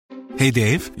Hey,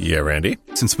 Dave. Yeah, Randy?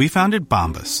 Since we founded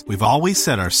Bombas, we've always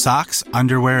said our socks,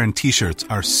 underwear, and T-shirts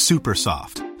are super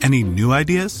soft. Any new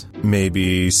ideas?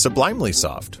 Maybe sublimely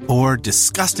soft. Or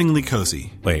disgustingly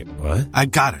cozy. Wait, what? I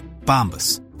got it.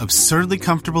 Bombas. Absurdly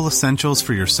comfortable essentials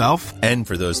for yourself and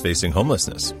for those facing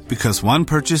homelessness. Because one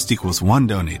purchased equals one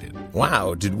donated.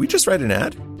 Wow, did we just write an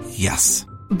ad? Yes.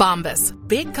 Bombas.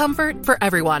 Big comfort for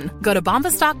everyone. Go to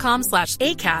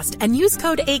bombas.com/ACAST and use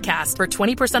code ACAST for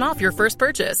 20% off your first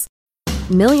purchase.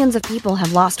 Millions of people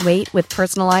have lost weight with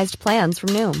personalized plans from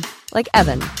Noom. Like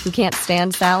Evan, who can't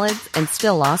stand salads and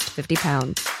still lost 50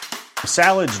 pounds.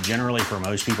 Salads generally for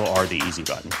most people are the easy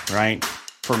button, right?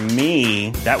 For me,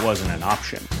 that wasn't an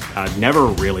option. I never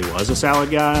really was a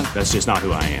salad guy. That's just not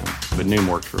who I am. But Noom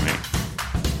worked for me.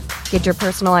 Get your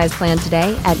personalized plan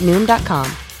today at Noom.com.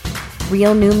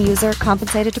 Real Noom user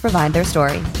compensated to provide their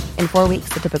story. In 4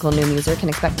 weeks, the typical Noom user can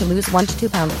expect to lose 1 to 2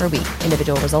 pounds per week.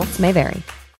 Individual results may vary.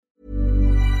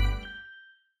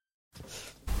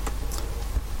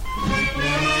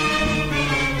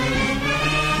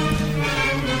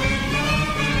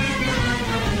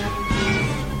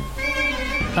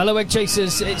 Hello, Egg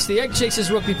Chasers. It's the Egg Chasers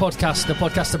Rugby Podcast, a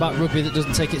podcast about rugby that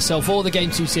doesn't take itself or the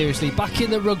game too seriously. Back in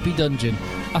the rugby dungeon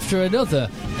after another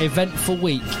eventful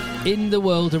week in the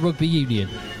world of rugby union.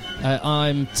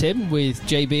 I'm Tim with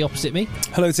JB opposite me.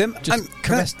 Hello, Tim.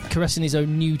 Just caressing his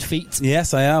own nude feet.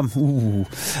 Yes, I am. Ooh.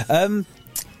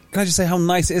 Can I just say how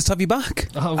nice it is to have you back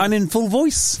and in full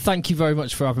voice? Thank you very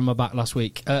much for having my back last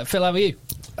week. Phil, how are you?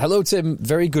 Hello, Tim.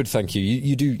 Very good, thank you.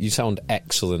 You sound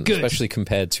excellent, good. Especially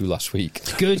compared to last week.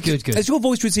 Good. Is your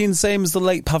voice routine the same as the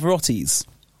late Pavarotti's?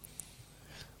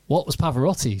 What was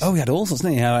Pavarotti's? Oh, he had all sorts,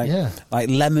 didn't he? Like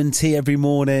lemon tea every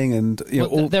morning, and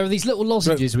there are these little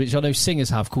lozenges which I know singers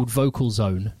have called Vocal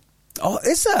Zone. Oh,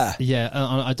 is there? Yeah,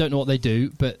 I don't know what they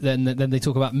do, but then they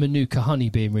talk about Manuka honey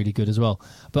being really good as well.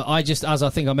 But I just, as I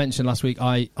think I mentioned last week,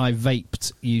 I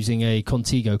vaped using a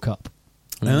Contigo cup.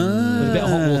 With a bit of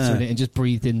hot water in it and just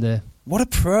breathed in the... What a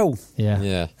pro.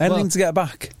 Yeah. Anything to get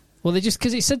back. Well, they just...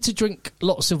 Because it said to drink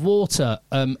lots of water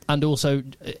and also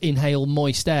inhale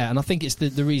moist air. And I think it's the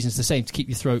reason's the same, to keep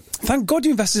your throat... Thank God you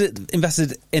invested in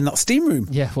that steam room.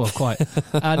 Yeah, well, quite.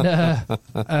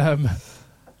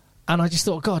 And I just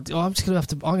thought, God, I'm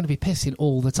going to be pissing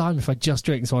all the time if I just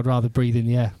drink, so I'd rather breathe in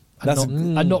the air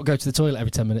and not go to the toilet every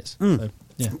 10 minutes. So,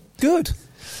 yeah. Good.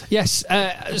 Yes.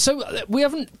 So we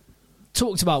haven't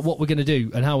talked about what we're going to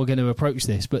do and how we're going to approach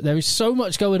this, but there is so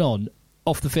much going on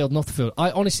off the field and off the field.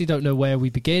 I honestly don't know where we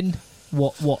begin,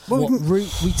 what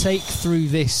route we take through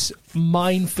this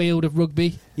minefield of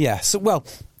rugby. Yeah, so, well,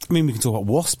 I mean, we can talk about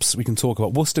Wasps, we can talk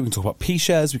about Worcester, we can talk about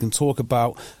P-Shares, we can talk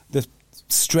about the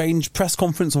strange press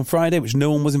conference on Friday, which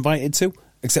no one was invited to,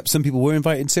 except some people were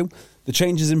invited to, the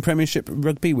changes in Premiership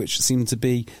rugby, which seem to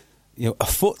be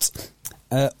afoot,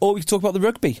 or we can talk about the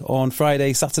rugby on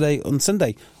Friday, Saturday and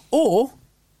Sunday. Or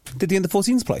did the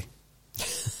under-14s play?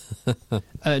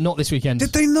 Not this weekend.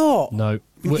 Did they not? No.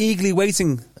 We're eagerly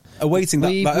awaiting that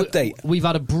update. We've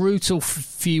had a brutal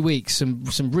few weeks,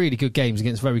 some really good games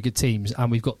against very good teams, and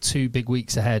we've got 2 big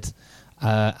weeks ahead. We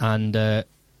had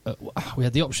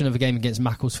the option of a game against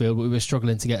Macclesfield, but we were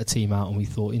struggling to get a team out, and we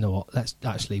thought, you know what,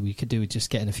 we could do with just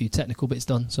getting a few technical bits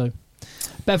done. So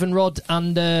Bevan Rod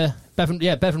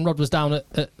was down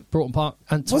at Broughton Park,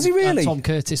 and was he really? And Tom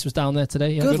Curtis was down there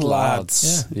today. Yeah. Good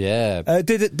lads. Yeah.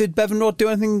 Did Bevan Rod do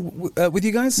anything with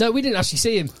you guys? No, we didn't actually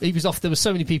see him. He was off. There were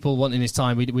so many people wanting his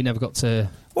time. We never got to.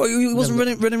 Well, he wasn't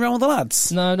running around with the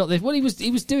lads. No, not this. Well, he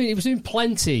was doing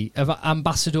plenty of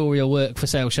ambassadorial work for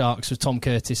Sale Sharks with Tom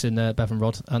Curtis and Bevan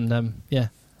Rod, and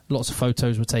lots of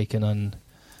photos were taken, and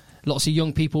lots of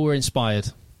young people were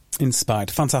inspired.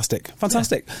 Fantastic.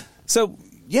 Yeah. So,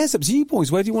 yes, up to you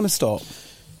boys. Where do you want to start?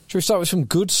 Should we start with some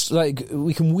goods? Like,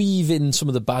 we can weave in some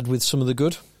of the bad with some of the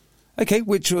good. Okay,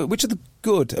 which are the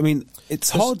good? I mean, it's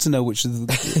hard to know which are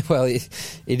the... Well, it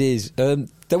is.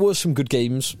 There were some good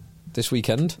games this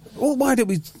weekend. Well, why don't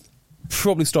we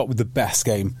probably start with the best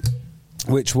game,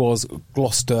 which was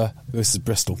Gloucester versus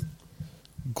Bristol.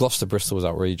 Gloucester-Bristol was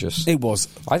outrageous. It was.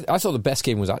 I thought the best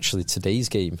game was actually today's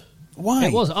game. Why?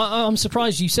 It was. I'm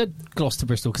surprised you said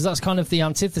Gloucester-Bristol, because that's kind of the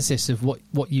antithesis of what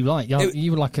you like.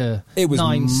 You were like a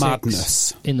 9-6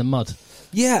 madness in the mud.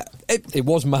 Yeah. It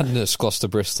was madness,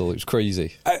 Gloucester-Bristol. It was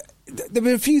crazy. There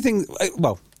were a few things...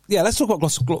 let's talk about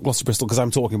Gloucester-Bristol, because I'm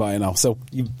talking about it now. So,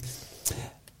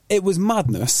 it was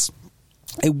madness.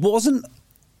 It wasn't...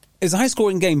 It's a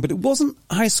high-scoring game, but it wasn't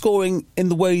high-scoring in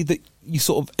the way that you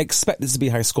sort of expect it to be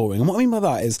high-scoring. And what I mean by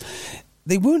that is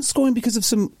they weren't scoring because of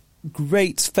some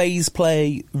great phase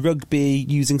play rugby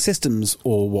using systems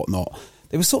or whatnot.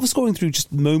 They were sort of scoring through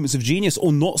just moments of genius,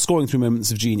 or not scoring through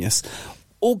moments of genius,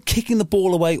 or kicking the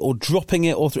ball away, or dropping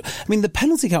it, I mean, the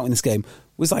penalty count in this game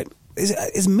was like,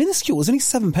 is minuscule. There's only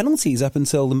 7 penalties up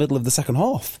until the middle of the second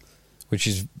half. Which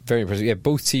is very impressive. Yeah,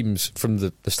 both teams, from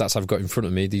the stats I've got in front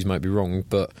of me, these might be wrong,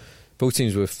 but both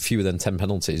teams were fewer than 10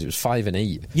 penalties. It was 5 and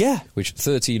 8. Yeah. Which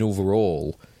 13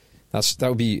 overall. That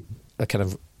would be a kind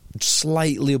of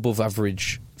slightly above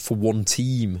average for one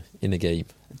team in a game.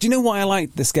 Do you know why I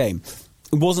liked this game?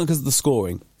 It wasn't because of the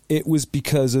scoring. It was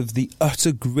because of the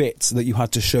utter grit that you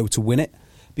had to show to win it.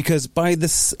 Because by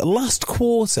this last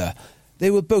quarter,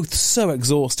 they were both so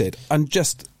exhausted, and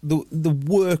just the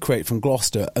work rate from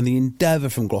Gloucester and the endeavour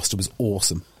from Gloucester was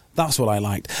awesome. That's what I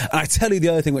liked. And I tell you the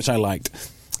other thing which I liked.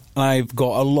 I've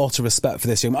got a lot of respect for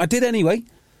this young man. I did anyway,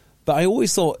 but I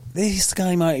always thought this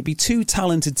guy might be too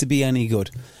talented to be any good.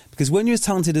 Because when you're as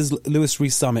talented as Lewis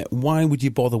Rees-Zammit, why would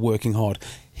you bother working hard?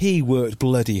 He worked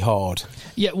bloody hard.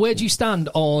 Yeah, where do you stand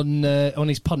on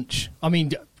his punch? I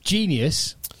mean,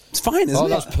 genius. It's fine, isn't it? Oh,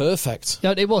 that's perfect.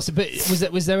 Yeah, it was. But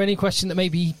was there any question that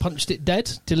maybe he punched it dead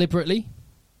deliberately?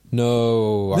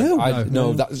 No.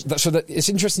 No. It's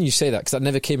interesting you say that, because that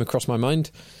never came across my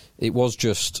mind. It was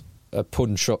just a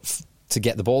punch up to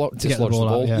get the ball out, to dislodge the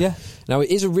ball. Yeah. Now, it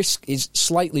is a risk. It's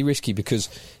slightly risky, because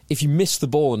if you miss the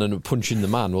ball and end up punching the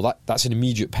man, well, that's an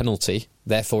immediate penalty.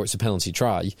 Therefore, it's a penalty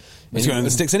try. He's going on the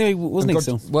sticks anyway, wasn't he?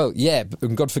 Still? Well, yeah,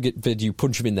 and God forbid you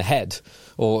punch him in the head,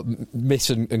 or miss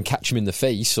and catch him in the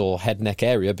face or head neck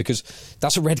area, because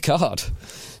that's a red card.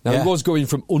 Now, It was going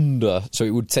from under, so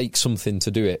it would take something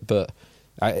to do it, but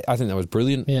I think that was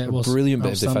brilliant. Yeah, it was. A brilliant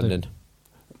bit of defending.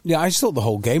 Yeah, I just thought the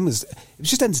whole game was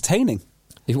just entertaining.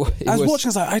 I was watching, I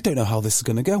was like, I don't know how this is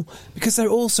going to go, because they're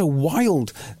all so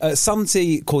wild.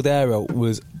 Santi Cordero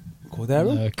was...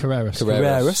 Carreras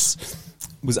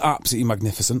was absolutely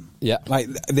magnificent. Yeah. Like,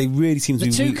 they really seem to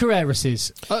be... The two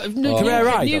Carrerases.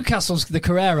 Newcastle's the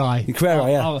Carrera.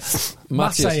 Yeah.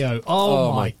 Mateo.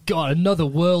 Oh, my God, another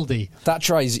worldie. That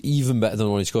try is even better than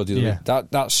the one he scored the other week.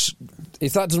 That's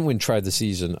if that doesn't win try of the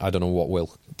season, I don't know what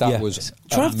will. That was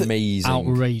amazing.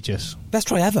 Outrageous. Best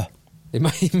try ever. It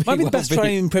might be the best try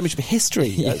in Premiership history.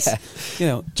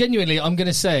 Yeah. Genuinely, I'm going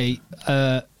to say,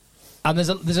 and there's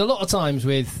a lot of times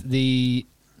with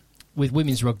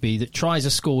women's rugby that tries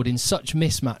are scored in such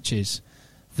mismatches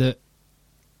that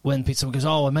when someone goes,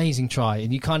 "Oh, amazing try,"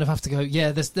 and you kind of have to go,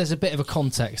 "Yeah, there's a bit of a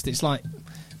context." It's like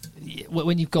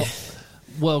when you've got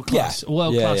world class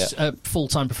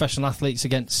full-time professional athletes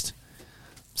against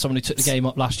someone who took the game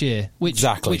up last year, which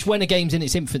when a game's in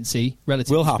its infancy,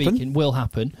 relatively speaking, will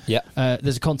happen. Yeah,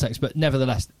 there's a context, but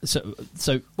nevertheless, so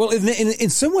well, in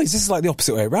some ways, this is like the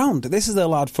opposite way around. This is the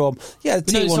lad from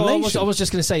T1 nation. I was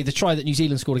just going to say the try that New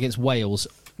Zealand scored against Wales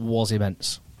was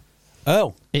immense.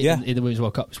 Oh, in the Women's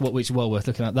World Cup, which is well worth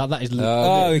looking at. That is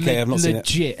I've not seen it.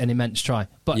 Legit an immense try.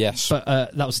 But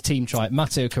that was a team try.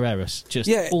 Mateo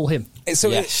Carreras, all him.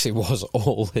 It was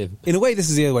all him. In a way, this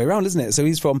is the other way around, isn't it? So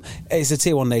it's a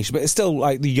Tier 1 nation, but it's still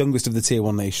like the youngest of the Tier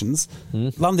 1 nations.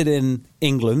 Landed in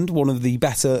England, one of the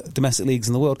better domestic leagues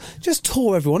in the world. Just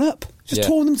tore everyone up. Just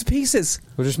tore them to pieces.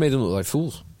 We just made them look like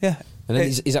fools. Yeah. And then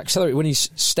he's accelerated. When he's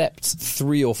stepped,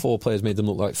 3 or 4 players made them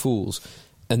look like fools.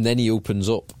 And then he opens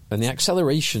up, and the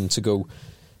acceleration to go.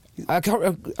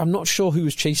 I'm not sure who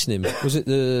was chasing him. Was it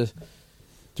the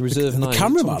reserve nine? The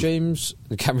cameraman, Tom James,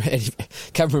 the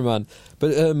cameraman.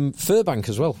 But Furbank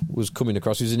as well was coming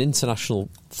across. He was an international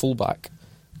fullback.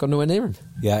 Got nowhere near him.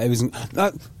 Yeah, it was.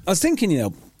 I was thinking,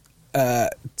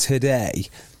 today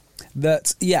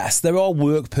that yes, there are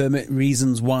work permit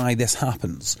reasons why this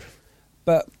happens,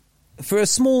 but for a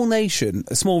small nation,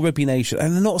 a small rugby nation,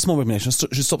 and they're not a small rugby nation,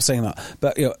 I should stop saying that,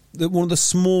 but one of the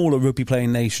smaller rugby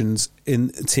playing nations in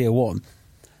Tier 1,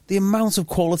 the amount of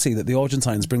quality that the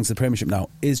Argentines bring to the Premiership now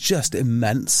is just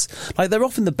immense. Like, they're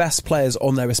often the best players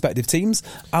on their respective teams.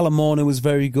 Alamano was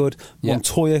very good.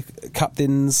 Montoya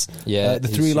captains. The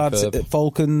 3 lads at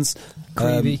Falcons.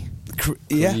 Creevy.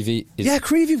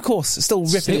 Creevy, of course, still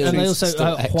ripping. And they also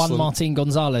Juan Martin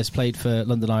Gonzalez played for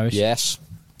London Irish. Yes.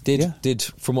 Did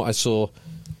from what I saw,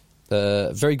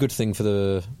 very good thing for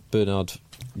the Bernard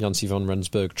Jansi van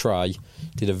Rensburg try.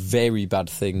 Did a very bad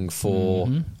thing for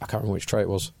I can't remember which try it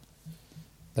was.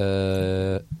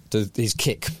 His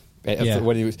kick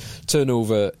when he was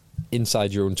turnover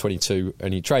inside your own 22,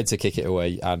 and he tried to kick it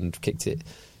away and kicked it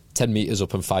 10 metres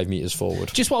up and 5 metres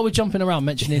forward. Just while we're jumping around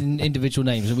mentioning individual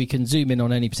names, and we can zoom in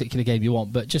on any particular game you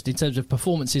want, but just in terms of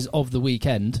performances of the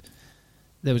weekend.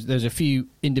 There's a few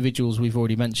individuals we've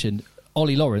already mentioned.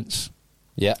 Ollie Lawrence,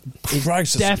 Yeah.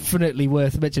 It's definitely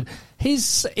worth mentioning.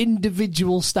 His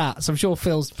individual stats, I'm sure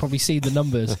Phil's probably seen the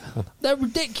numbers, they're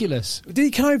ridiculous. Did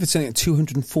he carry for something like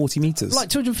 240 metres? Like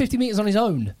 250 metres on his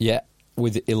own. Yeah,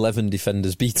 with 11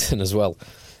 defenders beaten as well.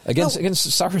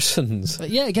 Against Saracens.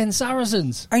 Yeah, against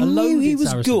Saracens. I knew Loaded he was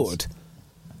Saracens. good,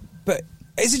 but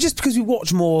is it just because we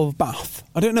watch more of Bath?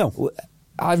 I don't know.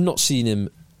 I've not seen him,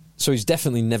 so he's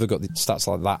definitely never got the stats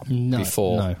like that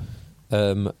before.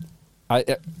 No.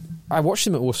 I watched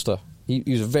him at Worcester. He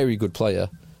was a very good player,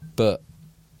 but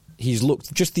he's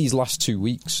looked, just these last 2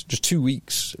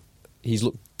 weeks, he's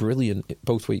looked brilliant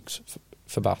both weeks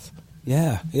for Bath.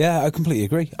 Yeah, I completely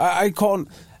agree. I can't...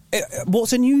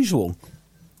 what's unusual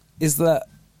is that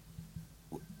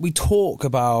we talk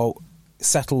about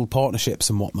settled partnerships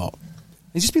and whatnot.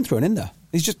 He's just been thrown in there.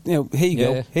 He's just, here you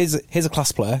go. Here's a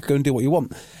class player. Go and do what you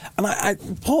want. And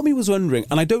part of me was wondering,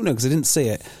 and I don't know because I didn't see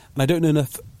it, and I don't know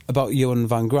enough about Johan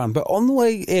van Gran, but on the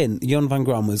way in, Johan van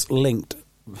Gran was linked,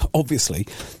 obviously,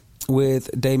 with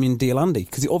Damien Diolandi,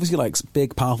 because he obviously likes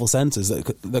big, powerful centres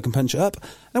that can punch it up.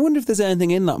 And I wonder if there's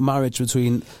anything in that marriage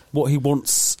between what he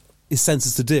wants his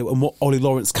centres to do and what Ollie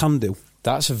Lawrence can do.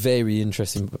 That's a very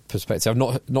interesting perspective.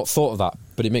 I've not thought of that,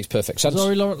 but it makes perfect sense. Was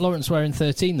Ollie Lawrence wearing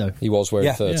 13, though? He was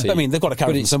wearing 13. Yeah. I mean, they've got to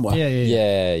carry him somewhere.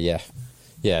 Yeah.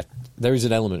 There is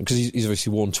an element, because he's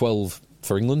obviously worn 12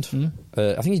 for England.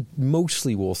 I think he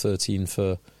mostly wore 13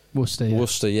 for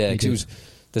Worcester. Yeah, because it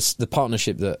was the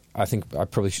partnership that I think I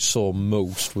probably saw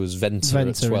most was Venter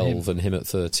at 12 and him at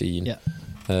 13. Yeah.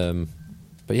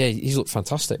 But yeah, he's looked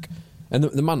fantastic. And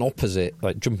the man opposite,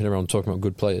 like jumping around talking about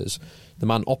good players, the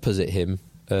man opposite him,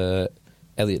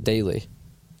 Elliot Daly,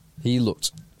 he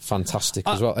looked fantastic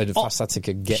as well. If Astatic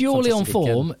could get purely on fantastic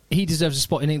form, again. he deserves a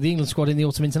spot in the England squad in the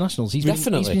autumn internationals. He's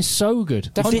Definitely. been so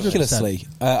good. Ridiculously.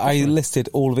 I listed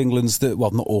all of England's, not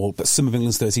all, but some of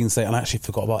England's 13 today, and I actually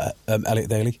forgot about Elliot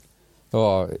Daly.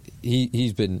 Oh,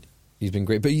 he's been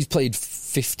great, but he's played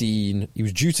 15. He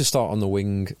was due to start on the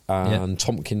wing, and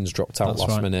Tompkins dropped out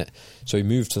last minute, so he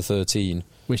moved to 13.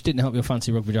 Which didn't help your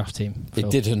fancy rugby draft team, Phil.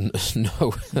 It didn't,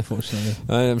 no. Unfortunately.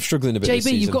 I'm struggling a bit this JB,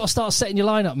 season. you've got to start setting your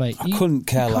line-up, mate. I couldn't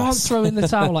care less. You can't throw in the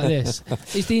towel like this.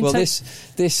 It's the well, this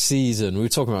season, we were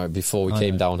talking about it before we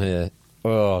came down here.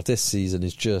 Oh, this season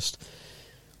is just...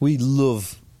 We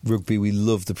love rugby, we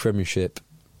love the Premiership,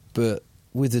 but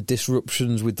with the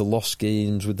disruptions, with the lost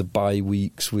games, with the bye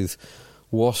weeks, with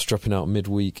Wasps dropping out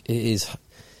midweek,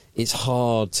 it's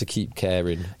hard to keep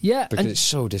caring. Yeah, because it's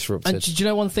so disrupted. And do you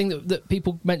know one thing that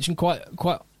people mention quite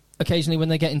occasionally when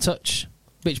they get in touch?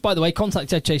 Which, by the way,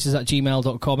 contact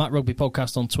edchasers@gmail.com, at Rugby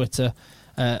Podcast on Twitter,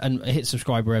 and hit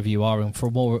subscribe wherever you are. And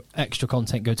for more extra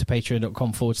content, go to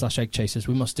patreon.com/eggchasers.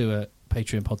 We must do a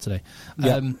Patreon pod today.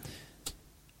 Yeah.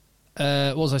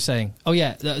 What was I saying? Oh,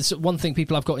 yeah. One thing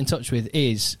people I've got in touch with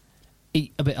is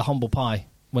eat a bit of humble pie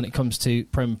when it comes to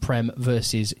Prem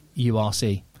versus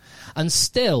URC. And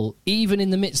still, even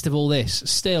in the midst of all this,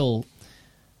 still,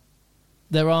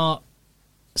 there are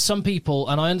some people,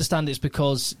 and I understand it's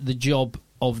because the job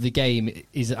of the game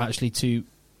is actually to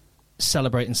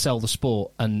celebrate and sell the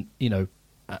sport, and, and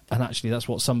actually that's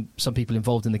what some people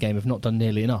involved in the game have not done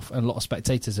nearly enough, and a lot of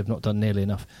spectators have not done nearly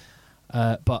enough.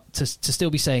 But to still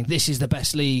be saying, this is the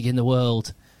best league in the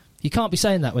world... You can't be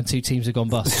saying that when two teams have gone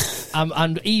bust.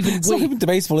 And even it's not even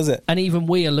debatable, is it? And even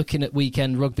we are looking at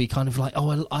weekend rugby kind of like,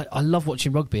 I love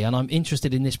watching rugby and I'm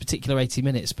interested in this particular 80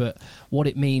 minutes, but what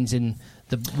it means in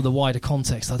the wider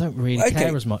context, I don't really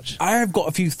care as much. I have got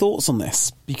a few thoughts on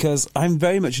this, because I'm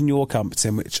very much in your camp,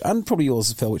 Tim, and probably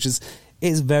yours, Phil, which is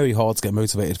it's very hard to get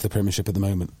motivated for the Premiership at the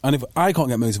moment. And if I can't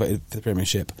get motivated for the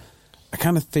Premiership, I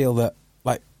kind of feel that,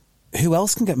 like, who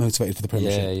else can get motivated for the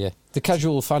Premiership? Yeah. The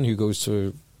casual fan who goes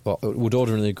to... would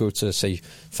ordinarily go to, say,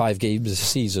 5 games a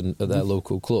season at their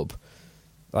local club.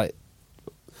 Like,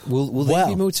 will they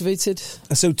be motivated?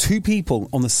 So 2 people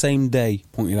on the same day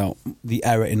pointed out the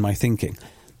error in my thinking.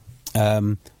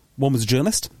 One was a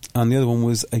journalist, and the other one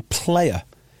was a player.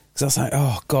 Because I was like,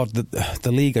 oh, God,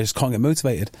 the league, I just can't get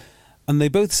motivated. And they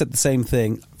both said the same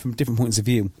thing from different points of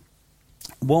view.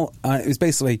 Well, it was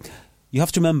basically, you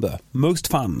have to remember, most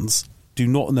fans... do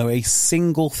not know a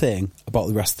single thing about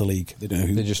the rest of the league. They don't know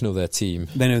who. They just know their team.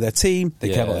 They know their team. They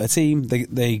care about their team.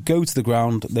 They go to the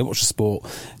ground. They watch the sport.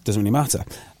 It doesn't really matter.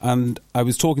 And I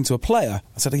was talking to a player.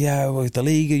 I said, the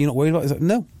league, are you not worried about it? He's like,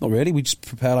 no, not really. We just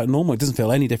prepare like normal. It doesn't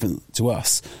feel any different to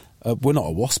us. We're not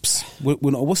a Wasps.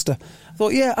 We're not a Worcester. I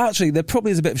thought, actually, there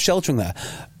probably is a bit of sheltering there.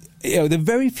 There are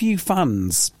very few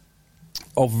fans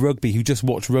of rugby who just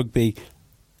watch rugby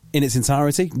in its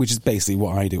entirety, which is basically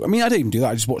what I do. I mean, I don't even do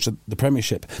that. I just watch the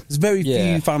Premiership. There's very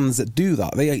few fans that do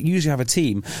that. They usually have a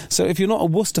team. So if you're not a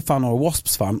Worcester fan or a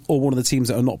Wasps fan, or one of the teams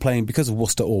that are not playing because of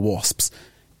Worcester or Wasps,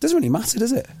 it doesn't really matter,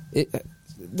 does it?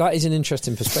 That is an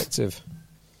interesting perspective.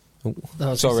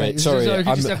 Oh, sorry. I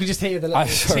could just hear the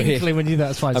tinkling when you do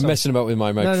that. It's fine. I'm messing about with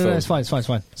my microphone. No, it's fine.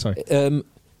 Sorry.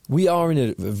 We are in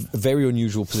a very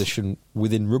unusual position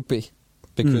within rugby.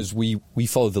 Because we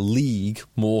follow the league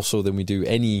more so than we do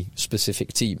any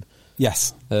specific team.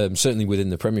 Yes. Certainly within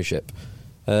the Premiership.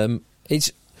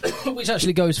 It's which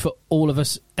actually goes for all of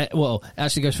us. Well, it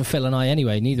actually goes for Phil and I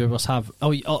anyway. Neither of us have.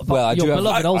 I do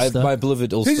beloved have Ulster. my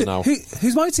beloved Ulster now.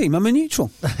 Who's my team? I'm a neutral.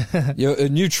 You're a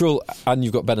neutral, and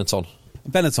you've got Benetton.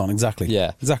 Benetton, exactly.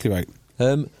 Yeah, exactly right.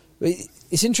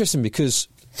 It's interesting because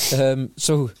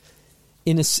so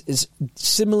in a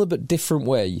similar but different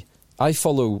way. I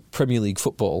follow Premier League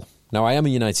football. Now, I am a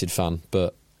United fan,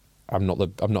 but I'm not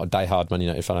a die-hard Man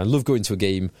United fan. I love going to a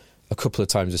game a couple of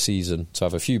times a season to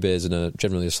have a few beers and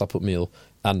generally a slap-up meal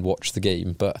and watch the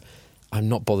game. But I'm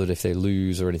not bothered if they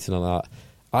lose or anything like that.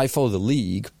 I follow the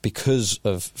league because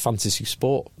of fantasy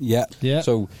sport. Yeah.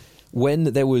 So when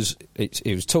there was... It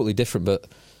was totally different, but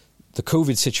the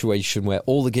COVID situation where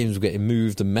all the games were getting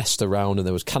moved and messed around and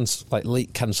there was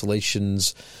late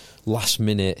cancellations, last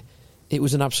minute... It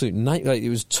was an absolute nightmare. It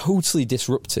was totally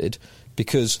disrupted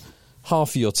because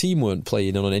half of your team weren't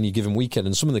playing on any given weekend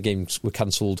and some of the games were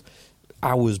cancelled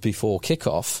hours before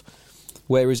kickoff.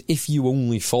 Whereas if you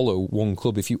only follow one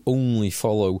club, if you only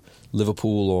follow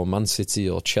Liverpool or Man City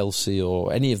or Chelsea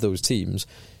or any of those teams,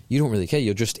 you don't really care.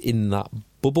 You're just in that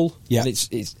bubble. Yeah.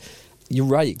 And you're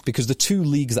right, because the two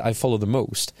leagues that I follow the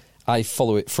most, I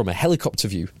follow it from a helicopter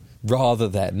view. Rather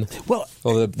than,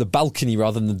 or the balcony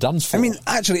rather than the dance floor. I mean,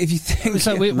 actually, if you think...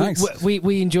 So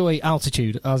we enjoy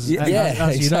altitude, as you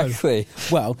exactly. know.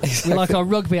 Well, we like our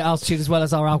rugby at altitude as well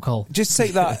as our alcohol. Just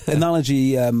take that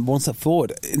analogy one step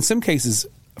forward. In some cases,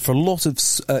 for a lot of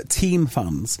team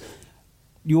fans,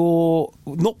 you're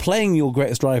not playing your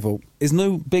greatest rival is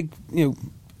no big,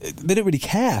 they don't really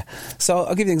care. So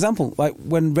I'll give you an example. Like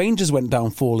when Rangers went down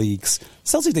 4 leagues,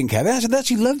 Celtic didn't care. They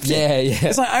actually loved it. Yeah.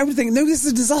 It's like I would think, no, this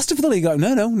is a disaster for the league. Like,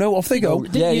 no, off they go.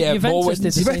 Juventus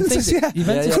did the same thing.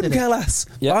 Juventus couldn't care less.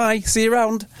 Yeah. Bye, see you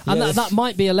around. And that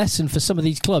might be a lesson for some of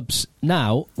these clubs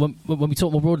now when we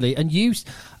talk more broadly. And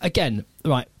again,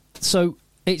 right? So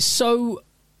it's so.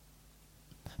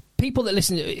 People that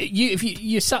listen, if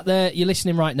you sat there, you're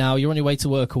listening right now, you're on your way to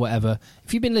work or whatever.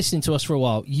 If you've been listening to us for a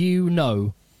while, you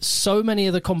know. So many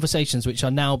of the conversations which are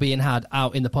now being had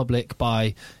out in the public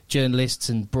by journalists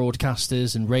and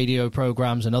broadcasters and radio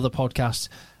programs and other podcasts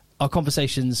are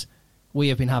conversations we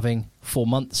have been having for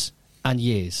months and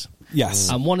years.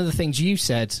 Yes. And one of the things you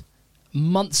said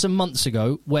months and months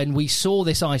ago when we saw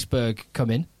this iceberg come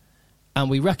in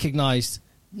and we recognised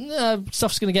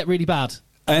stuff's going to get really bad.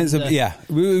 And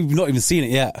we've not even seen it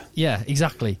yet. Yeah,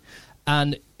 exactly.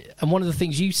 And one of the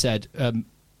things you said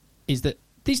is that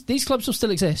these clubs will still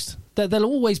exist. There'll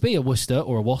always be a Worcester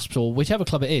or a Wasps or whichever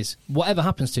club it is. Whatever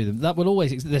happens to them, that will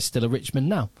always exist. There's still a Richmond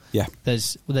now. Yeah.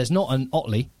 There's not an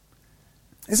Otley.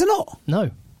 Is there not? No.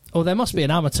 Oh, there must be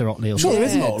an amateur Otley. Or sure, there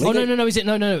is an Otley. Oh, no. Is it?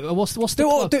 No. What's the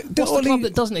club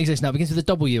that doesn't exist now? Begins with a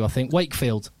W, I think.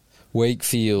 Wakefield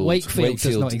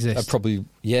does not exist. Probably,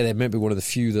 they may be one of the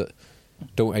few that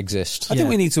don't exist. I think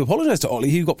we need to apologise to Otley,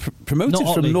 who got promoted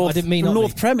from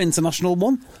North Prem into National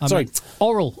 1.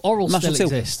 Oral National still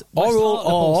exists.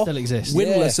 Oral are still exist.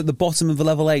 winless at the bottom of the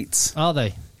level 8. Are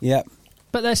they? Yeah.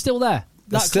 But they're still there.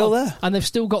 They're still there. And they've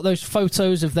still got those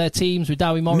photos of their teams with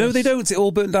Dowie Morris. No, they don't. It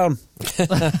all burnt down.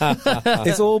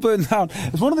 It's all burnt down.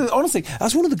 Honestly,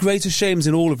 that's one of the greatest shames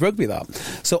in all of rugby, that.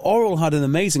 So Oral had an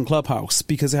amazing clubhouse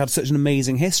because they had such an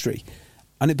amazing history.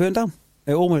 And it burnt down.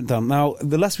 It all went down. Now,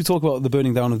 the less we talk about the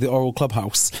burning down of the Oral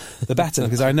Clubhouse, the better,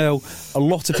 because I know a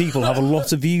lot of people have a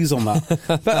lot of views on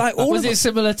that. But was it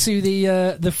similar to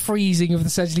the freezing of the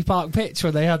Sedgley Park pitch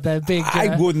when they had their big...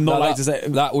 I would not like to say...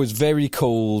 That was very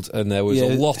cold and there was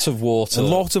a lot of water.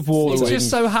 It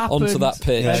just so happened... Onto that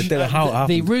pitch. I don't know how it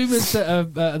happened. The rumours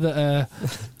that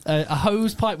a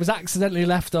hose pipe was accidentally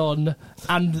left on,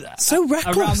 and so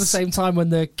reckless. Around the same time when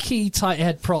the key tight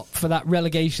head prop for that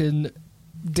relegation...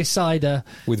 decider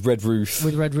with Red Roof,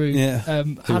 who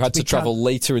had to travel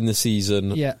later in the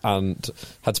season and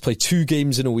had to play 2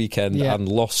 games in a weekend and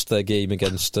lost their game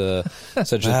against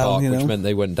Sedgley Park, which meant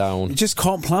they went down. You just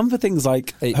can't plan for things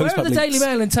like where are the Daily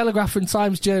Mail and Telegraph and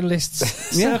Times journalists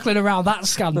circling around that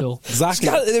scandal? Exactly.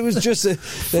 There was just a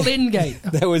Flingate.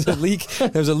 There was a leak. There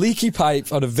was a leaky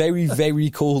pipe on a very, very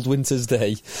cold winter's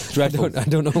day. I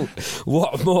don't know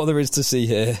what more there is to see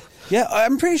here. Yeah,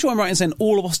 I'm pretty sure I'm right in saying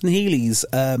all of Austin Healey's,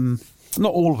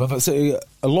 not all of it, but certainly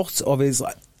a lot of his,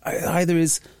 either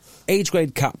his age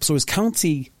grade caps or his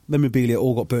county memorabilia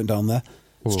all got burnt down there.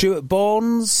 Ooh. Stuart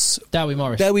Barnes, Dewi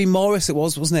Morris, it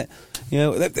was, wasn't it? You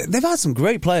know, they've had some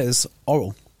great players.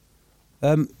 Oral.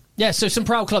 Yeah, so some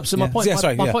proud clubs. So my point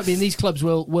being, these clubs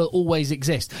will always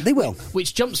exist. They will.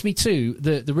 Which jumps me to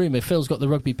the rumour. Phil's got the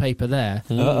rugby paper there,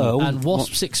 and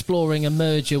Wasps exploring a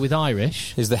merger with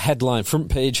Irish is the headline, front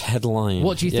page headline.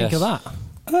 What do you think of that?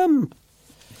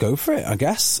 Go for it, I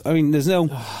guess. I mean, there's no.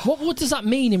 What does that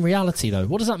mean in reality, though?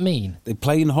 What does that mean? They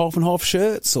play in half and half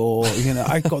shirts, or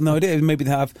I've got no idea. Maybe they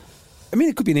have. I mean,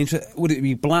 it could be an interest. Would it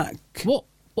be black?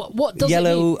 What does yellow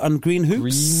it mean? and green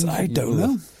hoops? I don't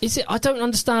know. Is it? I don't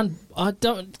understand.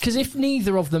 Because if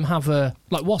neither of them have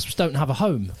Wasps don't have a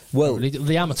home. Well,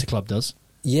 the amateur club does.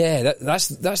 Yeah, that's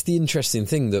the interesting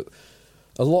thing, that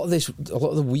a lot of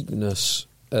the weakness.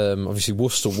 Obviously,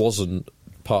 Worcester wasn't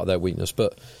part of their weakness,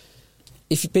 but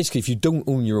if you don't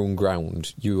own your own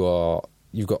ground,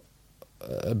 you've got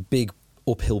a big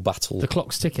uphill battle. The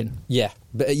clock's ticking. Yeah,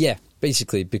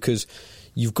 basically, because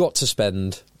you've got to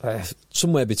spend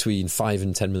somewhere between £5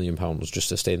 and £10 million just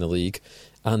to stay in the league,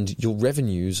 and your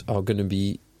revenues are going to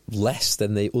be less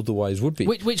than they otherwise would be.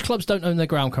 Which clubs don't own their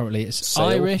ground currently? It's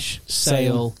Irish,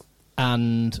 Sale,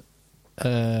 and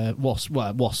Wasps.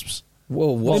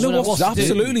 Well, Wasps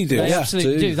absolutely do. They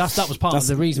absolutely do. That was part of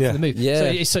the reason for the move.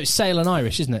 Yeah. So it's Sale and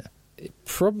Irish, isn't it?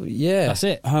 Probably, yeah. That's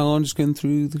it. Hang on, just going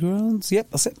through the grounds. Yep,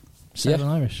 that's it. Sale and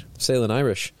Irish. Sale and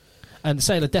Irish. And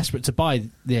Sale are desperate to buy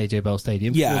the AJ Bell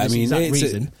Stadium. Yeah, for this exact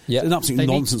reason. It's an absolute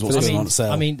nonsense what's going on at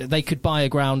Sale. I mean, they could buy a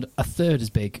ground a third as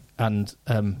big and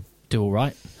do all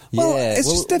right. Well, it's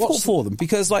just difficult for them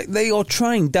because they are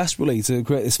trying desperately to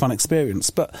create this fan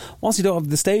experience, but once you don't have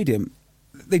the stadium,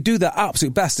 they do their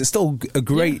absolute best. It's still a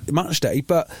great match day,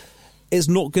 but it's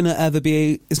not going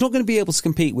to be able to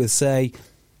compete with, say,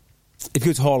 if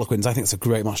you go to Harlequins. I think it's a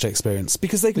great match day experience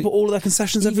because they can put all of their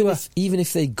concessions everywhere. Even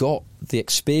if they got the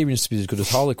experience to be as good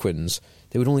as Harlequins,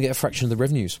 they would only get a fraction of the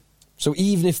revenues. So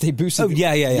even if they boosted,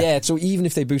 so even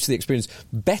if they boosted the experience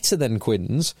better than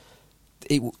Quins,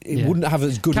 it wouldn't have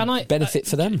as good benefit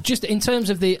for them. Just in terms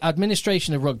of the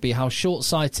administration of rugby, how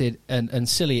short-sighted and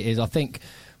silly it is, I think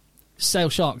Sale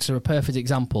Sharks are a perfect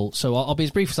example. So I'll be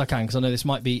as brief as I can because I know this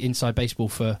might be inside baseball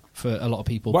for a lot of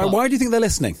people. Why do you think they're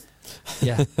listening?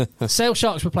 Yeah, Sale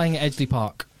Sharks were playing at Edgeley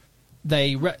Park.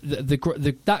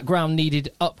 That ground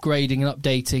needed upgrading and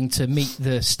updating to meet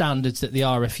the standards that the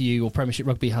RFU or Premiership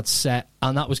Rugby had set,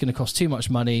 and that was going to cost too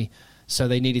much money. So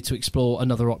they needed to explore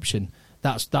another option.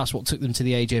 That's what took them to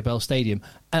the AJ Bell Stadium.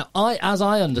 And as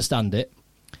I understand it,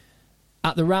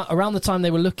 at around the time they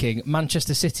were looking,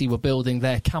 Manchester City were building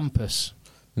their campus.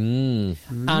 And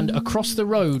across the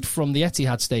road from the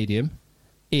Etihad Stadium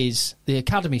is the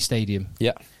Academy Stadium.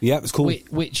 Yeah, it's cool.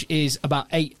 Which is about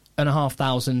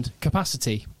 8,500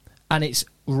 capacity. And it's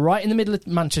right in the middle of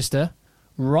Manchester,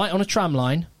 right on a tram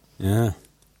line. Yeah.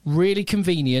 Really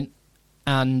convenient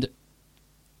and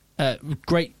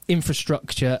great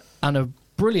infrastructure and a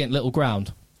brilliant little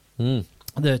ground. The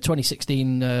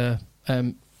 2016...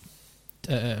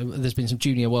 there's been some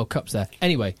junior World Cups there.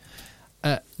 Anyway,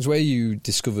 it's where you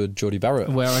discovered Geordie Barrett.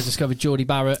 Where I discovered Geordie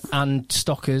Barrett and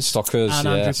Stockers and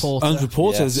Andrew Porter. Andrew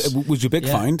Porter was your big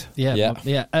find.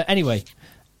 Yeah. Anyway,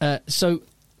 so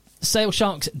Sale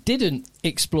Sharks didn't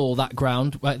explore that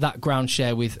ground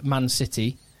share with Man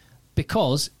City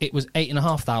because it was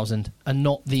 8,500 and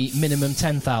not the minimum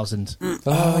 10,000.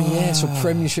 So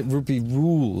Premiership Rugby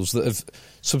rules that have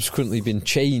subsequently been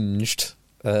changed.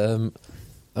 I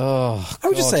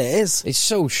would just say it is. It's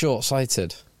so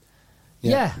short-sighted.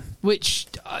 Yeah, which,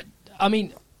 I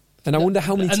mean... And I wonder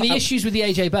how many... And the issues with the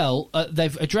AJ Bell,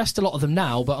 they've addressed a lot of them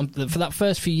now, but for that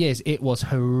first few years, it was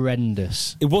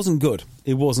horrendous. It wasn't good.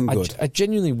 I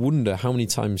genuinely wonder how many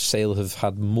times Sale have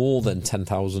had more than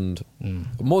 10,000,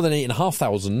 more than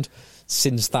 8,500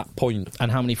 since that point.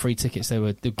 And how many free tickets they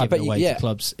were giving away to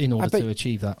clubs in order to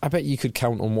achieve that. I bet you could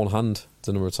count on one hand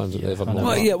the number of times that they've had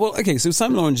more. Okay, so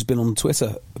Simon Orange has been on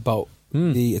Twitter about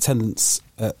the attendance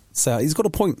at Sale. He's got a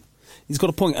point,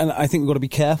 and I think we've got to be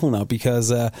careful now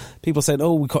because people are saying,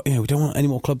 we don't want any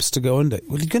more clubs to go under.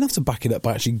 Well, you're going to have to back it up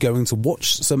by actually going to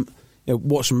watch some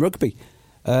rugby.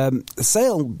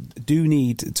 Sale do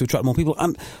need to attract more people,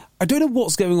 and I don't know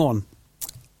what's going on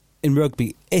in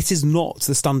rugby. It is not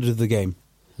the standard of the game,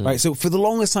 right? So for the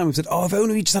longest time we've said, if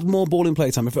only we just had more ball in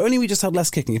play time, if only we just had less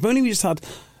kicking, if only we just had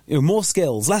more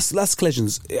skills, less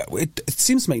collisions. It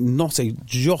seems to make not a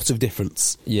jot of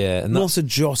difference. Yeah, and not a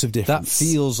jot of difference. That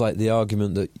feels like the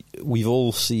argument that we've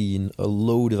all seen a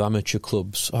load of amateur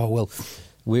clubs.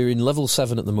 we're in level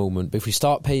 7 at the moment, but if we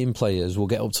start paying players, we'll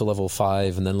get up to level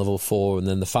 5 and then level 4, and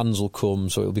then the fans will come,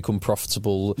 so it'll become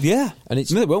profitable. Yeah. And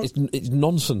it's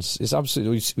nonsense. It's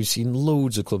absolutely... We've seen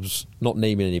loads of clubs, not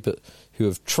naming any, but who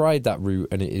have tried that route,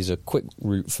 and it is a quick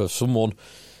route for someone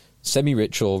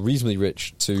semi-rich or reasonably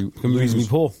rich to... reasonably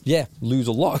poor. Yeah, lose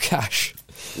a lot of cash.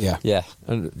 Yeah. Yeah,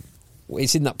 and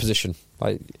it's in that position.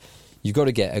 Like, you've got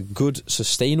to get a good,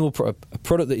 sustainable a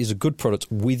product that is a good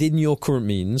product within your current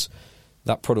means.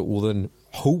 That product will then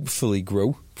hopefully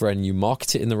grow, when you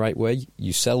market it in the right way,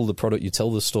 you sell the product, you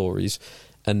tell the stories,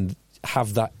 and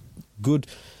have that good,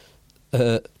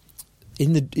 in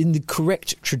the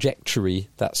correct trajectory,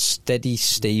 that steady,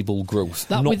 stable growth.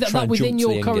 That within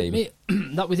your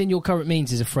current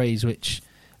means is a phrase which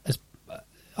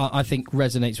I think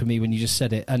resonates with me when you just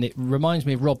said it, and it reminds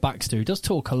me of Rob Baxter, who does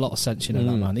talk a lot of sense. You know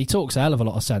that man. He talks a hell of a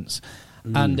lot of sense,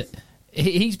 and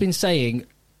he's been saying.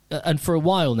 And for a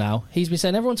while now, he's been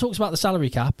saying everyone talks about the salary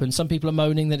cap, and some people are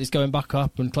moaning that it's going back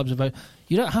up, and clubs are voting.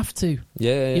 You don't have to.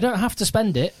 Yeah. You don't have to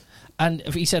spend it. And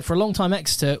he said for a long time,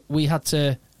 Exeter, we had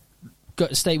to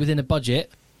stay within a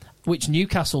budget, which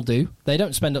Newcastle do. They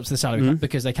don't spend up to the salary cap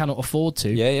because they cannot afford to.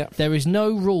 Yeah. There is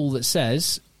no rule that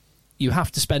says you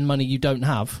have to spend money you don't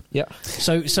have. Yeah.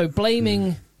 So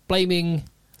blaming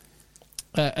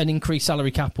an increased salary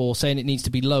cap or saying it needs to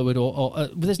be lowered or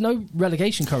there's no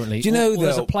relegation currently. Do you know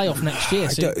there's a playoff next year?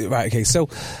 Right, okay, so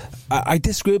I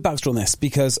disagree with Baxter on this,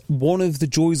 because one of the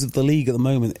joys of the league at the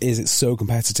moment is it's so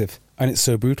competitive and it's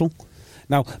so brutal.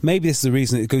 Now, maybe this is the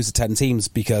reason it goes to 10 teams,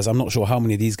 because I'm not sure how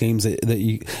many of these games that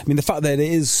you... I mean, the fact that it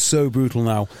is so brutal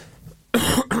now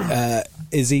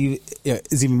is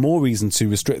even more reason to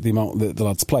restrict the amount that the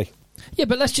lads play. Yeah,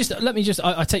 but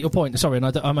I take your point, sorry,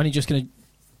 and I'm only just going to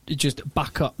just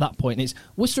back up that point. Is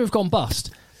Worcester have gone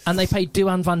bust, and they paid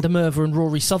Duan van der Merwe and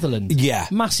Rory Sutherland. Yeah.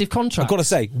 Massive contract. I've got to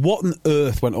say, what on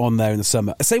earth went on there in the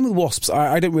summer? Same with Wasps.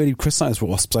 I don't really criticise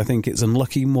Wasps. I think it's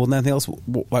unlucky more than anything else,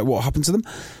 what happened to them.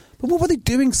 But what were they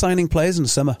doing signing players in the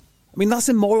summer? I mean, that's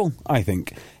immoral, I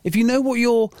think. If you know what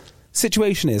your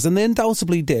situation is, and they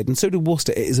undoubtedly did, and so did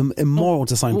Worcester, it is immoral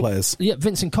to sign players. Yeah,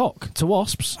 Vincent Koch to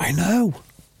Wasps. I know.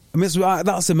 I mean,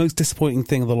 that's the most disappointing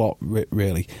thing of the lot,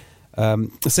 really.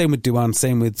 Same with Duan,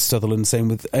 same with Sutherland, same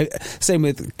with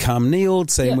Cam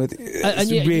Neild, with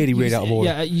really out of order.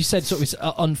 Yeah, you said sort of it's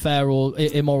unfair or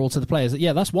immoral to the players.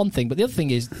 Yeah, that's one thing. But the other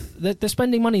thing is they're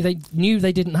spending money they knew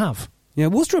they didn't have. Yeah,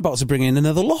 Worcester are about to bring in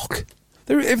another lock.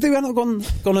 If they hadn't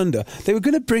gone under, they were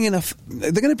going to bring in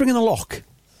they're going to bring in a lock.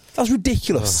 That's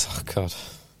ridiculous. Oh God,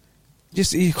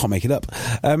 you can't make it up.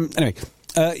 Anyway,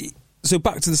 so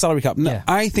back to the salary cap. No,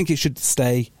 I think it should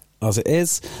stay as it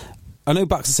is. I know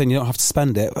Baxter's saying you don't have to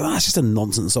spend it, but that's just a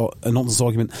nonsense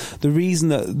argument. The reason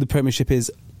that the Premiership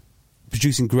is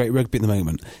producing great rugby at the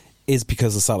moment is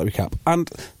because of the salary cap. And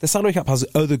the salary cap has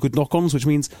other good knock-ons, which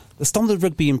means the standard of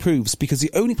rugby improves, because the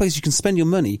only place you can spend your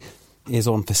money is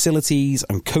on facilities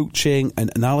and coaching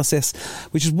and analysis,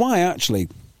 which is why, actually,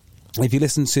 if you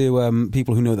listen to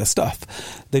people who know their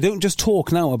stuff, they don't just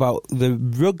talk now about the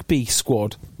rugby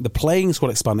squad, the playing squad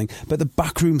expanding, but the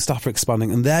backroom staff are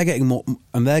expanding, and they're getting more,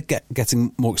 and they're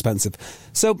getting more expensive.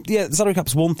 So yeah, the salary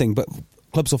cap's one thing, but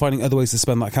clubs are finding other ways to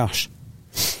spend that cash.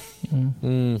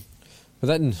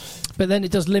 But then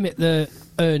it does limit the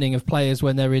earning of players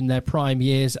when they're in their prime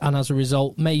years, and as a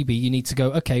result, maybe you need to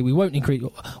go, okay, we'll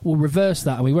reverse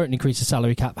that, and we won't increase the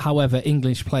salary cap. However,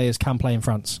 English players can play in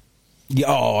France. Yeah,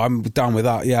 I'm down with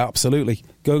that. Yeah, absolutely.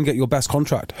 Go and get your best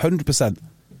contract. 100%.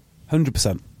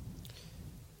 100%.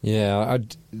 Yeah,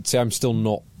 I'd say I'm still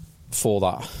not for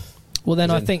that. Well, then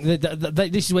I think that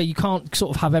this is where you can't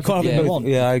sort of have everything you want.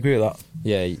 Yeah, I agree with that.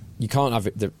 Yeah, you can't have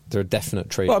it. There are definite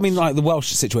trade-offs. Well, I mean, like the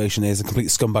Welsh situation is a complete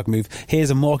scumbag move. Here's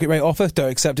a market rate offer. Don't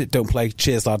accept it. Don't play.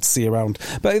 Cheers, lads. See you around.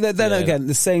 But then again,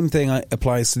 the same thing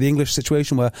applies to the English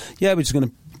situation where, we're just going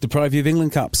to deprive you of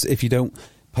England caps if you don't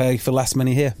pay for less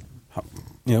money here.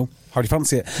 How do you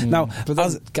fancy it? Now, but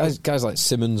guys like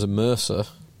Simmons and Mercer,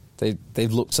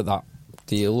 they've looked at that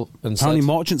deal and Tony said,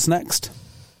 Marchant's next.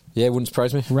 Yeah, wouldn't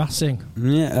surprise me. Racing.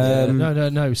 Yeah.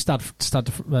 No. Stade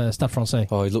Francais.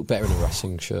 Oh, he looked better in a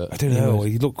Racing shirt. I don't know.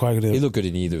 He looked quite good. He looked good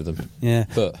in either of them. Yeah.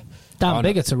 But Dan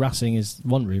Bigger to Racing is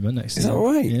one rumour next. Is that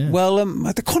right? Yeah. Well,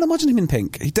 I can't imagine him in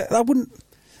pink. I wouldn't.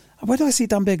 Where do I see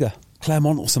Dan Bigger?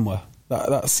 Claremont or somewhere.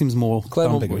 That seems more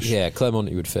Claremont. Dan Biggerish. Yeah, Claremont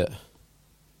he would fit.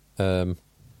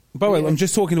 By the way, I'm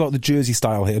just talking about the jersey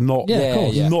style here, not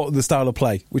not the style of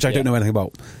play, which I don't know anything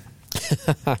about.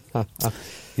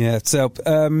 Yeah, so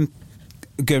going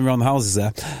around the houses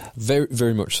there. Very,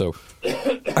 very much so.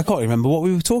 I can't remember what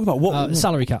we were talking about. What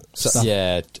salary cap.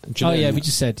 Yeah. We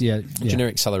just said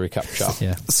generic salary cap chat.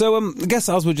 Yeah. So I guess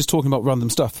as we're just talking about random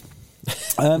stuff,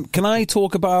 can I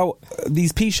talk about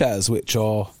these P shares, which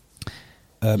are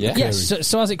yes.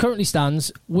 So as it currently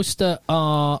stands, Worcester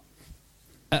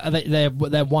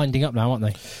they're winding up now, aren't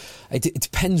they? It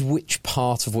depends which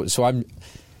part of what. So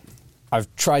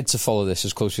I've tried to follow this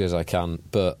as closely as I can,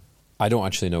 but I don't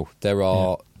actually know. There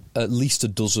are at least a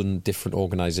dozen different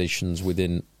organisations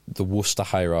within the Worcester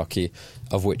hierarchy,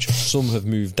 of which some have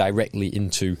moved directly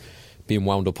into being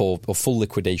wound up or full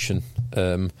liquidation.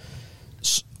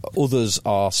 Others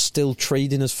are still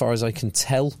trading, as far as I can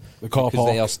tell,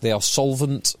 because they are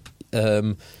solvent.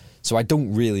 So I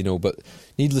don't really know, but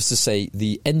needless to say,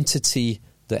 the entity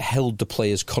that held the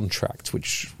players' contracts,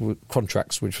 which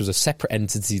was a separate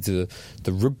entity to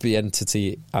the rugby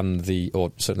entity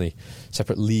or certainly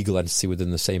separate legal entity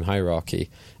within the same hierarchy,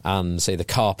 and say the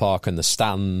car park and the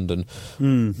stand and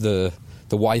the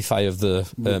Wi-Fi of the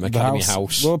Academy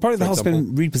house. Well, apparently the house has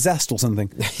been repossessed or something.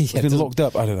 It's been locked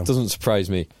up. I don't know. Doesn't surprise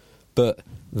me, but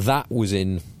that was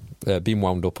in being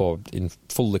wound up or in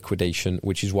full liquidation,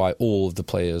 which is why all of the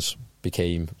players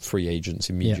became free agents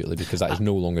immediately, because that is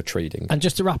no longer trading. And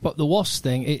just to wrap up the Wasps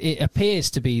thing, it appears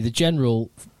to be the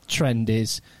general trend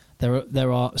is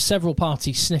there are several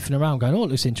parties sniffing around going, oh,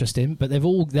 it looks interesting, but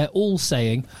they're all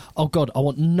saying, oh God, I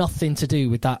want nothing to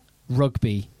do with that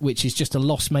rugby, which is just a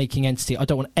loss-making entity. I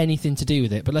don't want anything to do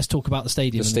with it, but let's talk about the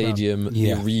stadium.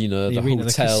 The arena, the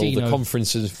hotel, the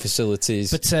conference facilities,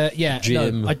 but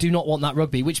gym. No, I do not want that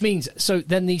rugby, which means, so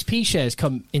then these P shares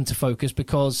come into focus,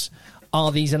 because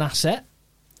are these an asset?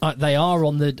 They are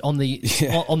on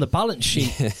the balance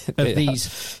sheet of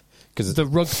these, the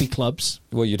rugby clubs.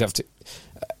 Well, you'd have to.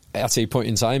 At a point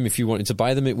in time, if you wanted to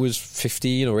buy them, it was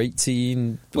 15 or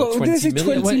 18 or 20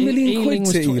 million. 20 million quid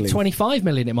was to Ealing. 25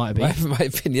 million, it might have been. It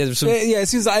might have been, it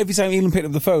seems like every time Ealing picked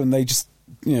up the phone, they just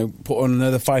put on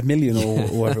another 5 million or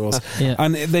whatever it was.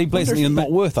 And they basically are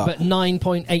not worth that. But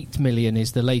 9.8 million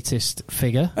is the latest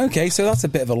figure. Okay, so that's a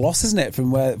bit of a loss, isn't it,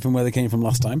 from where they came from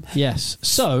last time? Yes.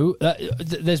 So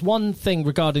there's one thing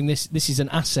regarding this. This is an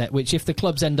asset which, if the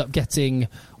clubs end up getting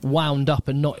wound up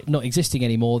and not existing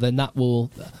anymore, then that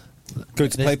will go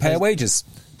to pay wages.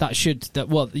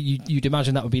 You'd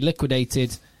imagine that would be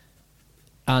liquidated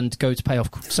and go to pay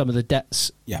off some of the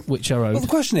debts which are owed. Well, the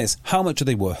question is, how much are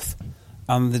they worth?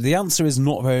 And the answer is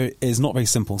not very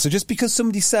simple. So just because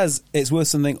somebody says it's worth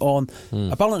something on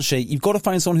a balance sheet, you've got to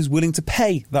find someone who's willing to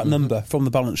pay that number from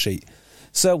the balance sheet.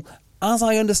 So, as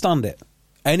I understand it,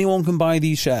 anyone can buy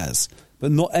these shares,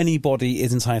 but not anybody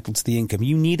is entitled to the income.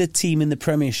 You need a team in the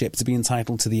Premiership to be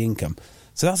entitled to the income.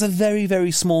 So that's a very,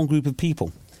 very small group of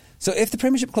people. So if the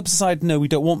Premiership clubs decide, no, we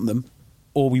don't want them,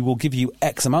 or we will give you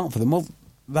X amount for them, well,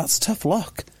 that's tough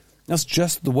luck. That's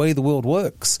just the way the world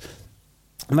works.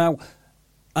 Now,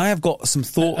 I have got some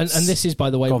thoughts. And this is, by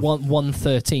the way,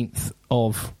 1/13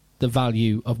 of the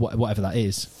value of whatever that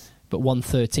is, but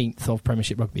 1/13 of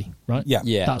Premiership rugby, right?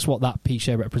 Yeah. That's what that P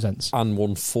share represents. And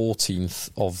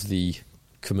 1/14 of the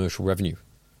commercial revenue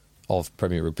of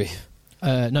Premier Rugby.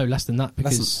 No, less than that,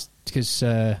 because CBG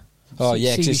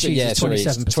is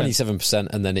 27%,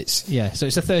 and then it's so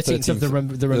it's a 13th of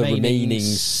the remaining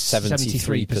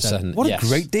 73%. What a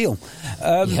great deal!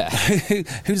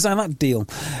 Who designed that deal?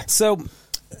 So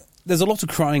there's a lot of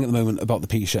crying at the moment about the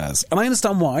P shares, and I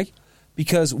understand why,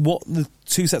 because what the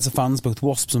two sets of fans, both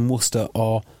Wasps and Worcester,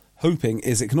 are hoping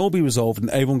is it can all be resolved and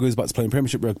everyone goes back to playing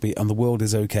Premiership rugby and the world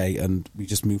is okay and we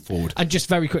just move forward. And just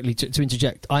very quickly to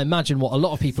interject, I imagine what a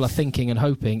lot of people are thinking and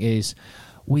hoping is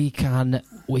we can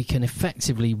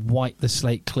effectively wipe the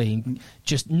slate clean,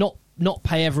 just not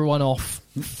pay everyone off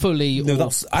fully or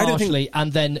partially,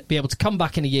 and then be able to come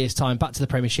back in a year's time back to the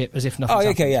Premiership as if nothing's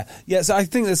happened. Yeah. So I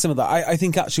think there's some of that. I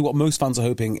think actually what most fans are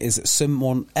hoping is that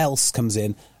someone else comes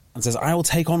in and says, I will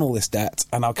take on all this debt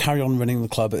and I'll carry on running the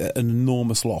club at an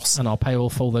enormous loss. And I'll pay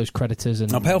off all those creditors.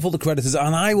 I'll pay off all the creditors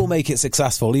and I will make it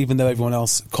successful, even though everyone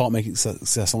else can't make it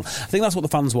successful. I think that's what the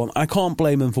fans want. I can't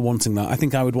blame them for wanting that. I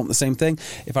think I would want the same thing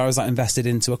if I was that invested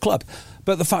into a club.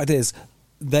 But the fact is,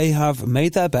 they have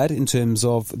made their bed in terms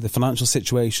of the financial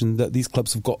situation that these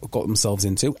clubs have got themselves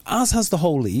into, as has the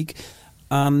whole league.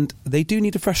 And they do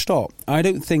need a fresh start. I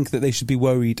don't think that they should be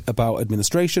worried about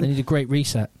administration. They need a great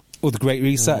reset. Or the Great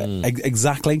Reset,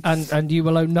 exactly. And you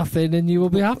will own nothing and you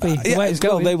will be happy. The way it's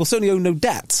going. They will certainly own no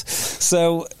debt.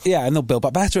 So, and they'll build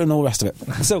back better and all the rest of it.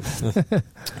 So,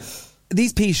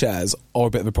 these P shares are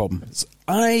a bit of a problem. So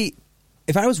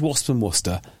if I was Wasps and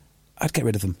Worcester, I'd get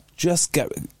rid of them. Just get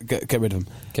rid of them.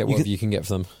 Get whatever you can get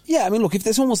for them. Yeah, I mean, look, if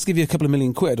someone wants to give you a couple of £1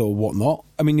 million or whatnot,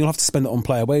 I mean, you'll have to spend it on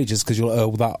player wages because you'll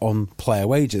owe that on player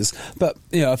wages. But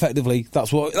effectively,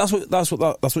 that's what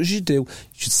you should do. You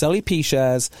should sell your P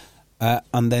shares,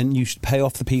 and then you should pay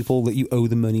off the people that you owe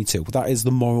the money to. That is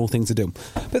the moral thing to do.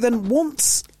 But then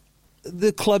once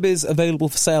the club is available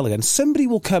for sale again, somebody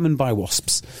will come and buy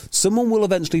Wasps. Someone will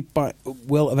eventually buy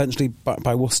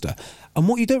Worcester. And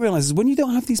what you don't realise is when you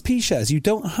don't have these P shares, you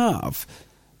don't have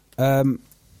you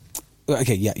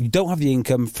don't have the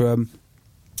income from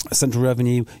central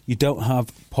revenue, you don't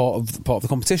have part of the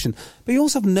competition, but you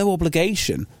also have no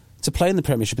obligation to play in the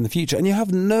Premiership in the future, and you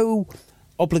have no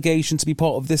obligation to be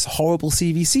part of this horrible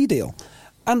CVC deal.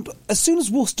 And as soon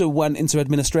as Worcester went into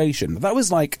administration, that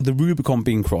was like the Rubicon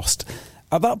being crossed.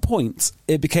 At that point,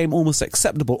 it became almost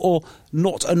acceptable or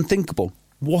not unthinkable.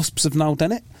 Wasps have now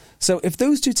done it. So if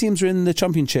those two teams are in the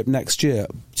Championship next year,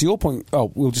 to your point,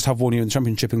 we'll just have 1 year in the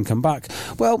Championship and come back.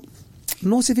 Well,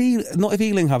 not if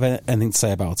Ealing have anything to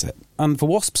say about it. And for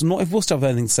Wasps, not if Worcester have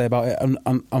anything to say about it,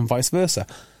 and vice versa.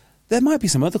 There might be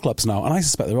some other clubs now, and I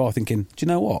suspect there are, thinking, do you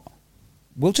know what?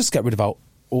 We'll just get rid of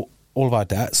all of our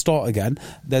debt, start again.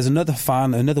 There's another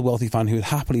wealthy fan who would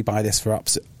happily buy this for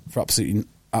absolutely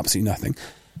nothing.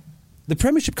 The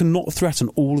Premiership cannot threaten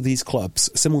all of these clubs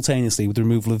simultaneously with the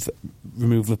removal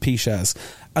of P shares.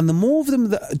 And the more of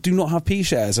them that do not have P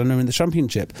shares and are in the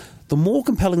Championship, the more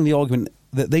compelling the argument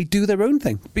that they do their own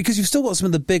thing. Because you've still got some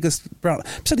of the biggest brands,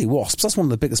 particularly Wasps, that's one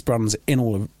of the biggest brands in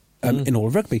all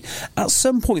of rugby. At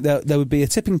some point there would be a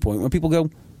tipping point where people go,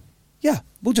 yeah,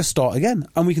 we'll just start again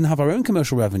and we can have our own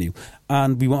commercial revenue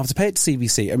and we won't have to pay it to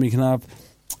CVC, and we can have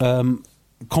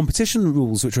competition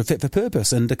rules which are fit for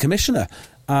purpose and a commissioner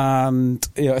and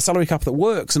a salary cap that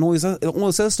works and all this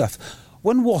other stuff.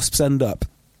 When Wasps end up...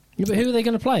 Yeah, but who are they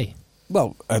going to play?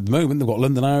 Well, at the moment, they've got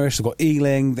London Irish, they've got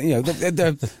Ealing,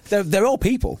 they're all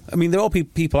people. I mean, they're all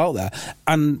people out there.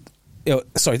 And,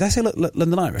 sorry, did I say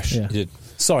London Irish? Yeah. You did.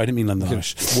 Sorry, I didn't mean London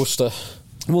Irish.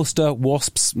 Worcester,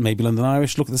 Wasps, maybe London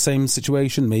Irish, look at the same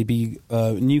situation, maybe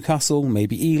Newcastle,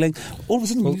 maybe Ealing. All of a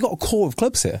sudden, you've got a core of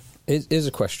clubs here. Here's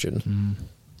a question.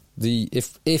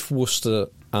 If Worcester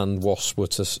and Wasps were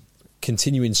to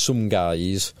continue in some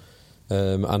guise,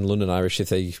 and London Irish, if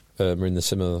they are in the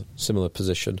similar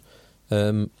position,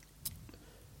 they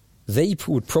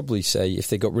would probably say, if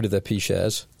they got rid of their P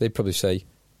shares, they'd probably say,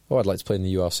 I'd like to play in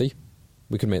the URC.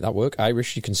 We can make that work.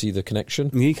 Irish, you can see the connection.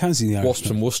 You can see the Irish. Wasps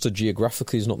and Worcester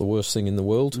geographically is not the worst thing in the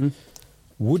world. Mm-hmm.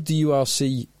 Would the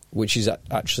URC, which is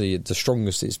actually the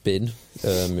strongest it's been,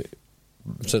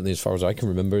 certainly as far as I can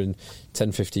remember in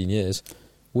 10, 15 years,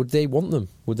 would they want them?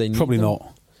 Would they need Probably them?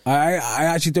 not. I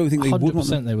actually don't think they would want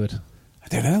them. 100% they would. I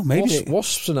don't know, maybe.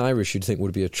 Wasps and Irish you'd think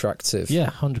would be attractive. Yeah,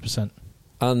 100%.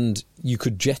 And they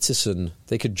could jettison,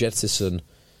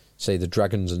 say, the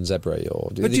Dragons and Zebre,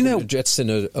 or but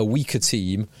jettison a weaker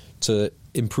team to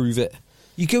improve it.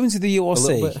 You go into the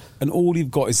URC and all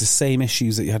you've got is the same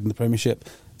issues that you had in the Premiership.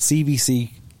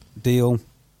 CVC deal,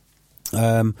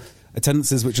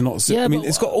 attendances which are not... Yeah,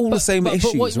 it's got all the same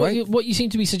issues, right? What you seem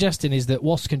to be suggesting is that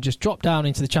Wasps can just drop down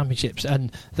into the Championships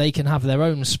and they can have their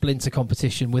own splinter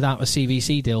competition without a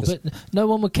CVC deal. But no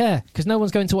one would care, because no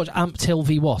one's going to watch Amptill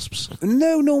v Wasps.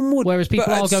 No one would. Whereas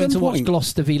people are going to watch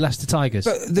Gloucester v Leicester Tigers.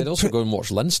 They'd also go and watch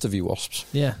Leinster v Wasps.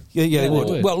 Yeah, they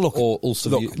would. Well, look, or Ulster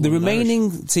the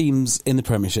remaining teams in the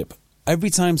Premiership, every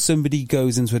time somebody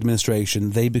goes into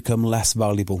administration, they become less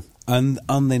valuable. And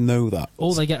they know that.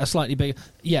 Or they get a slightly bigger...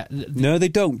 Yeah. No, they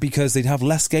don't, because they'd have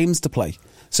less games to play.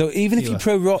 So even if you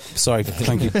pro-rata... Sorry,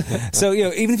 thank you. So,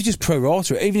 even if you just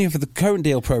pro-rata it, even if the current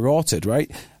deal pro-rated, right,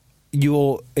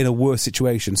 you're in a worse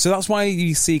situation. So that's why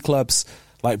you see clubs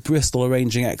like Bristol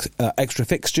arranging extra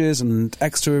fixtures and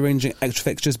Exeter arranging extra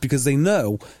fixtures, because they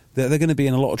know that they're going to be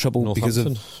in a lot of trouble because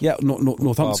of...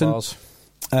 Northampton.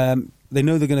 They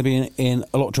know they're going to be in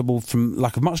a lot of trouble from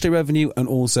lack of matchday revenue and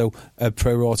also a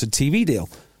prorated TV deal.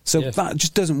 So that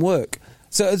just doesn't work.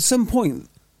 So at some point,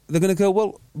 they're going to go,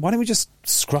 well, why don't we just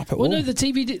scrap it all? Well, no, the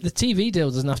TV deal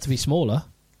doesn't have to be smaller.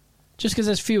 Just because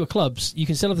there's fewer clubs, you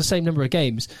can still have the same number of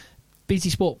games. BT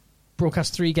Sport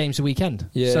broadcast 3 games a weekend.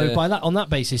 Yeah. So on that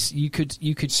basis, you could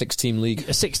 6-team league.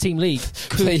 A 6-team league.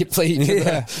 play each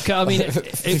other. I mean,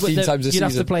 15 times a season. You'd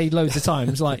have to play loads of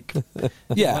times, like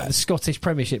the Scottish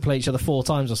Premiership play each other 4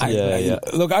 times or something. Yeah.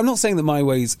 Look, I'm not saying that my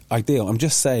way's ideal. I'm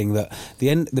just saying that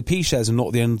the P shares are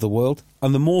not the end of the world,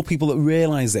 and the more people that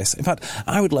realise this, in fact,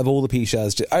 I would love all the P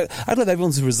shares. I'd love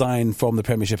everyone to resign from the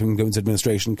Premiership and go into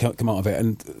administration, come out of it,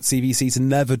 and CVC to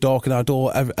never darken our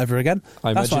door ever again.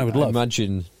 That's what I would love.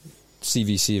 Imagine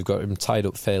CVC have got him tied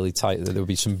up fairly tight. That there will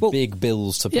be some big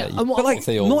bills to pay. Yeah, and But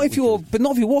not if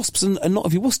you're Wasps and not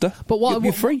if you're Worcester. But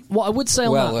you're free. What I would say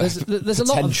on that, there's a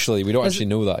lot of, potentially, we don't actually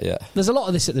know that yet. There's a lot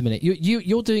of this at the minute.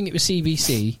 You're doing it with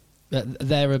CVC.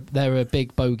 They're a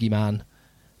big bogeyman.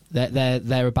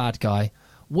 They're a bad guy.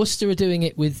 Worcester are doing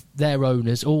it with their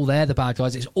owners. They're the bad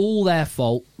guys. It's all their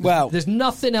fault. Well, there's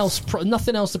nothing else.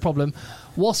 Nothing else. The problem.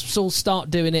 Wasps will start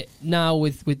doing it now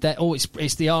with their.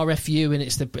 It's the RFU and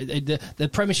it's the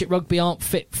Premiership Rugby aren't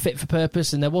fit for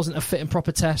purpose, and there wasn't a fit and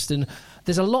proper test, and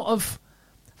there's a lot of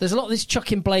this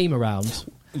chucking blame around.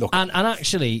 Look. And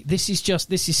actually, this is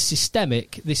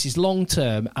systemic. This is long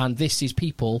term, and this is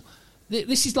people.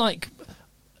 This is like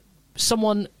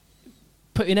someone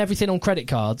putting everything on credit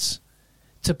cards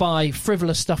to buy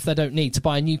frivolous stuff they don't need, to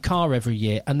buy a new car every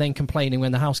year, and then complaining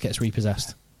when the house gets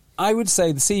repossessed. I would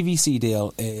say the CVC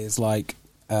deal is like,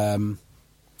 how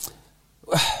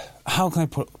can I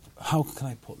put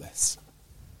this?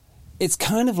 It's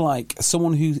kind of like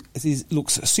someone who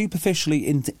looks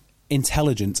superficially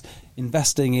intelligent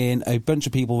investing in a bunch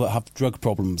of people that have drug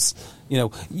problems. You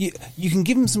can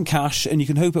give them some cash and you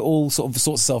can hope it all sort of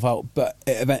sorts itself out, but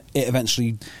it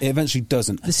eventually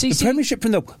doesn't. The Premiership,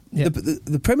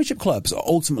 the Premiership clubs are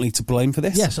ultimately to blame for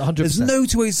this. Yes, 100%. There's no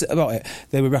two ways about it.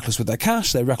 They were reckless with their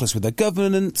cash. They were reckless with their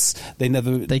governance. They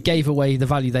gave away the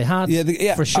value they had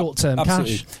for short-term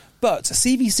cash. But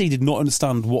CVC did not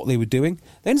understand what they were doing.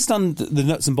 They understand the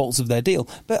nuts and bolts of their deal,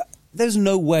 but there's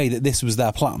no way that this was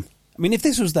their plan. I mean, if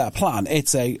this was their plan,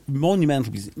 it's a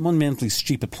monumentally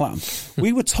stupid plan.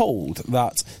 We were told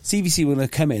that CVC were going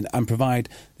to come in and provide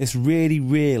this really,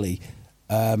 really,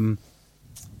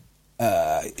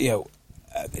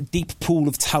 deep pool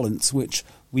of talent, which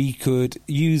we could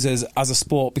use as a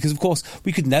sport, because of course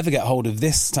we could never get hold of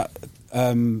this talent.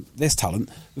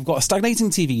 We've got a stagnating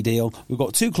TV deal. We've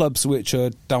got two clubs which are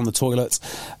down the toilet,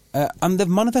 and they've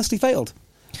manifestly failed.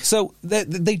 So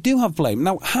they do have blame.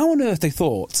 Now, how on earth they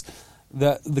thought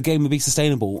that the game would be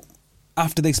sustainable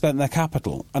after they spent their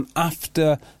capital and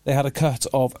after they had a cut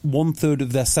of 1/3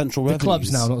 of their central revenues? The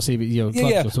clubs now, not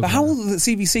CVC. But how the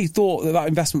CVC thought that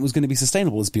investment was going to be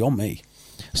sustainable is beyond me.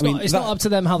 It's not up to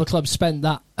them how the clubs spent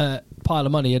that pile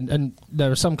of money, and there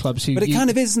are some clubs who... But it kind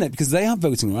of is, isn't it? Because they have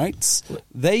voting rights.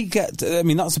 They get... I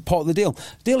mean, that's a part of the deal.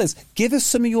 The deal is, give us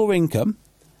some of your income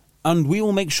and we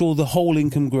will make sure the whole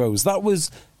income grows. That was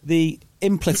the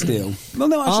implicit deal. Well,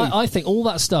 no, actually... I think all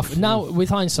that stuff, now with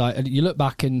hindsight, and you look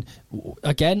back and,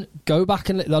 again, go back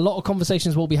and... A lot of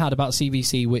conversations will be had about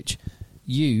CVC, which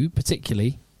you,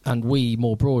 particularly, and we,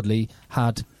 more broadly,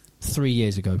 had 3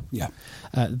 years ago. Yeah.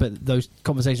 But those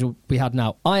conversations will be had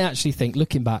now. I actually think,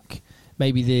 looking back,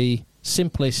 maybe the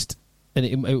simplest... And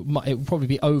it would probably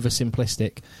be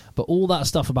oversimplistic, but all that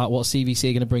stuff about what CVC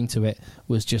are going to bring to it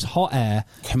was just hot air.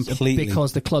 Completely.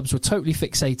 Because the clubs were totally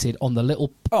fixated on the little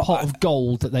pot of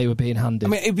gold that they were being handed. I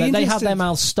mean, they had their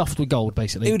mouths stuffed with gold,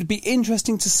 basically. It would be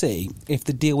interesting to see if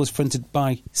the deal was fronted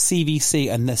by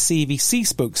CVC and the CVC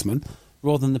spokesman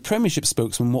rather than the Premiership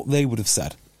spokesman, what they would have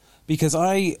said. Because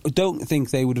I don't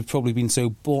think they would have probably been so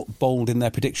bold in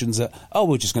their predictions that,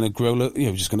 we're just going to grow,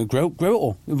 just going to grow it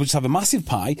all. We'll just have a massive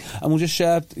pie and we'll just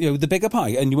share, the bigger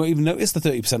pie, and you won't even notice the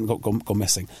 30% gone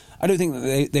missing. I don't think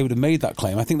that they would have made that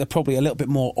claim. I think they're probably a little bit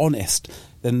more honest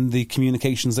than the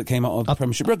communications that came out of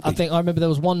Premiership Rugby. I remember there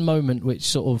was one moment which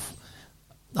sort of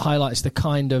highlights the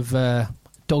kind of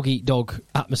dog-eat-dog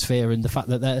atmosphere, and the fact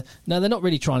that they're not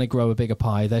really trying to grow a bigger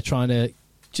pie. They're trying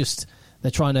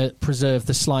to preserve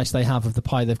the slice they have of the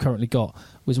pie they've currently got.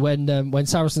 Was when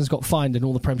Saracens got fined and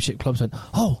all the Premiership clubs went,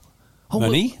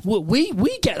 money?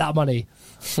 We get that money.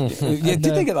 Did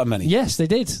they get that money? Yes, they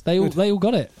did. They all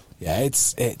got it. Yeah,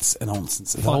 it's a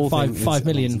nonsense. $5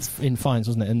 million in fines,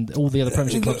 wasn't it? And all the other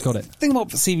Premiership clubs got it. Think about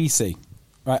CVC.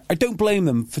 Right, I don't blame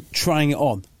them for trying it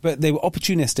on, but they were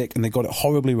opportunistic and they got it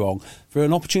horribly wrong. For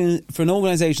an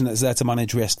organisation that's there to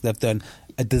manage risk, they've done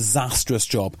a disastrous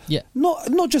job. Yeah,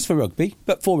 not just for rugby,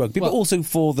 but for rugby, but also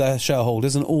for their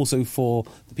shareholders and also for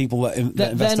the people that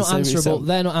invest. They're not answerable.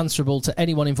 They're not answerable to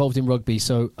anyone involved in rugby.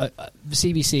 So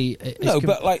CVC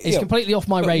is completely off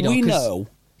my radar. We know.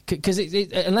 Because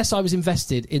unless I was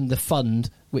invested in the fund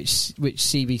which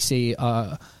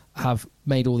CVC have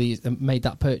made made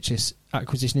that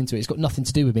acquisition into it, it's got nothing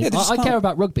to do with me. I care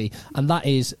about rugby, and that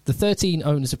is the 13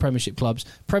 owners of Premiership clubs,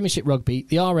 Premiership Rugby,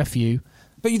 the RFU.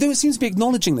 But you don't seem to be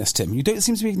acknowledging this, Tim. You don't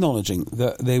seem to be acknowledging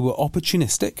that they were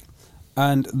opportunistic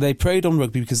and they preyed on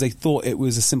rugby because they thought it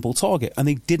was a simple target and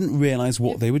they didn't realise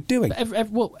what they were doing.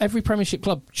 Every Premiership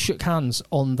club shook hands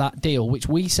on that deal, which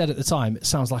we said at the time, it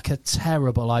sounds like a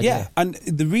terrible idea. Yeah, and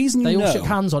the reason they all shook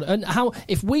hands on it. And how,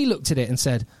 if we looked at it and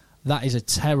said, that is a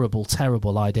terrible,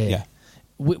 terrible idea. Yeah.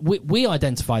 We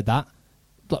identified that,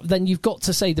 but then you've got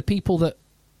to say the people that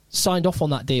signed off on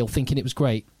that deal thinking it was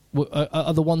great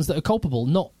are the ones that are culpable,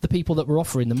 not the people that were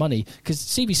offering the money, because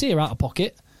CVC are out of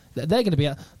pocket. They're going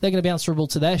to be answerable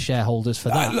to their shareholders for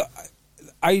that.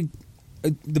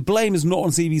 The blame is not on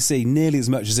CVC nearly as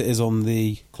much as it is on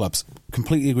the clubs.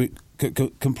 Completely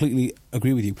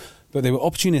agree with you. But they were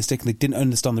opportunistic and they didn't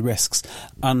understand the risks.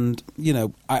 And,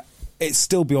 it's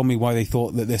still beyond me why they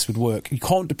thought that this would work. You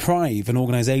can't deprive an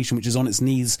organisation which is on its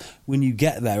knees when you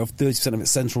get there of 30% of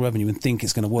its central revenue and think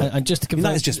it's going to work. And just to confirm,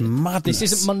 that is just madness.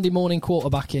 This isn't Monday morning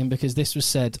quarterbacking, because this was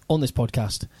said on this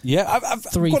podcast. Yeah, I've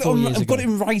got it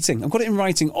in writing. I've got it in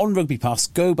writing on Rugby Pass.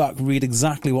 Go back, read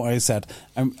exactly what I said.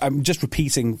 I'm just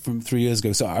repeating from 3 years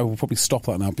ago, so I will probably stop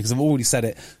that now because I've already said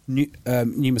it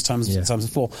numerous times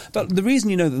before. But the reason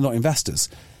you know they're not investors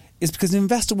is because an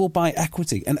investor will buy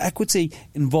equity, and equity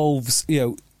involves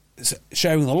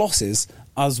sharing the losses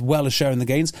as well as sharing the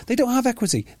gains. They don't have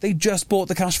equity; they just bought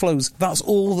the cash flows. That's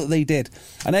all that they did.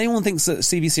 And anyone thinks that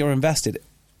CVC are invested,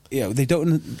 they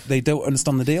don't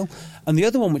understand the deal. And the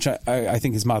other one, which I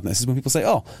think is madness, is when people say,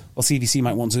 "Oh, well, CVC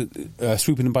might want to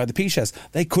swoop in and buy the P shares."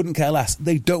 They couldn't care less.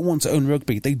 They don't want to own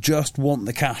rugby. They just want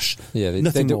the cash. Yeah,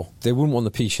 nothing more. They wouldn't want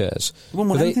the P shares. They wouldn't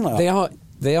want anything like that.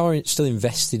 They are still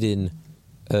invested in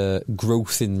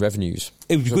growth in revenues.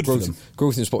 It would be good growth, for them.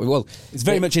 Growth in sport. Well, it's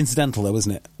very much incidental, though,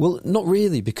 isn't it? Well, not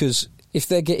really, because if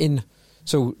they're getting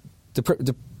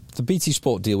the BT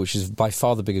Sport deal, which is by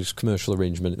far the biggest commercial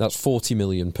arrangement, that's 40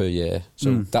 million per year.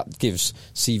 So that gives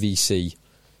CVC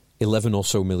 11 or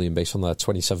so million based on their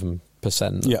 27%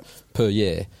 per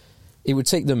year. It would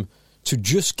take them to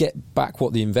just get back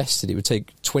what they invested. It would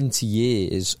take 20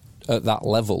 years at that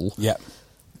level. Yeah.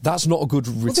 That's not a good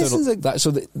return.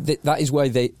 That is why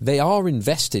they are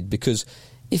invested, because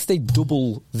if they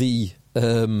double the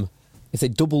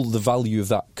value of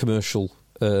that commercial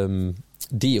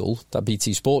deal, that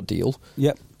BT Sport deal,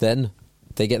 then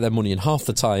they get their money in half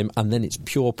the time, and then it's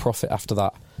pure profit after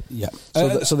that. Yeah.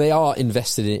 So they are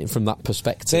invested in it from that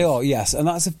perspective. They are, yes, and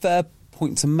that's a fair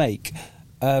point to make.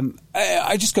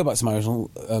 I just go back to my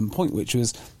original point, which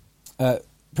was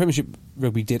Premiership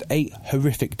Rugby did a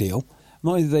horrific deal.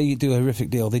 Not only did they do a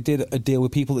horrific deal, they did a deal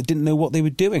with people that didn't know what they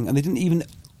were doing, and they didn't even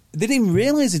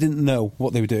realise they didn't know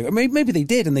what they were doing. Maybe they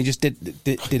did, and they just did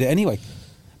it anyway.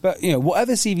 But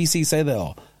whatever CVC say they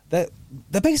are, they're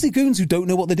basically goons who don't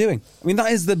know what they're doing. I mean,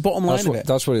 that is the bottom line of it.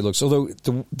 That's what it looks. Although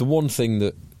the one thing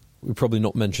that we probably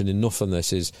not mentioned enough on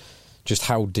this is just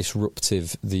how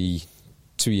disruptive the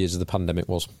 2 years of the pandemic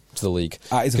was to the league.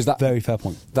 It's a very fair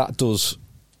point. That does.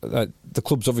 The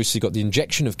club's obviously got the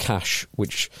injection of cash,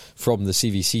 which from the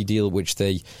CVC deal, which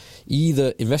they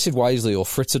either invested wisely or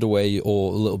frittered away,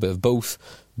 or a little bit of both.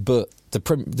 But the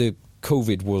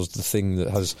COVID was the thing that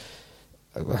has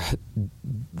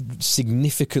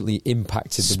significantly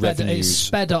impacted the revenues. It's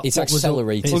sped up. It's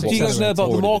accelerated. Well, do you guys know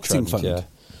about the marketing fund? Yeah.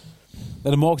 They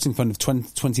had a marketing fund of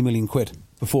 20 million quid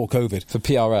before COVID. For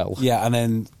PRL? Yeah, and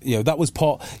then that was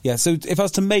part... Yeah, so if I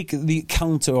was to make the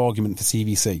counter-argument for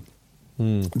CVC...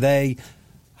 They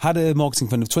had a marketing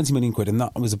fund of 20 million quid, and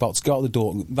that was about to go out the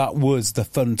door. That was the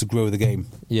fund to grow the game.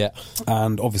 Yeah.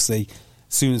 And obviously,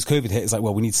 as soon as COVID hit, it's like,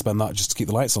 well, we need to spend that just to keep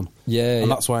the lights on. Yeah.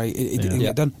 And that's why it didn't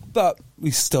get done. But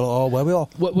we still are where we are.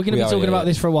 We're going to be talking about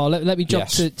this for a while. Let me jump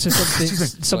to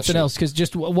something else, because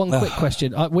just one quick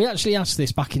question. We actually asked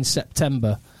this back in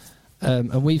September.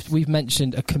 And we've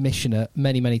mentioned a commissioner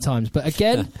many times, but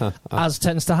again, as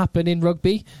tends to happen in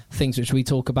rugby, things which we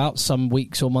talk about some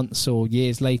weeks or months or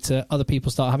years later, other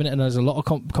people start having it, and there's a lot of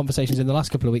conversations in the last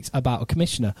couple of weeks about a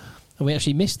commissioner, and we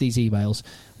actually missed these emails.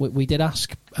 We did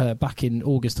ask back in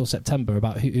August or September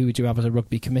about who would you have as a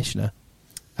rugby commissioner,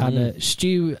 and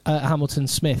Stu Hamilton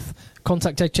Smith,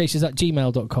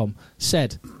 contactheadchasers@gmail.com,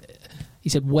 said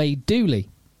Wade Dooley.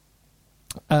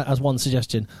 As one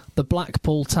suggestion, the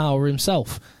Blackpool Tower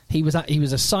himself. He was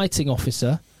a sighting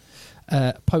officer,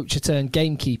 poacher turned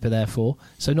gamekeeper, therefore,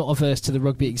 so not averse to the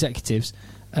rugby executives.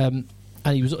 And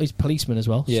he's a policeman as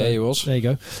well. Yeah, so he was. There you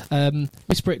go.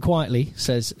 Whisper it quietly,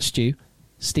 says Stu.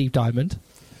 Steve Diamond.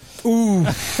 Ooh,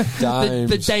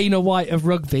 the Dana White of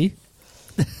rugby.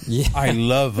 Yeah, I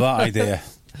love that idea.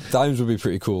 Dimes would be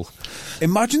pretty cool.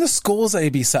 Imagine the scores they'd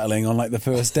be settling on like the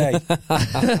first day.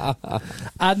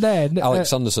 And then Alex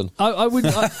Sanderson. I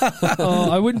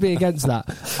wouldn't be against that.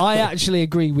 I actually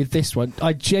agree with this one.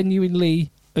 I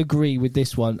genuinely agree with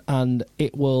this one, and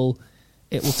it will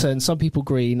turn some people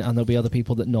green, and there'll be other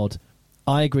people that nod.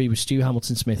 I agree with Stu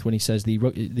Hamilton Smith when he says the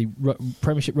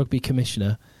Premiership Rugby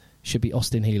Commissioner should be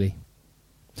Austin Healey.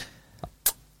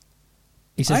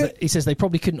 He says they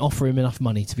probably couldn't offer him enough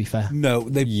money, to be fair. No,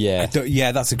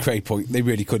 that's a great point. They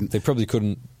really couldn't. They probably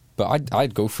couldn't, but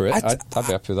I'd go for it. I'd be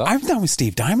happy with that. I'm down with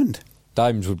Steve Diamond.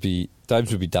 Diamonds would be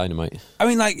dynamite. I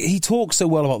mean, like, he talks so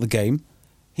well about the game.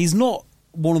 He's not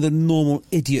one of the normal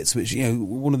idiots, which,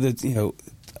 one of the,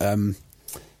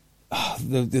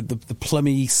 the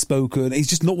plummy spoken. He's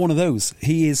just not one of those.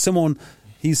 He's someone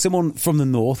from the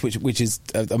north, which is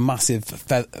a massive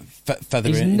feather.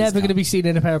 He's in never his going to be seen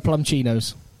in a pair of plum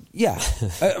chinos. Yeah,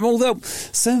 although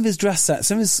some of his dress sense,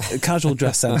 some of his casual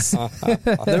dress sense,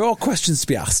 there are questions to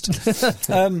be asked.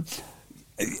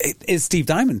 It's Steve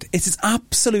Diamond. It is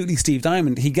absolutely Steve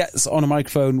Diamond. He gets on a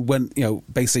microphone whenever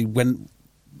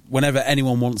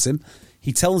anyone wants him.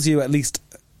 He tells you at least.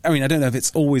 I mean, I don't know if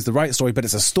it's always the right story, but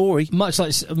it's a story. Much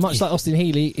like Austin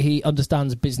Healey, he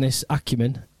understands business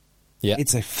acumen. Yeah,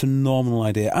 it's a phenomenal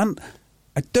idea, and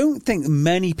I don't think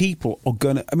many people are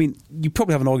gonna. I mean, you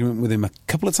probably have an argument with him a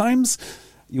couple of times.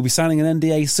 You'll be signing an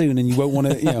NDA soon, and you won't want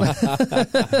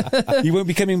to. You won't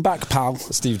be coming back, pal.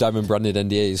 Steve Diamond branded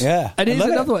NDAs. Yeah, and here's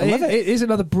another one. It is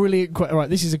another brilliant. Right,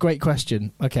 this is a great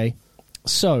question. Okay,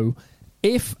 so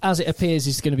if, as it appears,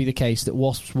 is going to be the case that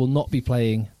Wasps will not be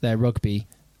playing their rugby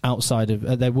outside of,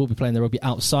 they will be playing their rugby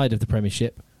outside of the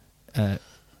Premiership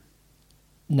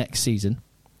next season.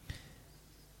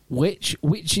 Which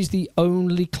is the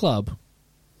only club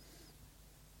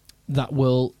that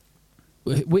will.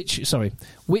 Which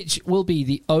will be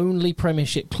the only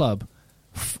Premiership club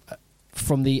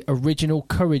from the original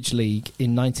Courage League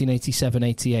in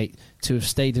 1987-88 to have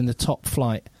stayed in the top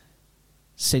flight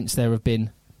since there have been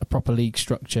a proper league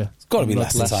structure? It's got to be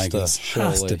Leicester Tigers.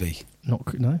 Has to be. No,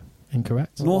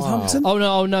 incorrect. Northampton?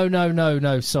 Wow. Oh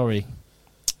no, sorry.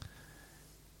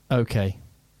 Okay.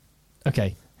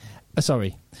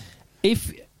 Sorry.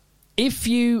 If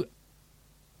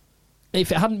it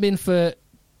hadn't been for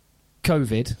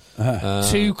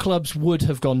COVID, two clubs would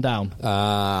have gone down.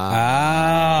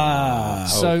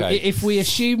 So if we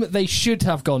assume that they should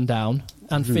have gone down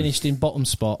and finished in bottom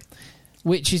spot,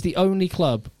 which is the only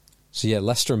club? So yeah,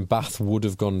 Leicester and Bath would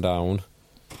have gone down.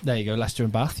 There you go, Leicester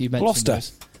and Bath. You mentioned Gloucester.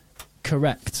 Those.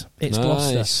 Correct. It's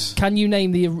nice. Gloucester. Can you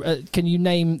name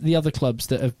the other clubs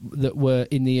that were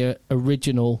in the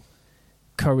original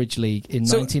Courage League in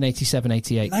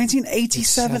 1987-88?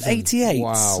 1987-88.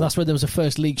 Wow. So that's where there was a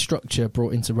first league structure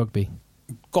brought into rugby.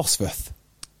 Gosforth.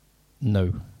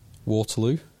 No.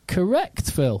 Waterloo.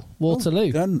 Correct, Phil.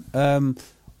 Waterloo. Done.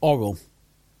 Oral.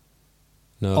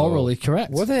 No. Oral is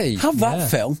correct. Were they? Have that,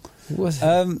 Phil. West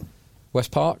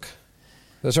Park.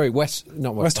 Sorry, West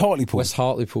Hartlepool. West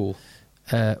Hartlepool.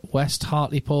 West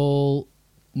Hartlepool.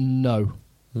 No.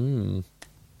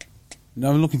 No,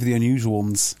 I'm looking for the unusual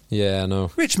ones. Yeah,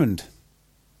 no. Richmond.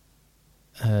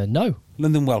 No.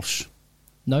 London Welsh.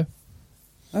 No.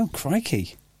 Oh,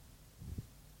 crikey.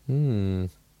 So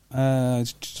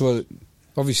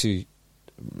obviously,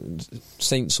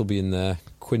 Saints will be in there.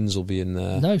 Quins will be in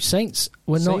there. No, Saints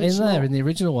were not in there in the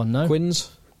original one. No.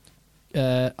 Quins.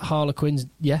 Harlequins,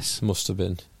 yes. Must have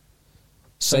been.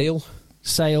 Sale.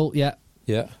 Yeah.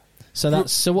 Yeah. So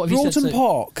what have you said? Broughton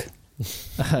Park.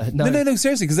 No,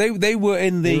 seriously, because they were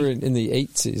in the... They were in the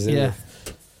 80s. Yeah.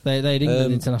 They had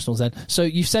England internationals then. So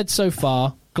you've said so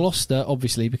far, Gloucester,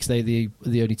 obviously, because they're the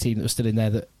only team that was still in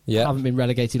there that haven't been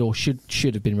relegated or should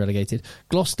have been relegated.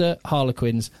 Gloucester,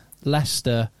 Harlequins,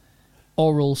 Leicester,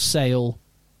 Oral, Sale...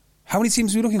 How many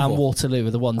teams are we looking for? And Waterloo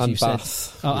are the ones you've said.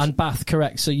 And Bath,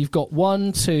 correct. So you've got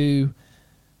 1, 2,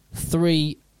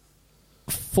 3,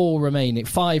 4 remaining.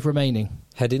 5 remaining.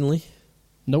 Headingley?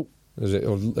 Nope. Is it a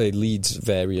Leeds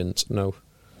variant? No.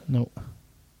 Nope.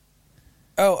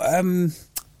 Oh,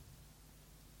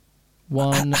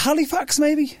 1. Halifax,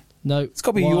 maybe? No. It's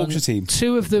got to be a Yorkshire team.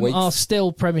 2 of them are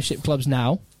still Premiership clubs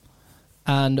now.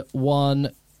 And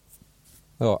 1...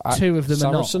 2 of them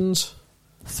Saracens? are not.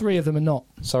 3 of them are not.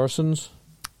 Saracens?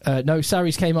 No,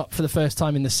 Sarries came up for the first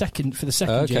time in the second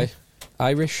year.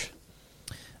 Irish?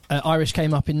 Irish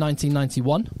came up in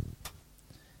 1991.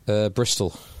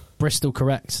 Bristol? Bristol,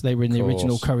 correct. They were in the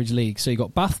original Courage League. So you've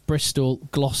got Bath, Bristol,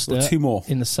 Gloucester. 2 more.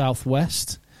 In the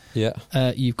southwest. Yeah.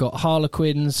 You've got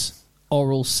Harlequins,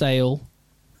 Oral, Sale,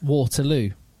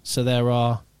 Waterloo. So there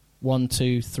are 1,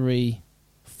 2, 3,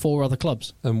 4 other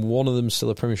clubs. And one of them's still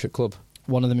a Premiership club?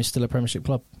 One of them is still a Premiership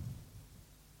club.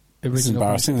 It's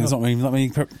embarrassing. There's not many well,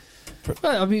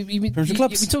 I mean, you're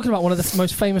talking about one of the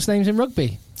most famous names in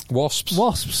rugby. Wasps.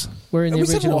 Were in the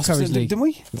original Courage League, didn't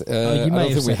we? I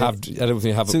don't think we have up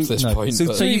to this point.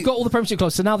 So you've got all the Premiership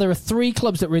clubs. So now there are 3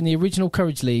 clubs that were in the original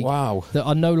Courage League. Wow. That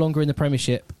are no longer in the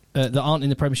Premiership. That aren't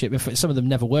in the Premiership. Some of them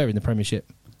never were in the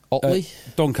Premiership. Otley,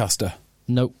 Doncaster.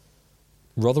 Nope.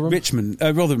 Rotherham?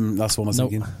 Rotherham, that's one I was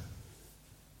Nope. thinking.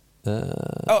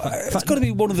 It's got to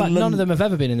be one of the... none of them have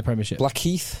ever been in the Premiership.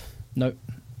 Blackheath? No.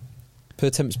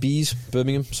 Pertemps Bees?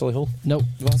 Birmingham? Solihull? No. Well,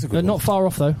 that's a good They're one. not far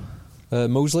off, though.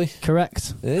 Moseley?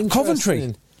 Correct.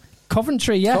 Interesting.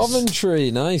 Coventry, yes.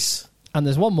 Coventry, nice. And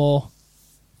there's one more.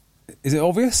 Is it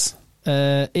obvious?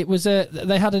 It was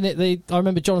they had I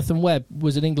remember Jonathan Webb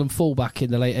was an England fullback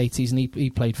in the late 80s, and he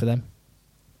played for them.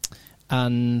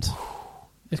 And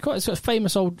it's a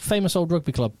famous old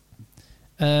rugby club.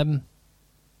 Area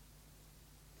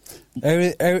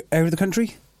of the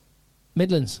country?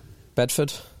 Midlands.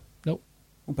 Bedford? Nope.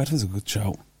 Oh, Bedford's a good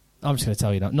shout. I'm just going to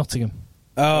tell you now. Nottingham.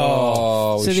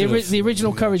 Oh. So the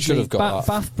original Courage should League: have got that.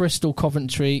 Bath, Bristol,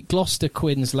 Coventry, Gloucester,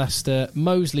 Quinns, Leicester,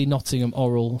 Moseley, Nottingham,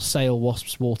 Orrell, Sale,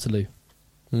 Wasps, Waterloo.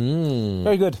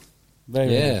 Very good. Very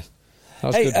good. That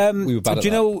was Hey, good. We were bad at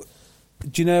that.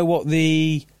 Do you know what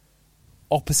the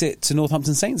opposite to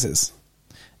Northampton Saints is?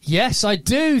 Yes, I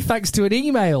do. Thanks to an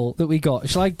email that we got.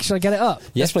 Shall I get it up?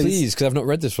 Yes, please, because I've not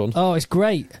read this one. Oh, it's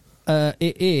great.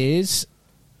 It is.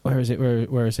 Where is it?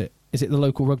 Where is it? Is it the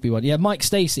local rugby one? Yeah, Mike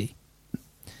Stacey.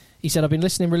 He said, I've been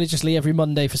listening religiously every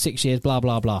Monday for 6 years, blah,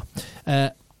 blah, blah.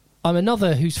 I'm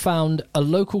another who's found a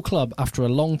local club after a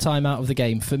long time out of the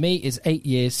game. For me, it's 8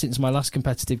 years since my last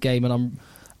competitive game, and I'm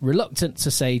reluctant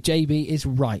to say JB is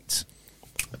right.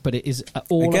 But it is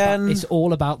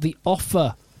all about the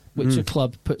offer which a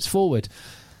club puts forward.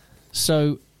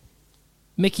 So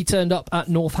Mickey turned up at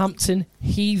Northampton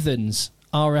Heathens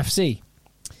RFC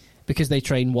because they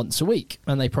train once a week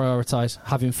and they prioritise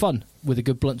having fun with a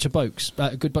good bunch of blokes.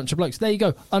 There you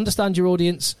go. Understand your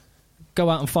audience. Go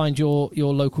out and find your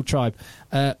local tribe.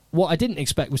 What I didn't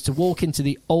expect was to walk into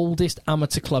the oldest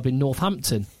amateur club in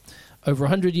Northampton. Over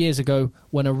 100 years ago,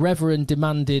 when a reverend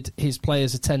demanded his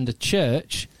players attend a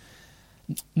church,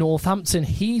 Northampton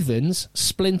Heathens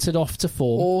splintered off to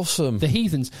form the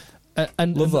Heathens.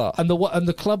 Love that. And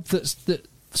the club that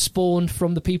spawned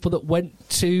from the people that went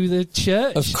to the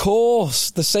church. Of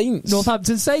course, the Saints.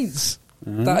 Northampton Saints.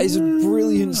 That is a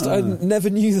brilliant... I never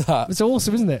knew that. It's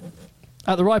awesome, isn't it?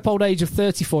 At the ripe old age of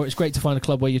 34, it's great to find a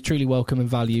club where you're truly welcome and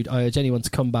valued. I urge anyone to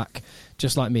come back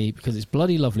just like me, because it's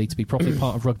bloody lovely to be properly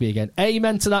part of rugby again.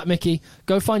 Amen to that, Mickey.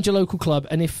 Go find your local club,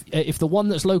 and if the one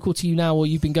that's local to you now or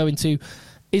you've been going to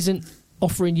isn't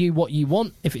offering you what you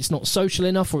want, if it's not social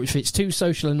enough, or if it's too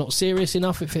social and not serious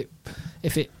enough, if it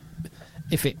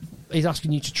is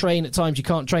asking you to train at times you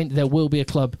can't train, there will be a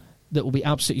club that will be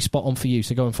absolutely spot on for you.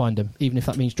 So go and find them, even if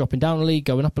that means dropping down a league,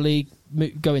 going up a league,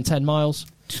 going 10 miles.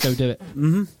 Just go do it.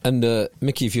 Mm-hmm. And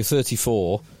Mickey, if you're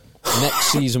 34,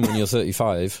 next season when you're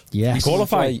 35, yes, you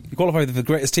qualify for the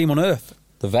greatest team on earth,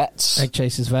 the Vets. Egg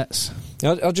Chasers Vets.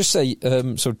 I'll just say,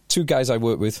 so two guys I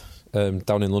work with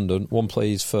down in London. One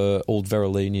plays for Old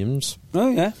Verulamiums. Oh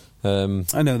yeah,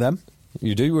 I know them.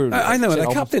 You do? I know their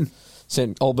captain.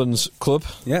 St Albans club.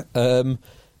 Yeah.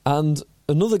 And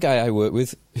another guy I work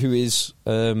with who was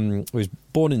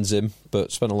born in Zim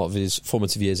but spent a lot of his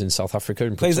formative years in South Africa.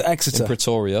 Plays at Exeter. In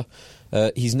Pretoria.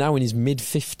 He's now in his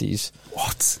mid-50s.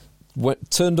 What?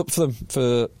 Turned up for them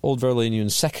for Old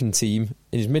Verulamium's second team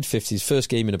in his mid-50s, first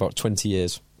game in about 20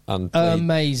 years. And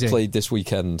played this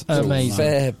weekend. Amazing.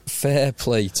 So fair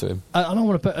play to him. And I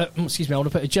want to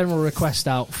put a general request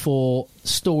out for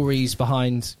stories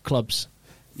behind clubs.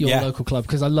 Your local club,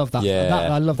 because I love that. Yeah,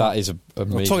 I love that. That is an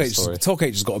amazing story. Talk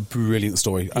H has got a brilliant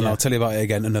story, and I'll tell you about it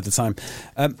again another time.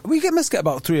 We must get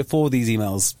about 3 or 4 of these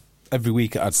emails every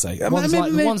week, I'd say.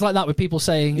 Ones like that with people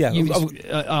saying,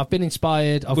 I've been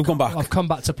inspired, I've come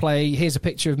back to play, here's a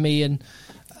picture of me and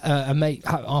a mate,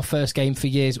 our first game for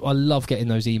years. I love getting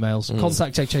those emails.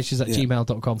 Contact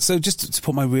eggchasers@gmail.com. So just to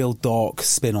put my real dark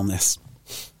spin on this,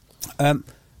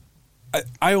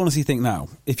 I honestly think now,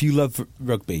 if you love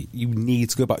rugby, you need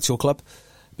to go back to your club,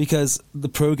 because the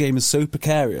pro game is so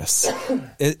precarious.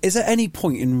 Is there any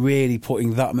point in really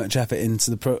putting that much effort into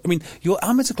the pro? I mean, your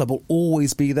amateur club will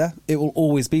always be there. It will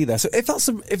always be there. So if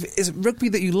it's rugby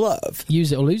that you love,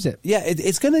 use it or lose it. Yeah,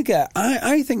 it's going to get.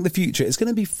 I think the future is going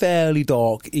to be fairly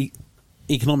dark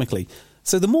economically.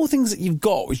 So the more things that you've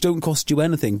got which don't cost you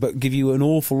anything but give you an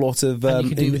awful lot of... and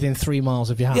you can do within 3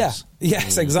 miles of your house. Yeah,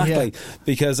 yes, exactly. Yeah.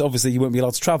 Because obviously you won't be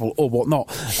allowed to travel or whatnot.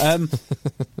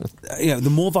 The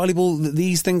more valuable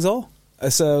these things are.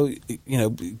 So,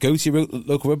 go to your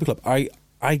local rugby club.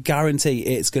 I guarantee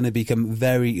it's going to become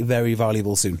very, very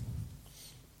valuable soon.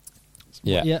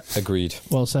 Yeah, agreed.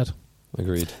 Well said.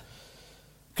 Agreed.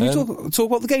 Can we talk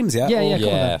about the games yet? Yeah, come on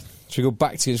then. So we go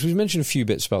back to... So we mentioned a few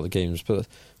bits about the games, but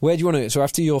where do you want to... So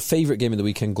after your favourite game of the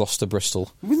weekend,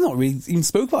 Gloucester-Bristol... We've not really even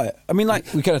spoke about it. I mean,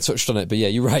 like... We kind of touched on it, but yeah,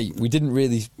 you're right. We didn't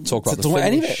really talk about the finish.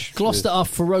 Any of it. Gloucester are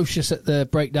ferocious at the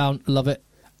breakdown. Love it.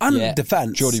 And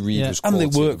defence. Geordie Reid was and they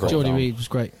quality. work. Geordie Reid was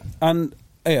great. And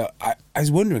I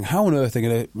was wondering how on earth they're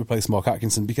going to replace Mark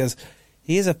Atkinson, because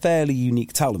he is a fairly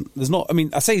unique talent. There's not... I mean,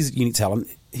 I say he's a unique talent.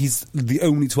 He's the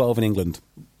only 12 in England.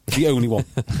 The only one.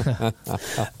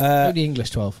 Only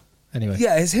English 12. Anyway.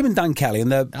 Yeah, it's him and Dan Kelly,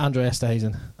 and they're... Andre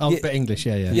Esterhazen. Oh, but English,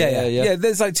 yeah. Yeah,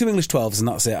 there's like 2 English 12s, and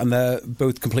that's it, and they're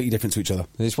both completely different to each other.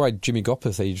 That's why Jimmy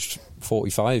Gopperth, aged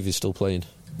 45, is still playing.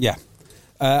 Yeah.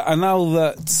 And now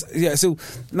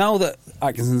that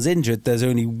Atkinson's injured, there's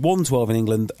only 1 12 in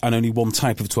England and only one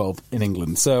type of 12 in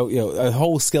England. So, a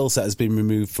whole skill set has been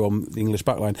removed from the English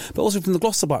backline, but also from the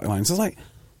Gloucester backline. So I was like,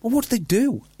 well, what do they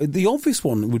do? The obvious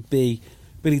one would be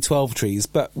Billy 12trees,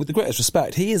 but with the greatest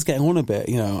respect, he is getting on a bit.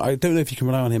 I don't know if you can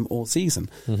rely on him all season.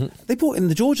 Mm-hmm. They brought in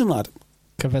the Georgian lad.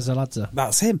 Kavezaladze.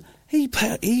 That's him. He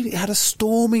had a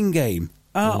storming game.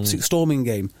 Absolute storming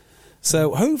game.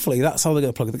 So hopefully that's how they're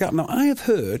going to plug the gap. Now, I have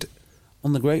heard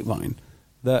on the grapevine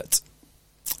that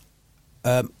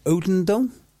Odendal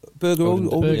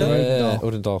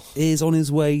is on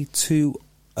his way to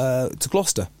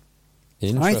Gloucester.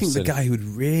 I think the guy who would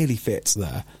really fit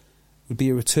there would be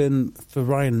a return for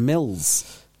Ryan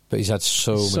Mills. But he's had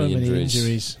so many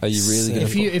injuries. Are you really going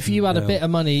to... If you had a bit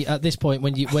of money at this point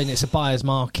when it's a buyer's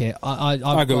market, I've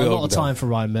got a lot of time for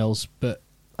Ryan Mills, but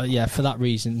for that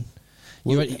reason...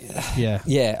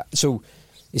 Yeah. So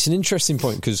it's an interesting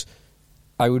point, because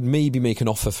I would maybe make an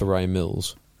offer for Ryan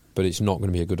Mills, but it's not going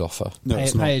to be a good offer. No,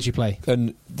 pay as you play.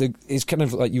 And it's kind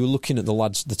of like you were looking at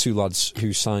the 2 lads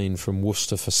who signed from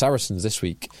Worcester for Saracens this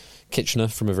week. Kitchener,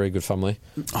 from a very good family.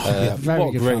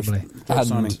 Very good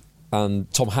family.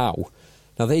 And Tom Howe.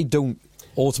 Now, they don't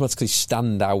automatically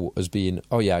stand out as being,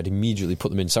 I'd immediately put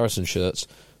them in Saracen shirts,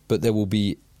 but there will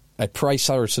be a price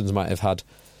Saracens might have had.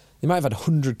 They might have had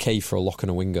 100k for a lock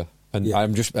and a winger. And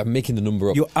I'm making the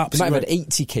number up. You're they might have absolutely had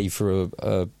 80k for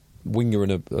a winger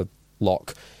and a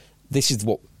lock. This is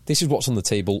what's on the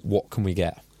table. What can we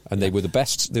get? And they were the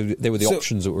best. They were the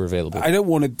options that were available. I do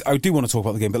want to talk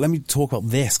about the game, but let me talk about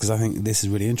this, because I think this is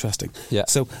really interesting. Yeah.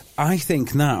 So I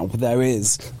think now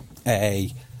there's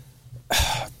a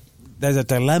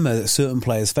dilemma that certain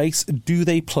players face. Do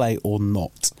they play or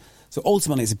not? So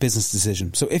ultimately, it's a business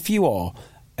decision. So if you are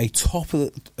a top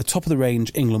of the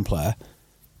range England player,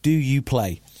 do you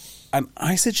play? And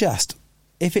I suggest,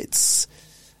 if it's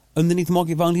underneath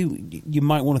market value, you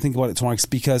might want to think about it twice,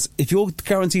 because if you're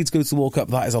guaranteed to go to the World Cup,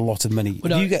 that is a lot of money.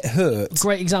 If you get hurt...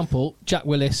 Great example, Jack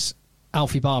Willis,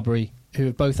 Alfie Barbary, who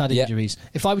have both had injuries.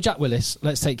 If I were Jack Willis,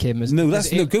 let's take him as... No,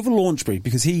 go for Launchbury,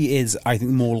 because he is, I think,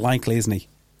 more likely, isn't he?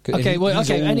 Any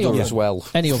of them as well.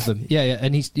 Any of them,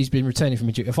 and he's been returning from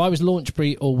injury. If I was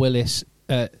Launchbury or Willis,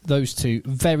 those two,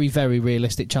 very, very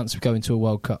realistic chance of going to a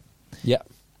World Cup. Yeah.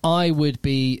 I would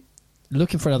be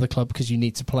looking for another club because you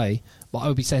need to play, but I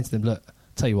would be saying to them, look,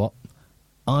 tell you what,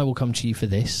 I will come to you for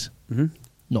this. Mm-hmm.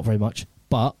 Not very much,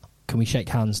 but can we shake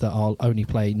hands that I'll only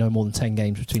play no more than 10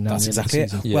 games between now and the end of the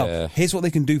season? Yeah. Well, here's what they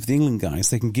can do for the England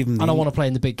guys. They can give them... And I want to play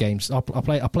in the big games. I'll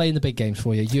play in the big games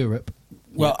for you, Europe.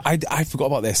 Well, I forgot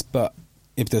about this, but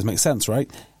it does make sense,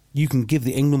 right? You can give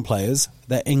the England players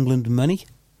their England money.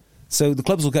 So the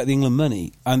clubs will get the England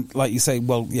money, and like you say,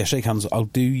 well, yeah, shake hands, I'll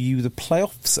do you the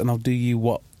playoffs, and I'll do you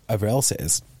whatever else it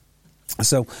is.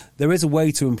 So there is a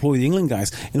way to employ the England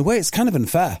guys. In a way, it's kind of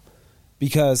unfair,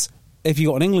 because if you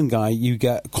got an England guy, you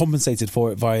get compensated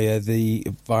for it via the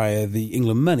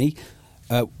England money.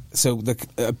 So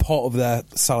the part of their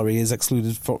salary is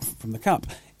excluded from the cap.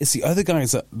 It's the other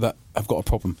guys that have got a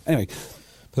problem. Anyway.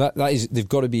 But that is, they've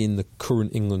got to be in the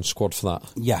current England squad for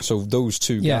that. Yeah. So those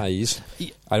 2 guys,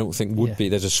 I don't think would be.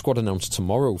 There's a squad announced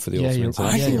tomorrow for the Ultimate International.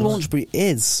 I think Launchbury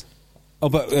is. Oh,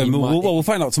 but we'll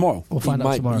find out tomorrow. We'll find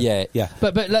out tomorrow. Yeah.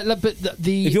 But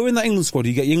if you're in that England squad,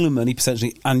 you get England money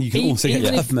potentially, and you can also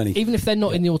get club money. Even if they're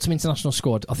not in the Autumn International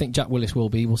squad, I think Jack Willis will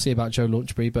be. We'll see about Joe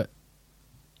Launchbury. But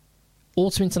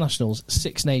Autumn Internationals,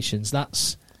 6 nations.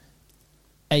 That's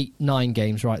 8-9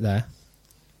 games right there.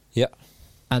 Yeah.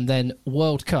 And then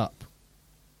World Cup,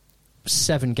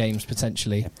 7 games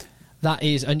potentially. That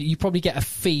is, and you probably get a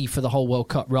fee for the whole World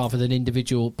Cup rather than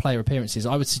individual player appearances.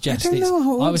 I would suggest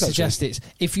it's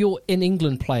if you're an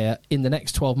England player in the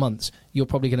next 12 months, you're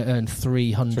probably going to earn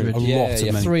 300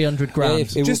 grand.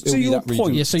 Just to your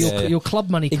point, so your club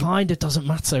money kind of doesn't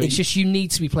matter. It's just you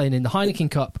need to be playing in the Heineken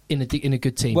Cup in a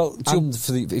good team. Well,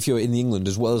 if you're in England,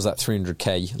 as well as that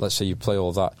 300k, let's say you play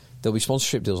all that, there'll be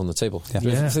sponsorship deals on the table. Yeah.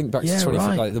 Yeah. Think back to Yeah, 20.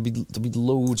 right. Like, there'll be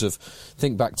loads of.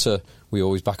 Think back to we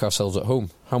always back ourselves at home.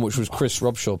 How much was Chris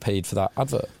Robshaw paid for that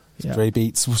advert? Yeah. Grey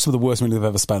beats, some of the worst money they've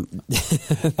ever spent.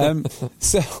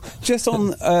 So, just on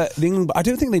the England, I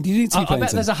don't think they do need to be I playing.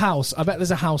 bet there's a house. I bet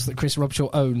there's a house that Chris Robshaw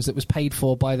owns that was paid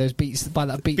for by those Beats, by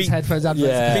that Beats headphones advert.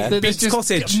 Yeah. There's Beats just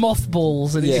Cottage.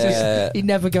 mothballs, and he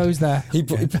never goes there.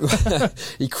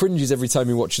 He cringes every time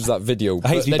he watches that video. I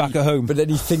hate to be then back at home. But then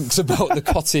he thinks about the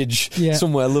cottage Yeah.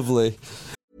 somewhere lovely.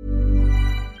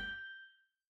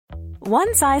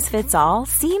 One size fits all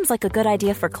seems like a good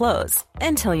idea for clothes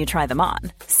until you try them on.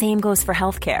 Same goes for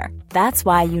healthcare. That's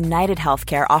why United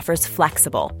Healthcare offers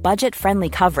flexible, budget-friendly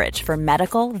coverage for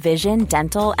medical, vision,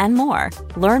 dental, and more.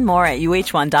 Learn more at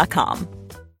uh1.com.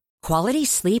 Quality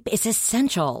sleep is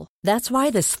essential. That's why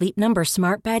the Sleep Number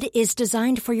Smart Bed is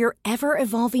designed for your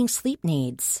ever-evolving sleep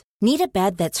needs. Need a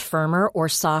bed that's firmer or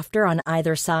softer on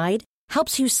either side?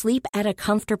 Helps you sleep at a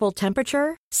comfortable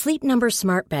temperature? Sleep Number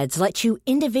Smart Beds let you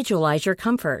individualize your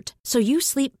comfort, so you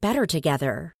sleep better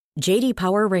together. J.D.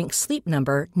 Power ranks Sleep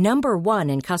Number number 1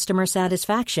 in customer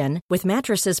satisfaction with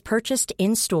mattresses purchased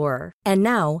in-store. And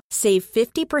now, save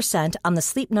 50% on the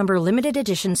Sleep Number Limited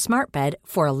Edition Smart Bed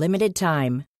for a limited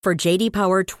time. For J.D.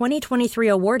 Power 2023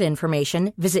 award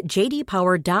information, visit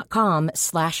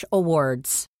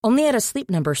jdpower.com/awards. Only at a Sleep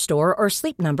Number store or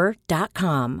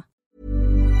sleepnumber.com.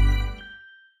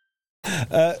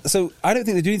 So I don't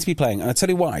think they do need to be playing, and I'll tell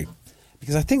you why.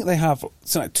 Because I think they have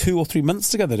something like 2 or 3 months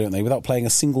together, don't they, without playing a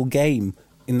single game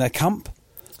in their camp.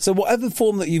 So whatever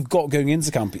form that you've got going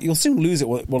into camp, you'll soon lose it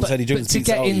once Eddie Jones But to beats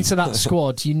it get out of you. into that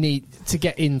squad, you need to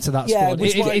get into that Yeah, squad.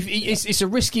 which one- It's a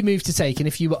risky move to take, and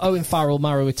if you were Owen Farrell,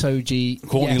 Maro Itoje,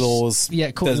 Courtney yes. Laws.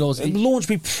 Yeah, Courtney Laws.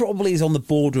 Launchbury probably is on the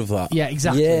border of that. Yeah,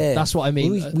 exactly. Yeah. That's what I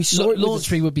mean. Well, we saw it with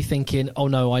Launchbury would be thinking, oh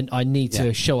no, I need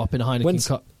to show up in a Heineken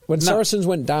Cup. When Saracens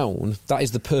went down, that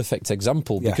is the perfect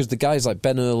example, because the guys like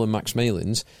Ben Earl and Max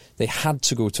Malins, they had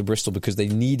to go to Bristol because they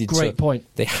needed to. Great point.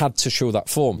 They had to show that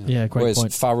form. Yeah, great Whereas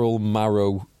point. Farrell,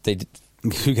 Marrow, they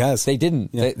Who cares? They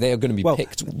didn't. Yeah. They are going to be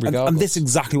picked regardless. And this is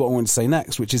exactly what I want to say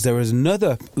next, which is there is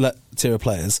another tier of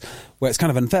players where it's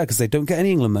kind of unfair because they don't get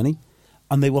any England money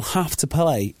and they will have to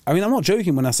play. I mean, I'm not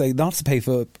joking when I say they'll have to play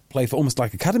for almost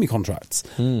like academy contracts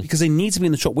because they need to be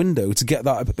in the shop window to get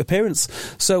that appearance.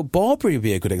 So Barbary would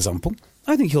be a good example.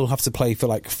 I think he'll have to play for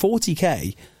like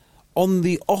 40k on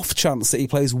the off chance that he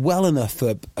plays well enough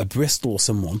for a Bristol or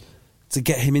someone to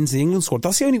get him into the England squad.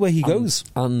 That's the only way he goes.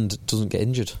 And doesn't get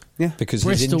injured. Yeah. Because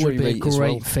Bristol his would injury be a rate as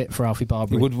great well. fit for Alfie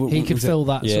Barbary. He He could fill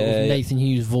that sort of Nathan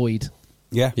Hughes void.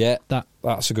 Yeah. Yeah,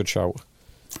 that's a good shout.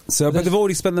 So, but they've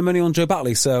already spent the money on Joe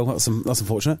Batley, so that's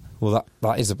unfortunate. Well,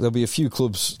 there'll be a few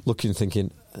clubs looking,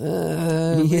 thinking,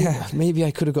 maybe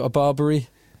I could have got a Barbary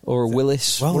or a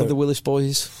Willis, one of the Willis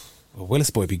boys. Well, Willis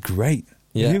boy would be great.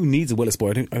 Yeah. Who needs a Willis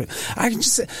boy? I can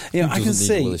just, I can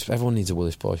see. Everyone needs a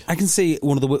Willis boy. I can see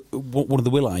one of the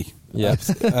Willi,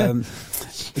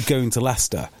 going to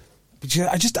Leicester. But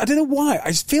I don't know why.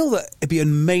 I just feel that it'd be an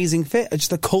amazing fit.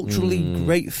 Just a culturally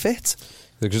great fit.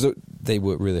 Because they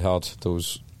work really hard.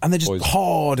 Those and they're just boys.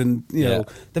 hard, and they're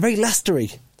very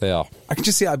Leicestery. They are. I can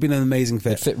just see that'd been an amazing fit.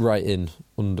 They'd fit right in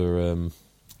under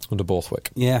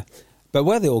Borthwick. Yeah. But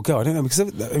where they all go, I don't know, because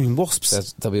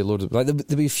Wasps. There'll be a load of there'll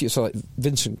be a few. So like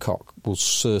Vincent Koch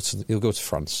he'll go to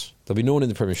France. There'll be no one in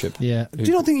the Premiership. Yeah. Do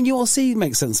you not think ULC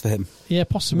makes sense for him? Yeah,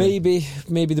 possibly. Maybe if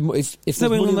No there's England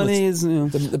money, money is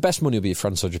the best money will be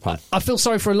France or Japan. I feel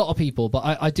sorry for a lot of people,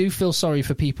 but I do feel sorry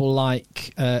for people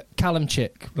like Callum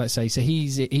Chick, let's say. So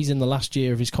he's in the last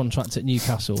year of his contract at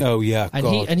Newcastle. Oh yeah,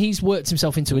 and he's worked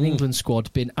himself into an England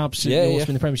squad, been absolutely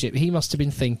awesome in the Premiership. He must have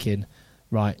been thinking,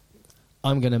 right,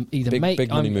 I'm going to either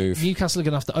big money move. Newcastle are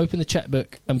going to have to open the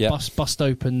checkbook and bust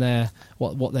open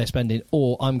what they're spending,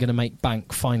 or I'm going to make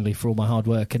bank finally for all my hard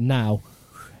work. And now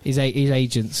his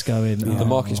agent's going. The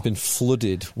market's been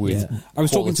flooded with. Yeah. I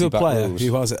was talking to a player rows.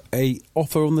 who has a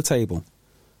offer on the table.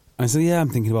 And I said, "Yeah, I'm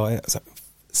thinking about it." I said,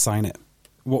 "Sign it."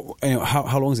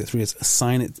 How long is it? 3 years.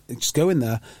 Sign it. Just go in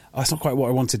there. That's not quite what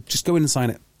I wanted. Just go in and sign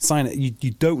it. Sign it.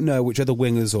 You don't know which other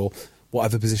wingers or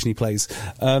whatever position he plays.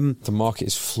 The market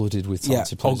is flooded with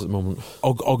talented players at the moment.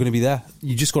 Are going to be there.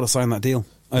 You just got to sign that deal.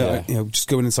 Just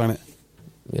go in and sign it.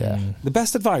 Yeah. The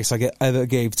best advice I ever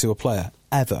gave to a player,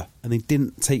 ever, and they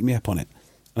didn't take me up on it,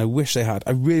 and I wish they had,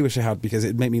 I really wish they had, because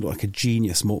it'd make me look like a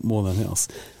genius more than anything else,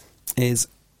 is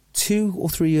 2 or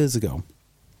 3 years ago,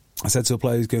 I said to a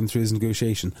player who's going through his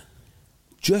negotiation,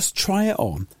 just try it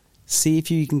on, see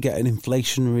if you can get an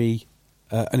inflationary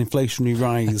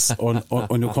rise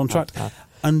on your contract,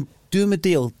 and do him a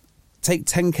deal take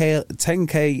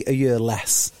 10k a year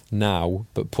less now,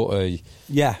 but put a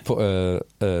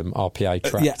RPI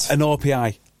track. Yeah, an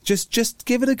RPI. Just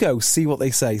give it a go. See what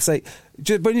they say. Say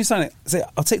when you sign it, say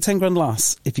I'll take 10 grand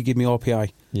less if you give me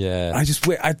RPI. Yeah. I just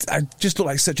look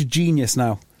like such a genius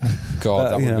now.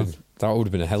 God, that would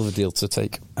have been a hell of a deal to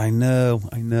take. I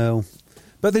know.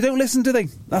 But they don't listen, do they?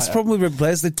 That's the problem with rugby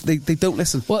players. They don't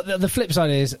listen. Well, the flip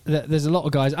side is that there's a lot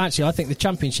of guys. Actually, I think the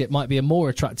Championship might be a more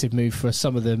attractive move for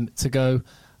some of them to go.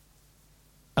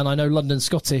 And I know London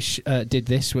Scottish did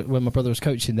this when my brother was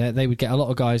coaching there. They would get a lot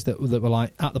of guys that were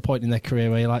like at the point in their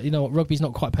career where you're like, you know what, rugby's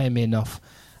not quite paying me enough.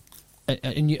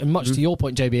 And much to your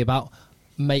point, JB, about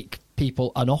make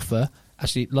people an offer.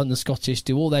 Actually, London Scottish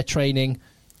do all their training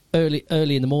early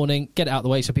in the morning, get it out of the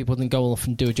way so people can go off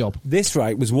and do a job. This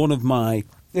was one of my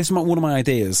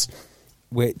ideas,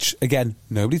 which again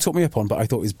nobody took me up on, but I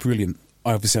thought was brilliant.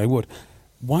 Obviously, I would.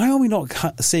 Why are we not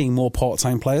seeing more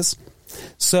part-time players?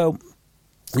 So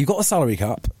you've got a salary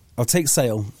cap. I'll take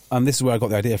Sale, and this is where I got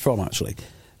the idea from. Actually,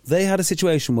 they had a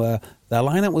situation where their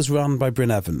lineup was run by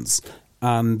Bryn Evans,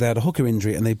 and they had a hooker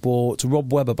injury, and they bought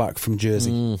Rob Webber back from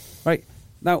Jersey. Right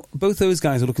now, both those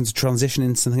guys are looking to transition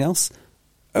into something else.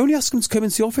 Only ask them to come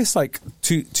into the office like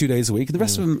two days a week, and the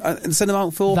rest of them and send them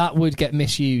out for... That would get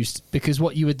misused, because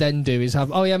what you would then do is have,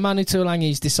 Manu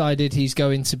Tuolangi's decided he's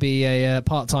going to be a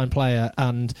part-time player,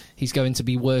 and he's going to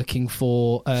be working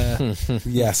for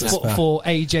yes, for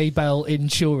AJ Bell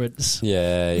Insurance.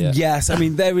 Yeah. Yes, I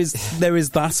mean, there is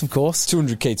that, of course.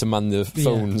 200k to man the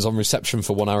phones on reception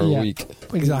for 1 hour a week.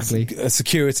 Exactly.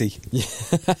 Security.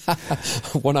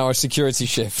 1 hour security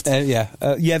shift.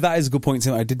 That is a good point,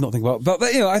 too. I did not think about it. But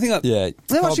I think that... Yeah.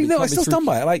 I still stand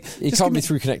by it. Like, it can't be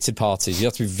through connected parties. You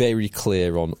have to be very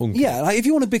clear on... Yeah, like if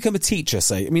you want to become a teacher,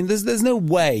 say, I mean, there's no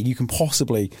way you can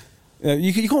possibly...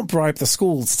 you can't bribe the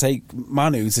school to take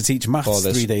Manu to teach maths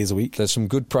 3 days a week. There's some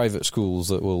good private schools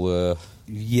that will...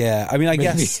 yeah, I mean, I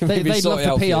guess... They'd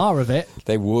love the PR of it.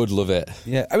 They would love it.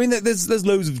 Yeah, I mean, there's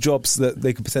loads of jobs that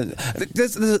they could potentially...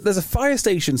 There's a fire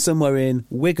station somewhere in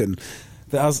Wigan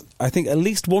that has, I think, at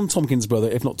least one Tompkins brother,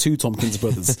 if not two Tompkins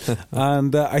brothers.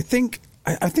 And I think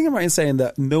I'm right in saying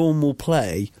that no one will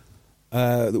play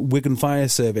the Wigan Fire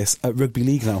Service at rugby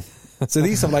league now. So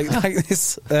these are like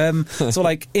this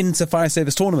inter fire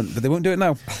service tournament, but they won't do it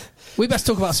now. We best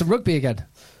talk about some rugby again.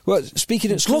 Well,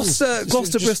 speaking of schools,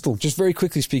 Gloucester, Bristol. Just very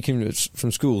quickly, speaking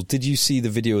from school, did you see the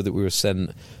video that we were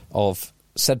sent of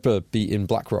Sedbergh beating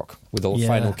Blackrock with the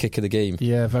final kick of the game?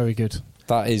 Yeah, very good.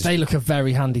 They look a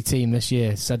very handy team this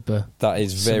year, Sedbergh. That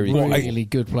is very good. Really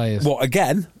good players. What,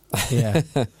 again? Yeah.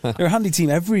 They're a handy team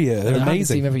every year. They're amazing. A handy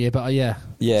team every year, but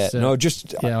Yeah, so,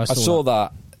 I saw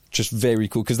that. Just very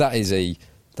cool, because that's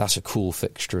a cool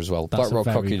fixture as well. Blackrock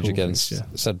Cockage against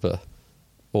Sedbergh.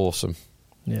 Awesome.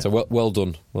 Yeah. So well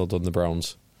done, the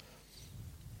Browns.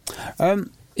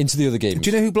 Into the other games.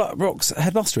 Do you know who Blackrock's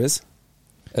headmaster is?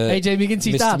 AJ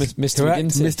McGinty's dad. Mr.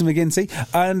 McGinty. Mr. McGinty.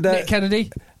 And Nick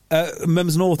Kennedy.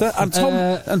 Mum's an author. And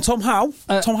Tom Howe.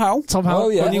 Tom Howe. Oh,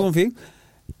 yeah. A new one for you.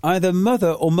 Either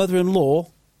mother or mother-in-law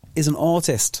is an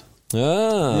artist.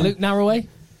 Luke Narroway.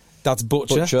 That's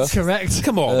Butcher. That's correct.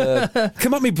 Come on.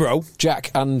 Come at me, bro.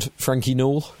 Jack and Frankie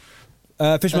Noel.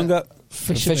 Fishmonger.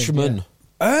 Fisherman. Yeah.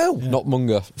 Oh. Not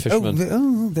Munger.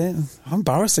 Fisherman. How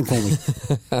embarrassing for me.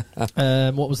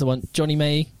 What was the one? Johnny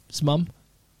May's mum.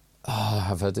 Oh,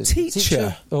 I've heard it.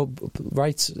 Teacher. Oh,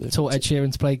 right. Taught Ed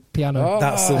Sheeran to play piano.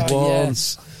 That's the one.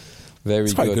 Yes. Very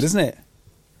it's quite good, isn't it?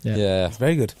 Yeah. It's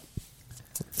very good.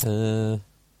 The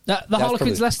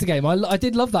Harlequins Leicester game, I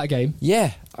did love that game.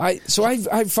 Yeah, I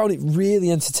found it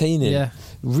really entertaining,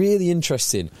 really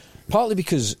interesting. Partly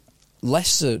because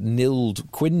Leicester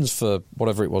nilled Quins for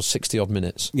whatever it was, 60 odd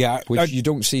minutes. Yeah, which you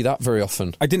don't see that very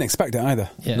often. I didn't expect it either.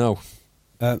 Yeah. No,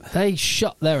 they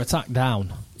shut their attack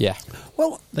down. Yeah,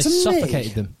 well, they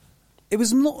suffocated them. It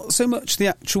was not so much the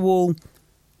actual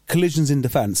collisions in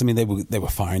defence. I mean, they were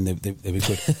fine. They were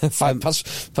good.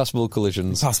 Passable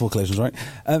collisions. Passable collisions, right?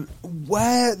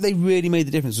 Where they really made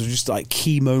the difference was just like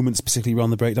key moments, particularly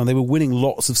around the breakdown. They were winning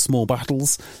lots of small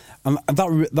battles, and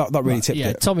that really tipped it.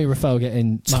 Yeah, Tommy Raphael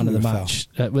getting man of the match.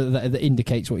 That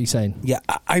indicates what you're saying. Yeah,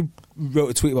 I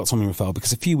wrote a tweet about Tommy Raphael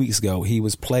because a few weeks ago he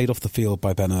was played off the field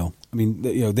by Ben Earl. I mean,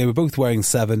 they were both wearing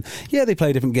 7. Yeah, they play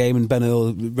a different game, and Ben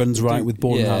Earl runs right with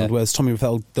ball in hand, whereas Tommy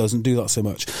Raphael doesn't do that so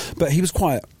much. But he was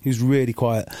quiet. He was really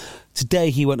quiet. Today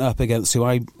he went up against who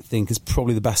I think is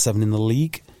probably the best 7 in the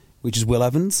league, which is Will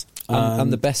Evans.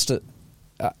 And the best at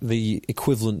the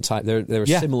equivalent type. They're a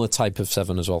similar type of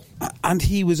 7 as well. And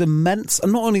he was immense.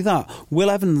 And not only that, Will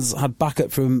Evans had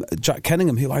backup from Jack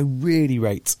Kenningham, who I really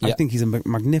rate. I think he's a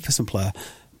magnificent player.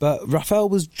 But Rafael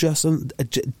was just a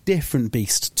different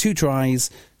beast. 2 tries,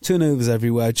 turnovers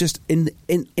everywhere, just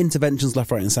interventions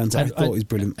left, right and centre. I thought he was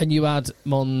brilliant. And you add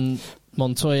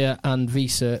Montoya and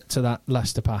Visa to that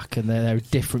Leicester pack, and they're a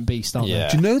different beast, aren't they?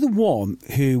 Do you know the one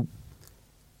who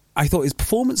I thought his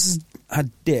performances had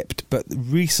dipped, but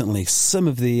recently some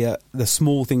of the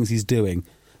small things he's doing,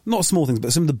 not small things,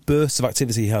 but some of the bursts of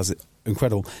activity he has,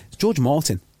 incredible. It's George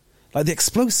Martin. Like the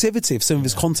explosivity of some of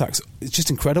his contacts is just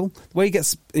incredible. The way he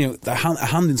gets, a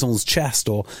hand in someone's chest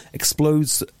or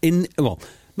explodes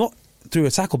not through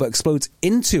a tackle, but explodes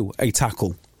into a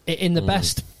tackle. In the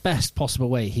best possible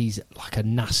way. He's like a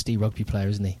nasty rugby player,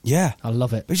 isn't he? Yeah. I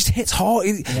love it. But he just hits hard.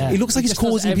 He looks like he's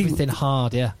causing everything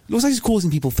hard, yeah. Looks like he's causing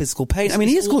people physical pain. I mean,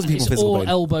 he is causing people physical pain. It's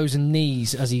all elbows and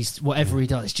knees as whatever he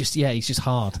does. It's just, he's just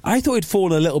hard. I thought he'd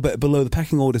fallen a little bit below the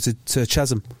pecking order to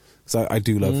Chesham. So I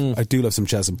do love some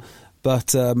Chesham.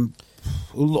 But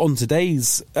on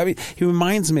today's, I mean,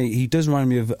 he does remind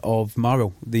me of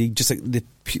Maro. The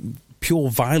pure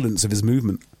violence of his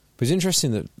movement. But it's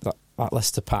interesting that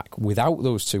Leicester pack, without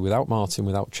those two, without Martin,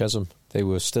 without Chesham, they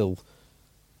were still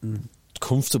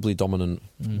comfortably dominant.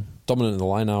 Dominant in the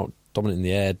line-out, dominant in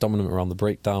the air, dominant around the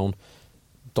breakdown,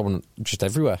 dominant just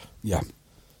everywhere. Yeah.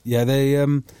 Yeah, they're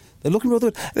looking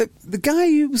rather good. The guy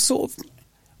who sort of,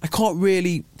 I can't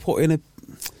really put in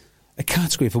a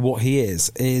category for what he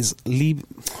is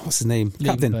what's his name?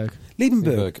 Captain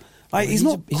Liebenberg. He's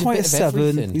not quite a 7.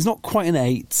 Everything. He's not quite an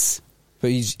 8. But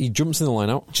he jumps in the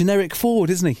line out. Generic forward,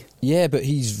 isn't he? Yeah, but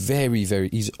he's very, very...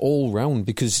 He's all round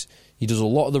because he does a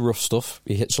lot of the rough stuff.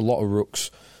 He hits a lot of rucks,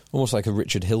 almost like a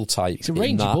Richard Hill type. He's a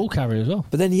rangy ball carrier as well.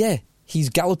 But then, he's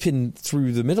galloping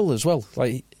through the middle as well.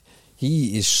 Like,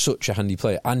 he is such a handy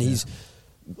player. And he's,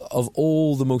 of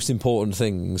all the most important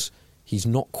things, he's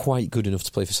not quite good enough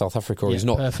to play for South Africa. Or he's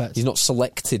not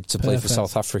selected to play for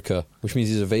South Africa, which means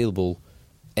he's available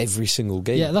every single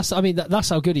game. Yeah, that's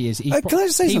how good he is. Can I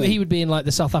just say something? He would be in like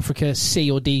the South Africa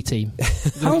C or D team.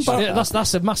 How about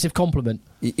that's a massive compliment.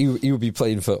 He would be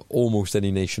playing for almost any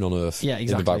nation on earth. Yeah,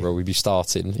 exactly. In the back row, he'd be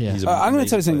starting. Yeah. I'm going to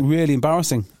tell you something really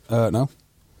embarrassing now.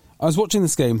 I was watching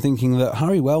this game thinking that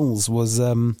Harry Wells was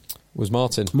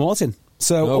Martin.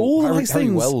 So all the nice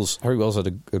things. Harry Wells had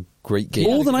a great game.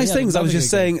 All the nice things I was just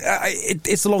saying.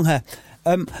 It's the long hair.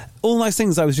 All the nice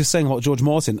things I was just saying about George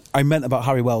Martin, I meant about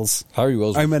Harry Wells. Harry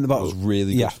Wells was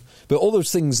really good. Yeah. But all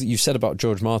those things that you said about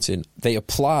George Martin, they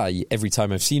apply every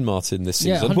time I've seen Martin this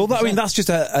season. Yeah, well, that's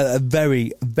just a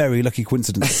very, very lucky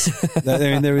coincidence.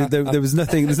 There was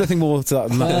nothing. There's nothing more to that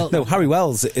than that. No, Harry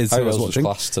Wells is. Harry Wells was watching.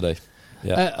 Was class today.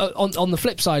 Yeah. On the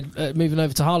flip side, moving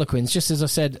over to Harlequins, just as I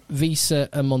said, Visa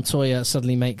and Montoya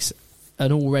suddenly makes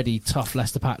an already tough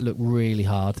Leicester pack look really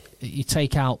hard. You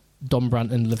take out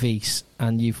Dombrandt and Levis,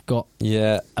 and you've got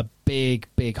a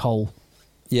big hole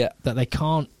that they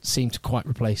can't seem to quite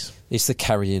replace. It's the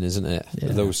carrying, isn't it?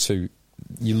 Yeah. Those two,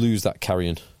 you lose that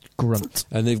carrying. Grunt.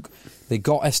 And they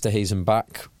got Esterhazen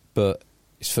back, but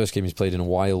his first game he's played in a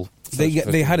while. They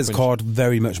had his card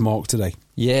very much marked today.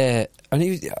 Yeah,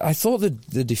 and I thought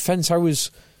the defence. I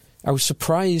was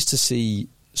surprised to see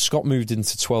Scott moved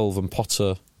into 12 and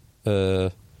Potter.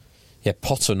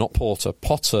 Potter, not Porter.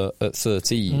 Potter at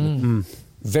 13.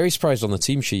 Very surprised on the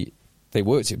team sheet. They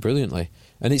worked it brilliantly,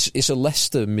 and it's a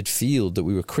Leicester midfield that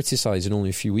we were criticising only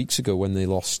a few weeks ago when they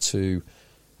lost to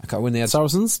when they had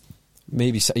Saracens.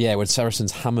 Maybe when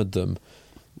Saracens hammered them.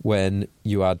 When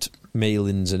you had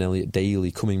Malins and Elliot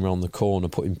Daly coming round the corner,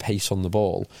 putting pace on the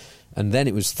ball, and then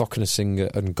it was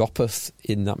Thockenasinger and Gopperth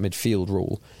in that midfield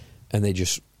role, and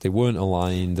they weren't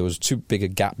aligned. There was too big a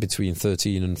gap between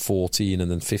 13 and 14, and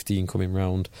then 15 coming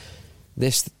round.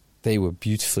 They were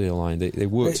beautifully aligned. They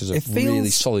worked as a really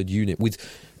solid unit.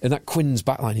 And that Quinn's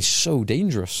backline is so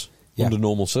dangerous under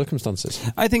normal circumstances.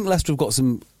 I think Leicester have got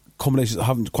some combinations that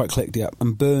haven't quite clicked yet,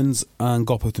 and Burns and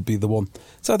Gopperth would be the one.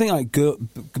 So I think like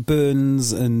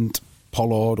Burns and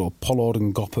Pollard, or Pollard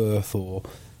and Gopperth, or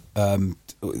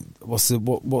what's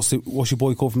your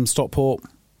boy called from Stockport,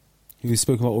 who we've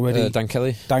spoken about already? Dan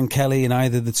Kelly. Dan Kelly, and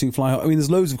either the two fly. I mean, there's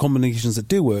loads of combinations that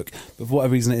do work, but for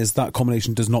whatever reason it is, that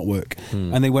combination does not work.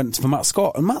 And they went for Matt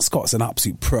Scott, and Matt Scott's an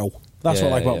absolute pro. That's what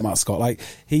I like about Matt Scott. Like,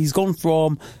 he's gone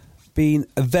from being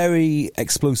a very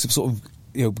explosive sort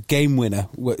of game winner,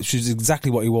 which is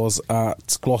exactly what he was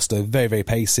at Gloucester. Very, very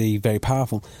pacey, very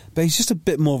powerful. But he's just a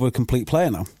bit more of a complete player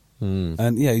now.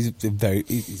 And he's very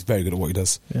good at what he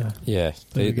does. Yeah.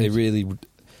 They really,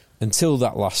 until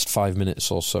that last 5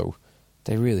 minutes or so,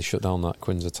 they really shut down that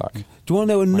Quinn's attack. Do you want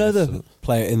to know another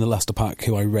player in the Leicester pack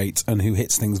who I rate and who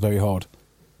hits things very hard?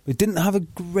 He didn't have a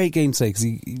great game today because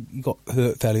he got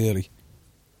hurt fairly early.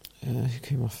 Yeah, he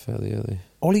came off fairly early.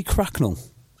 Ollie Cracknell.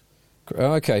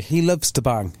 Okay. He loves to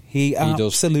bang. He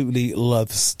absolutely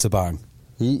loves to bang.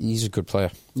 He's a good player.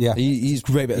 Yeah, he's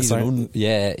great bit of signing.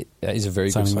 He's a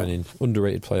very good signing.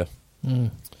 Underrated player.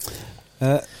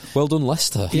 Well done,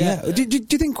 Leicester. Yeah. Do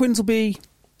you think Quins will be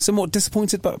somewhat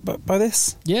disappointed by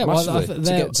this? Yeah, what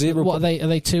are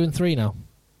they 2 and 3 now?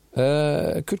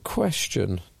 Good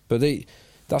question. But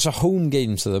that's a home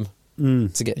game to them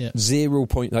to get 0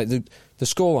 point. Like the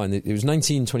scoreline, it was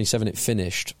 19-27. It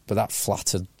finished, but that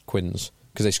flattered Quins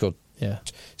because they scored. Yeah,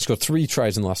 he scored 3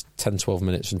 tries in the last 10-12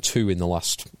 minutes and 2 in the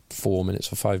last 4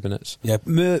 minutes or 5 minutes. Yeah,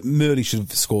 Murley should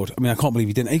have scored. I mean, I can't believe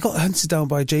he didn't. He got hunted down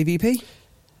by JVP.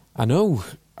 I know.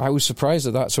 I was surprised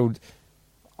at that. So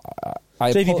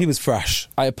JVP was fresh.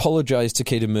 I apologised to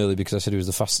Caden Murley because I said he was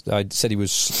the fast. I said he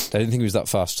was. I didn't think he was that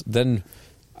fast. Then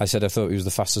I said I thought he was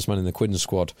the fastest man in the Quins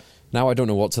squad. Now I don't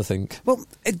know what to think. Well,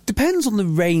 it depends on the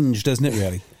range, doesn't it?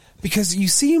 Really. Because you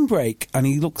see him break and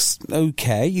he looks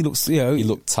okay. He looks, he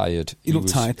looked tired. He looked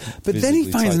tired. But then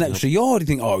he finds an extra yard. You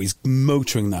think, oh, he's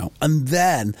motoring now. And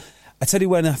then, I tell you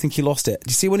when I think he lost it. Do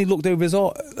you see when he looked over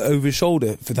his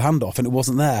shoulder for the handoff and it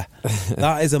wasn't there?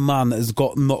 That is a man that has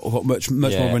not got much more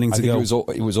running to go.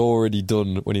 It was already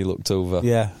done when he looked over.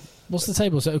 Yeah. What's the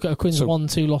table? So Quins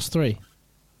 1-2, lost 3.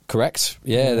 Correct.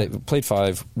 Yeah, they played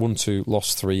 5, 1-2,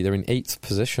 lost 3. They're in 8th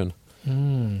position.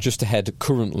 Just ahead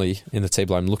currently in the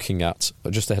table I'm looking at,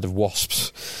 just ahead of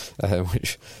Wasps,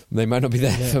 which they might not be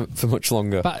there for much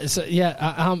longer. But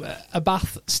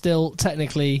Bath still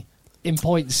technically in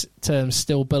points terms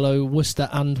still below Worcester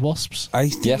and Wasps. I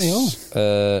think they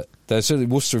are. Certainly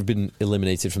Worcester have been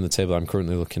eliminated from the table I'm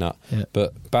currently looking at,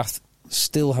 but Bath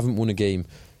still haven't won a game.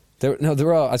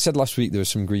 There are. I said last week there were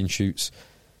some green shoots.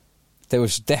 There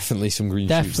was definitely some green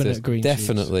shoots.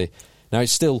 Definitely. Now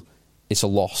it's a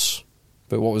loss.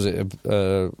 But what was it?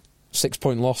 A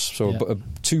 6-point loss, so a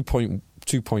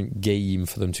 2-point game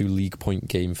for them, 2 league point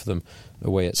game for them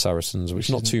away at Saracens, which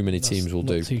not too many teams will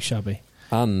do. Not too shabby.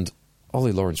 And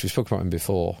Ollie Lawrence, we spoke about him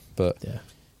before, but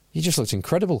he just looked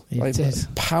incredible. He did.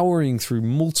 Powering through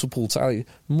multiple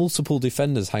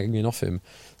defenders hanging off him,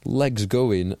 legs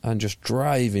going and just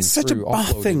driving it's through. Such a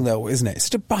Bath thing, though, isn't it? It's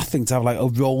such a Bath thing to have like a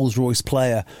Rolls Royce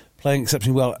player playing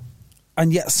exceptionally well,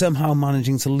 and yet somehow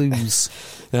managing to lose.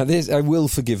 Now, I will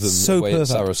forgive them away at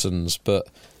Saracens, but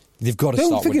they've got to start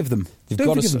winning. Don't forgive them.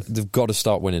 They've got to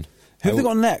start winning. Who have they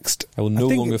got next? I will no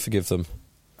longer forgive them.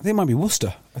 I think it might be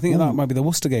Worcester. I think that might be the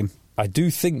Worcester game. I do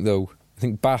think, though,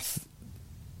 Bath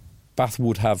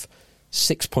would have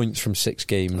 6 points from 6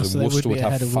 games, and Worcester would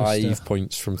have 5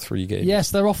 points from 3 games.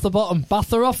 Yes, they're off the bottom.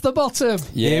 Bath are off the bottom.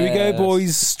 Yes. Here we go,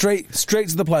 boys. Straight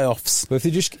to the playoffs. But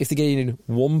if they're gaining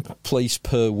 1 place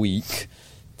per week,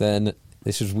 then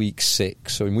this is week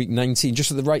 6. So in week 19, just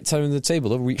at the right time in the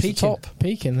table, they'll reach the top.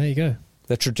 Peaking, there you go.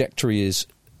 Their trajectory is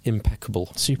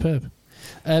impeccable. Superb.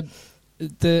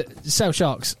 The South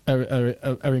Sharks are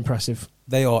impressive.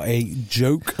 They are a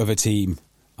joke of a team.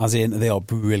 As in, they are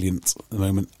brilliant at the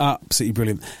moment. Absolutely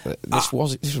brilliant. This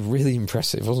was really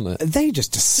impressive, wasn't it? They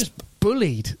just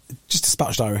bullied. Just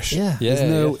dispatched Irish. Yeah. There's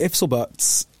no ifs or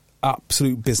buts.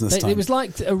 Absolute business time. It was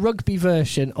like a rugby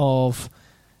version of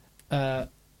 2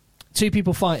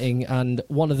 people fighting, and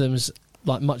one of them's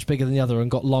like much bigger than the other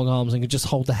and got long arms and could just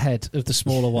hold the head of the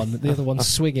smaller one. The other one's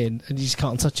swinging and you just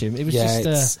can't touch him. It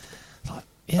was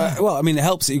well, I mean, it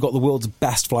helps that you've got the world's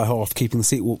best fly half keeping the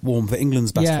seat warm for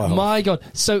England's best fly half. My God.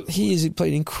 So he is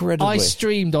playing incredibly. I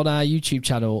streamed on our YouTube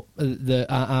channel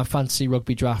our fantasy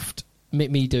rugby draft,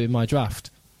 me doing my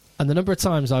draft. And the number of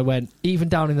times I went, even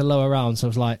down in the lower rounds, I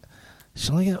was like,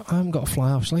 I haven't got a fly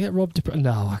half. Shall I get Rob Dupree?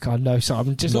 No, I can't. No, sorry.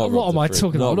 I'm just. What am I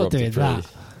talking about? I'm not doing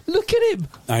that. Look at him.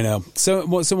 I know. So,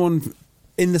 what someone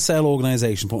in the sale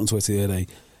organisation put on Twitter the other day.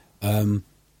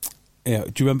 Do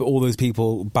you remember all those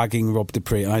people bagging Rob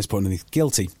Dupree? And I just put underneath,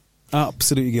 guilty.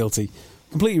 Absolutely guilty.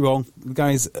 Completely wrong. The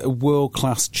guy's a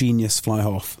world-class genius fly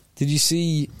half. Did you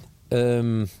see...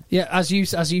 as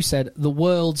you said, the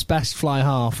world's best fly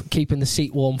half, keeping the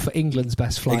seat warm for England's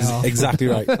best fly half. Exactly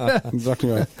right. Exactly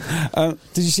right.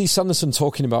 Did you see Sanderson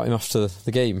talking about him after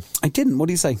the game? I didn't. What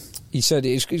did he say? He said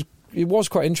it was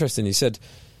quite interesting. He said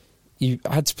he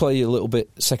had to play a little bit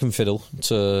second fiddle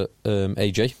to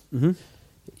AJ. Mm-hmm.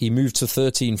 He moved to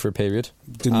 13 for a period.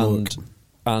 Didn't work.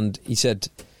 And he said,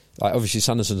 obviously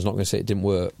Sanderson's not going to say it didn't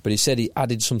work, but he said he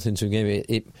added something to the game.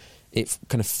 It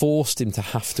kind of forced him to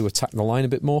have to attack the line a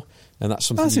bit more, and that's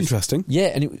something. That's interesting. Yeah,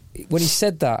 and when he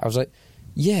said that, I was like,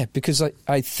 Yeah, because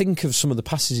I think of some of the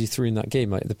passes he threw in that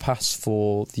game, like the pass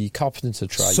for the Carpenter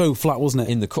try. So flat, wasn't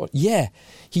it? In the court. Yeah.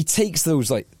 He takes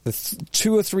those, like, the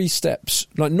 2 or 3 steps,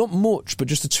 like, not much, but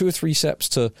just the 2 or 3 steps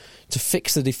to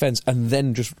fix the defence, and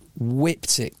then just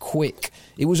whipped it quick.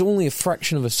 It was only a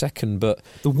fraction of a second, but...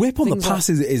 The whip on the pass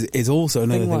is also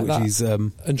another thing which he's...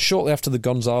 And shortly after the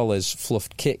Gonzalez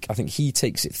fluffed kick, I think he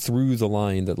takes it through the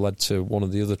line that led to one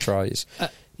of the other tries.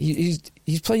 He's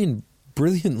playing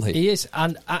brilliantly. He is,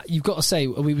 and you've got to say,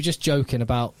 we were just joking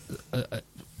about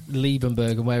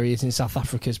Liebenberg and where he is in South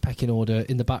Africa's pecking order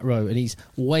in the back row, and he's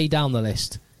way down the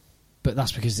list, but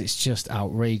that's because it's just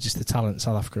outrageous the talent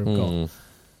South Africa have got.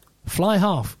 Fly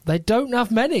half, they don't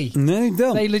have many. No, they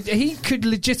don't. He could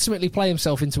legitimately play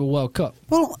himself into a World Cup.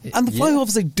 Well, and the fly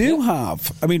halves they do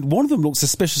have, I mean, one of them looks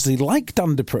suspiciously like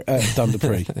Dan Dupree,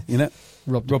 you know?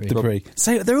 Rob Dupree.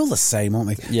 So they're all the same,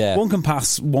 aren't they? Yeah. One can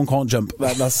pass, one can't jump.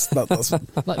 That's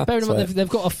like, bearing in mind, they've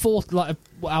got a fourth, like,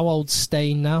 how old's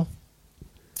Stain now?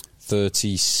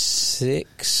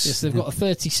 36. Yes, they've got a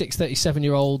 36,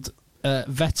 37-year-old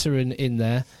veteran in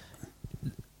there.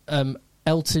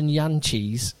 Elton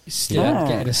Yanchis still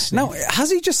getting a sniff. Now,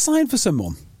 has he just signed for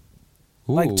someone?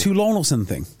 Ooh. Like Toulon or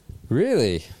something?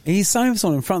 Really? He's signed for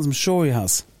someone in France, I'm sure he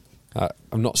has. I've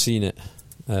not seen it.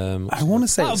 I want to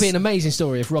say that would be an amazing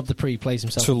story if Rob Dupree plays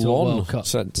himself into a World Cup.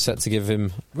 Set to give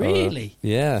him... Really?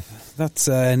 Yeah. That's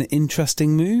an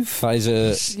interesting move. That is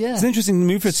It's an interesting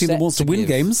move for a team that wants to win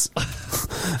games.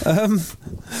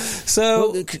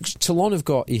 Toulon have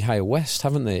got Ihaya West,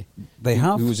 haven't they? They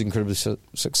have. Who was incredibly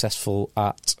successful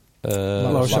at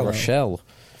La Rochelle.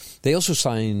 They also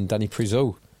signed Danny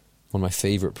Prizeau, one of my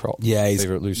favourite props. Yeah, he's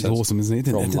loose awesome, isn't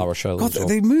he? From La Rochelle. God,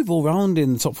 they move all around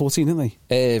in the top 14, don't they?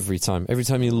 Every time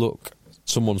you look,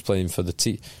 someone's playing for the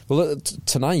team. Well,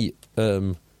 tonight,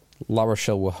 La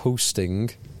Rochelle were hosting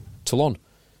Toulon.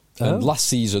 And last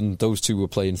season, those two were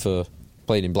playing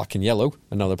in black and yellow,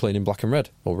 and now they're playing in black and red,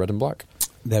 or red and black.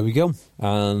 There we go.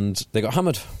 And they got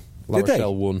hammered. La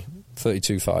Rochelle won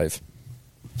 32-5.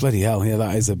 Bloody hell, yeah,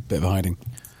 that is a bit of a hiding.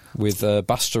 With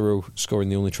Bastereau scoring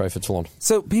the only try for Toulon.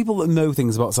 So people that know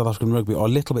things about South African rugby are a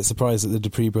little bit surprised that the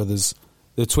Dupree brothers,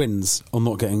 the twins, are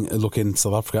not getting a look in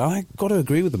South Africa. I've got to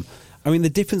agree with them. I mean, the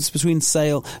difference between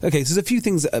Sale... Okay, so there's a few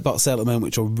things about Sale at the moment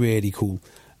which are really cool.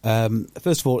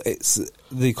 First of all, it's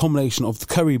the combination of the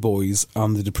Curry boys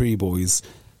and the Dupree boys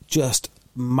just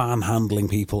manhandling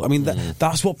people. I mean,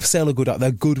 that's what Sale are good at.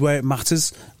 They're good where it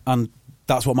matters, and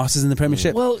that's what matters in the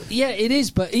Premiership. Well, yeah, it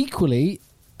is, but equally...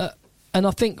 and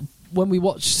I think when we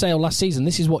watched Sale last season,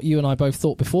 this is what you and I both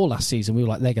thought before last season. We were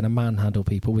like, they're going to manhandle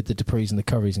people with the Duprees and the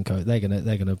Currys and co. They're going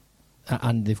to,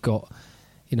 and they've got,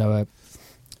 a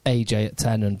AJ at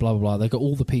 10 and blah blah blah. They've got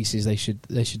all the pieces. They should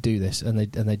do this, and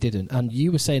they didn't. And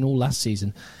you were saying all last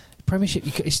season, Premiership,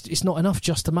 it's not enough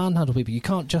just to manhandle people. You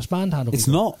can't just manhandle people.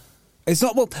 It's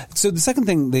not. Well, so the second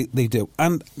thing they do,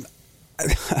 and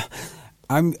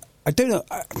I don't know.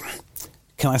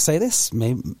 Can I say this?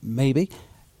 Maybe.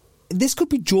 This could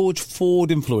be George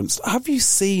Ford influenced. Have you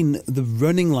seen the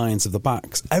running lines of the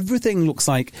backs? Everything looks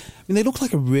like... they look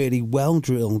like a really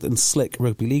well-drilled and slick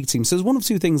rugby league team. So there's one of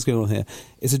two things going on here.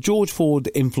 It's a George Ford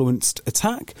influenced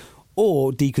attack,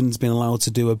 or Deacon's been allowed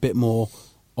to do a bit more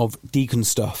of Deacon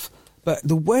stuff. But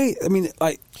the way...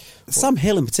 Sam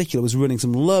Hill in particular was running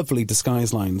some lovely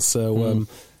disguise lines, so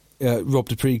Rob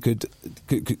Dupree could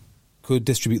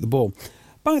distribute the ball.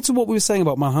 Back to what we were saying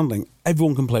about manhandling.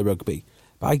 Everyone can play rugby.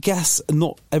 But I guess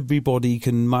not everybody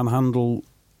can manhandle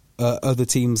other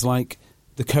teams like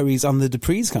the Currys and the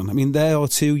Duprees can. I mean, they are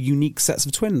two unique sets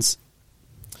of twins.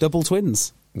 Double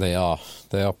twins. They are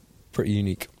pretty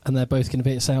unique. And they're both going to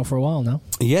be at Sale for a while now.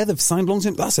 Yeah, they've signed long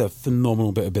term. That's a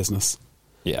phenomenal bit of business.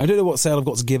 Yeah. I don't know what Sale have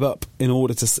got to give up in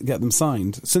order to get them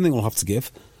signed. Something we'll have to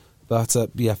give. But,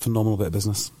 phenomenal bit of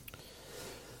business.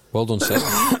 Well done, Sale.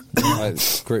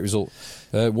 Great result.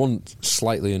 One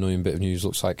slightly annoying bit of news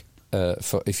looks like,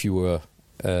 for if you were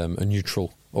a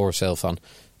neutral or a Sale fan,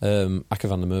 Akker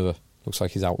van der Merwe looks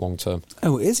like he's out long term.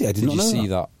 Oh, is he? I did not know that. Did you see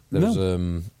that? There was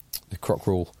a croc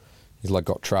roll. His leg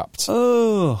got trapped.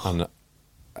 Oh. And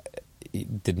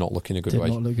it did not look in a good way.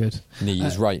 Did not look good.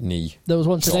 His right knee. There was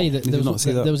one today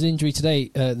there was an injury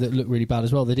today that looked really bad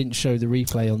as well. They didn't show the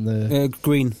replay on the...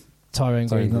 Green. Tyrone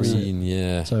Green,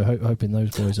 yeah. So hoping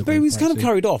those boys are... But he was kind of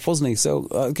carried off, wasn't he? So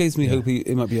it gives me hope he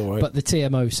might be all right. But the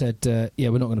TMO said,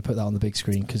 we're not going to put that on the big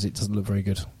screen because it doesn't look very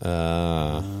good.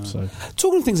 So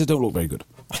talking of things that don't look very good,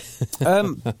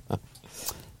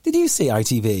 did you see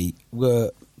ITV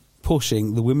were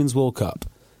pushing the Women's World Cup,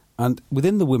 and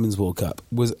within the Women's World Cup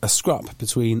was a scrap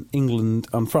between England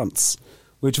and France,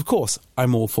 which of course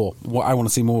I'm all for. I want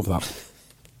to see more of that.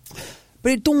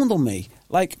 But it dawned on me,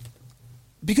 like,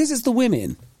 because it's the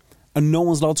women and no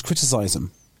one's allowed to criticise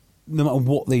them, no matter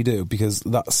what they do, because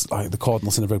that's like the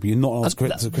cardinal sin of rugby. You're not allowed to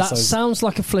criticise. That sounds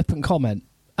like a flippant comment,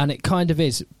 and it kind of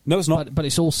is. No, it's not. But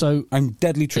it's also... I'm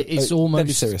deadly true. It's almost...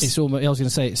 Deadly serious. It's almost, I was going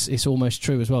to say, it's almost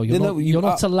true as well. You're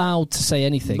not allowed to say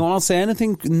anything. Not allowed to say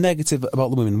anything negative about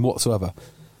the women whatsoever.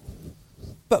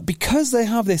 But because they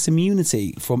have this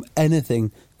immunity from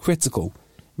anything critical,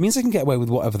 it means they can get away with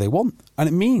whatever they want. And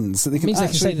it means that they can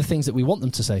say the things that we want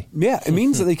them to say. Yeah, it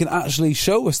means that they can actually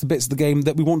show us the bits of the game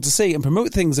that we want to see and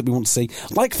promote things that we want to see,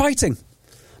 like fighting.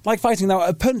 Now,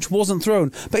 a punch wasn't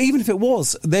thrown, but even if it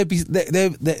was, they'd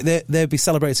be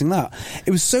celebrating that.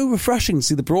 It was so refreshing to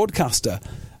see the broadcaster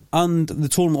and the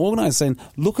tournament organiser saying,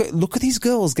 look at these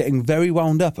girls getting very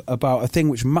wound up about a thing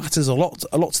which matters a lot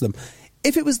to them.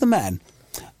 If it was the men,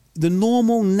 the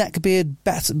normal neckbeard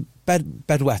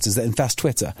bedwetters that infest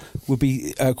Twitter would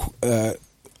be quote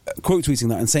tweeting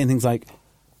that and saying things like,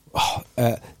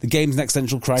 the game's an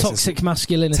existential crisis. Toxic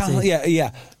masculinity.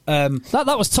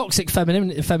 That was toxic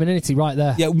femininity right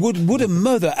there. Yeah, would a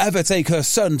mother ever take her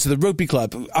son to the rugby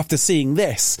club after seeing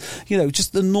this? You know,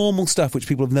 just the normal stuff which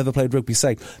people have never played rugby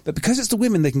say. But because it's the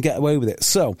women, they can get away with it.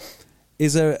 So,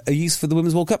 is there a use for the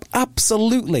Women's World Cup?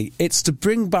 Absolutely. It's to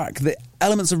bring back the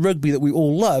elements of rugby that we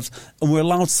all love and we're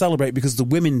allowed to celebrate because the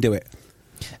women do it.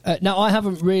 Now, I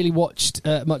haven't really watched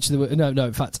much of the... No,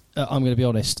 in fact, I'm going to be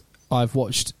honest. I've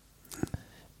watched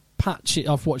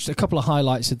a couple of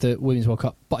highlights of the Women's World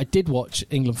Cup, but I did watch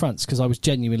England-France because I was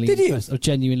genuinely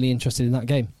interested in that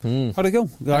game. How'd it go?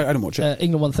 I didn't watch it.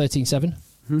 England won 13-7.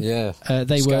 Yeah.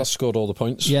 They scored all the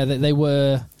points. Yeah, they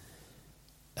were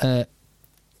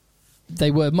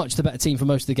much the better team for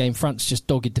most of the game. France just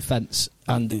dogged defence,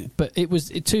 but it was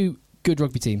two good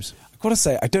rugby teams. I've got to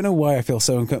say, I don't know why I feel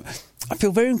so uncomfortable. I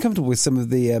feel very uncomfortable with some of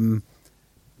the...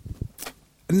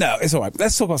 No, it's all right.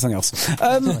 Let's talk about something else.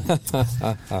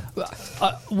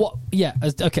 What? Yeah.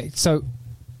 Okay. So,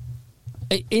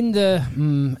 in the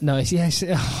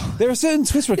there are certain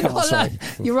Twitter accounts. Right?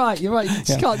 You're right. You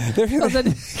just can't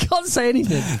say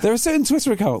anything. There are certain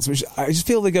Twitter accounts which I just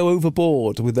feel they go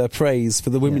overboard with their praise for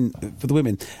the women.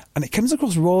 And it comes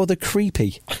across rather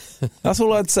creepy. That's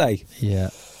all I'd say. Yeah.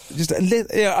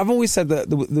 I've always said that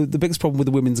the biggest problem with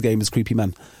the women's game is creepy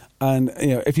men. And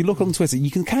if you look on Twitter,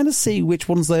 you can kind of see which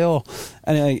ones they are.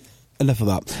 Anyway, enough of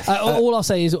that. All I'll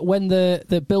say is when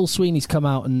the Bill Sweeney's come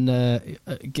out and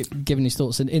given his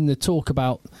thoughts, and in the talk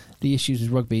about the issues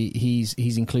with rugby,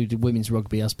 he's included women's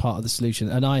rugby as part of the solution.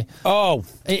 And it's not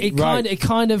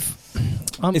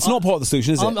part of the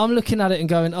solution, is it? I'm looking at it and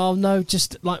going, oh no,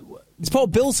 just like. It's part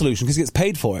of Bill's solution because he gets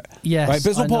paid for it. Yes, right? But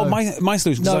it's not part of my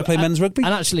solution because I play men's rugby.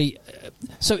 And actually,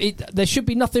 there should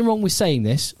be nothing wrong with saying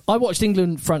this. I watched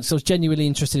England-France. I was genuinely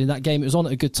interested in that game. It was on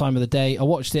at a good time of the day. I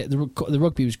watched it. The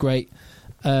rugby was great,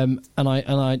 and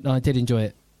I did enjoy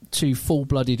it. Two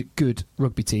full-blooded good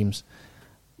rugby teams,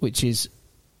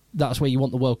 that's where you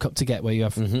want the World Cup to get, where you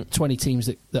have 20 teams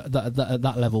at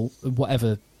that level,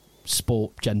 whatever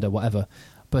sport, gender, whatever.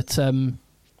 But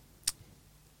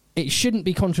it shouldn't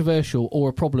be controversial or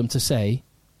a problem to say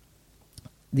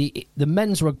the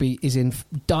men's rugby is in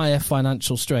dire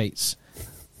financial straits.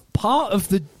 Part of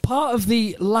the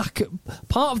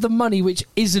money which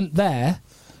isn't there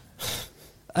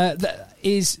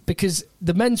is because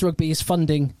the men's rugby is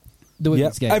funding the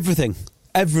women's game.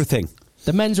 Everything.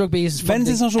 The men's rugby is funding...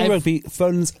 Men's international rugby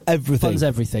funds everything. Funds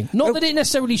everything. Not that it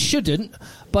necessarily shouldn't,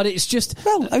 but it's just...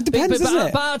 Well, it depends, doesn't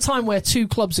it? But at a time where two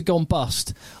clubs have gone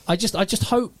bust, I just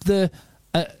hope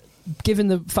given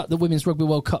the fact that Women's Rugby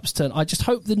World Cup's turn, I just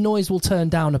hope the noise will turn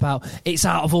down about it's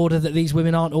out of order that these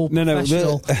women aren't all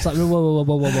professional. It's like, whoa.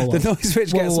 The noise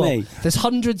which gets me. There's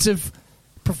hundreds of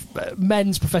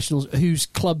men's professionals whose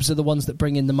clubs are the ones that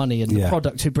bring in the money and the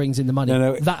product who brings in the money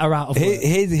that are out of work.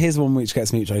 Here's one which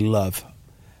gets me, which I love.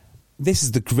 This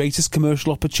is the greatest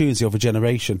commercial opportunity of a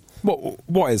generation.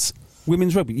 What is?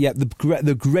 Women's rugby, yeah,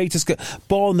 the greatest,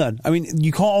 bar none. I mean,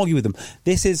 you can't argue with them.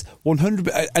 This is 100,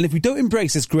 and if we don't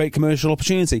embrace this great commercial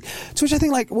opportunity, to which I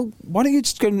think, well, why don't you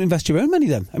just go and invest your own money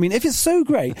then? I mean, if it's so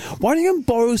great, why don't you go and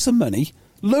borrow some money?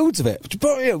 Loads of it.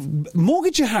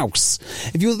 Mortgage your house.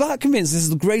 If you're that convinced this is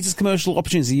the greatest commercial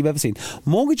opportunity you've ever seen,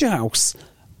 mortgage your house,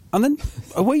 and then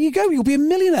away you go. You'll be a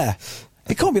millionaire.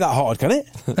 It can't be that hard, can it?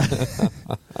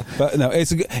 But no,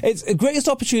 it's a greatest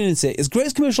opportunity. It's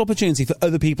greatest commercial opportunity for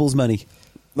other people's money.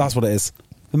 That's what it is.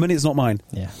 The money is not mine.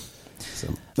 Yeah.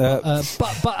 So,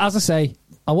 but as I say,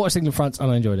 I watched England France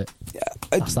and I enjoyed it. Yeah,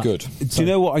 it's good. Do you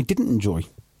know what I didn't enjoy?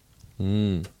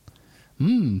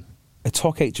 A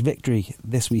Top H victory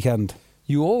this weekend.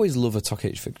 You always love a Top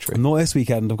 8 victory. Not this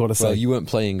weekend, I've got to say. Well, you weren't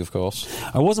playing, of course.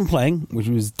 I wasn't playing, which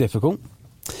was difficult.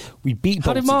 We beat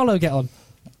How Bolton. did Marlow get on?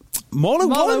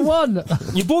 Marlow won.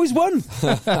 Your boys won.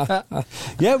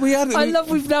 Yeah, we had. I love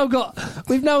we've now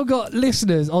got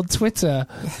listeners on Twitter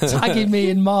tagging me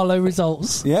in Marlow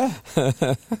results. Yeah.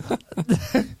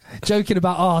 Joking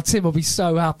about, Tim will be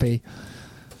so happy.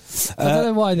 I don't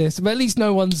know why this, but at least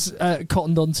no one's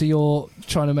cottoned onto your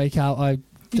trying to make out I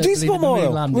You do support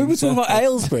Marlow. We were talking about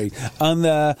Aylesbury and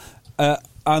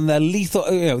their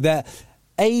lethal, their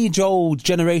age-old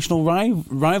generational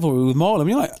rivalry with Marlow. I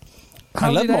mean, How I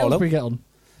love did Marlow. Aylesbury get on?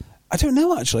 I don't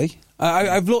know, actually.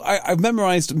 I've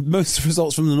memorised most of the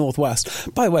results from the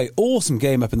Northwest. By the way, awesome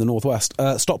game up in the Northwest.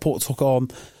 Stockport took on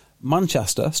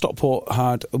Manchester. Stockport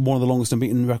had one of the longest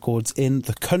unbeaten records in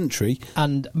the country.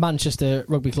 And Manchester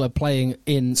Rugby Club playing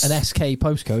in an SK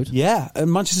postcode. Yeah,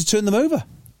 and Manchester turned them over.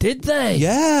 Did they?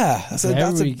 Yeah. That's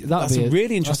a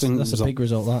really interesting That's result. a big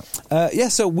result,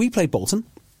 that. So we played Bolton.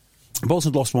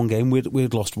 Bolton had lost one game.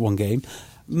 We'd lost one game.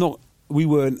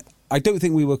 I don't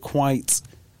think we were quite...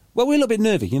 Well, we're a little bit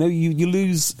nervy. You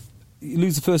lose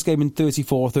the first game in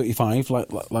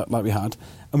 34-35, like we had,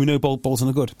 and we know Bolton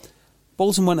are good.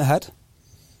 Bolton went ahead.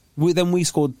 Then we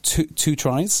scored two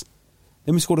tries.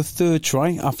 Then we scored a third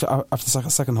try after the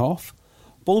second half.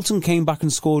 Bolton came back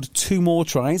and scored two more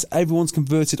tries. Everyone's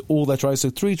converted all their tries,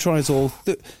 so 3 tries all,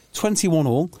 21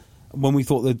 all, when we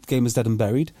thought the game was dead and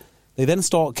buried. They then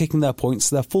start kicking their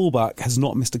points. Their fullback has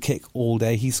not missed a kick all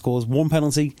day. He scores 1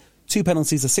 penalty, 2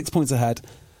 penalties, are 6 points ahead.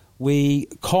 We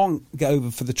can't get over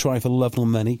for the try for love nor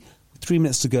money. 3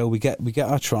 minutes to go, we get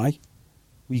our try.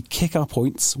 We kick our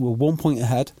points. We're 1 point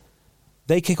ahead.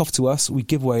 They kick off to us. We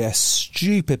give away a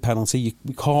stupid penalty.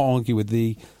 We can't argue with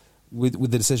the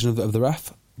decision of the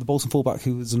ref. The Bolton fullback,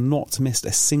 who has not missed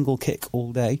a single kick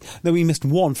all day. No, he missed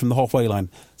one from the halfway line.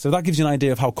 So that gives you an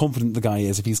idea of how confident the guy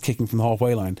is if he's kicking from the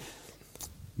halfway line.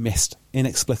 Missed.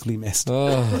 Inexplicably missed.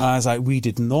 And I was like, we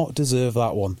did not deserve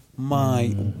that one.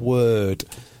 My word.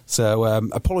 So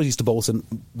apologies to Bolton.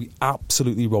 We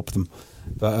absolutely robbed them.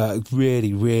 But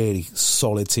really, really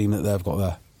solid team that they've got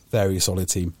there. Very solid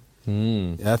team.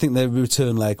 Yeah, I think their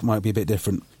return leg might be a bit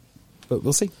different. But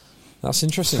we'll see. That's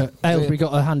interesting. Aylesbury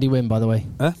got a handy win, by the way.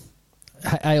 Huh?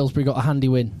 Aylesbury got a handy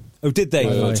win. Oh, did they?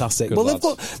 By Fantastic. Good Well,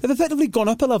 lads. they've effectively gone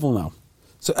up a level now.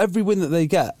 So every win that they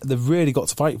get, they've really got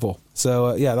to fight for.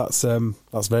 So, that's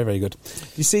very, very good.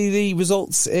 You see the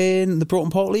results in the Broughton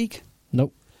Park League?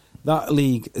 Nope. That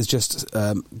league is just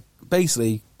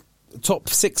basically top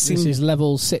 6. This is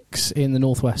level 6 in the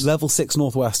Northwest. Level 6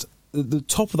 Northwest. The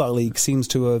top of that league seems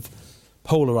to have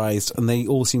polarised, and they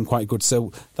all seem quite good.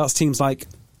 So that's teams like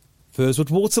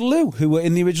Furswood Waterloo, who were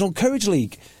in the original Courage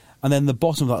League. And then the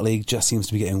bottom of that league just seems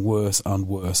to be getting worse and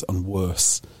worse and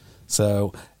worse.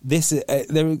 So this is,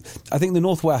 I think the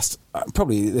Northwest,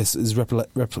 probably this is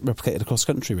replicated across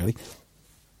the country, really.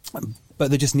 But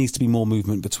there just needs to be more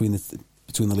movement between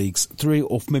the leagues. 3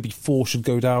 or maybe 4 should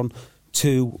go down,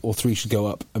 2 or 3 should go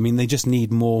up. I mean, they just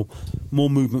need more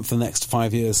movement for the next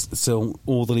 5 years so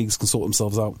all the leagues can sort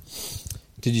themselves out.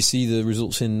 Did you see the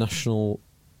results in National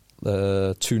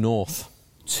 2 North?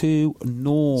 2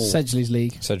 North. Sedgley's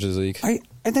League. I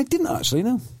didn't actually,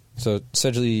 no. So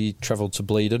Sedgley travelled to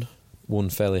Blaydon, won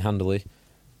fairly handily,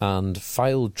 and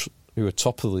Fylde, who were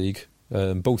top of the league,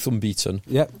 both unbeaten.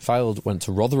 Yep. Fylde went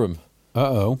to Rotherham.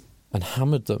 Uh-oh. And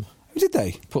hammered them. Who did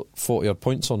they? Put 40-odd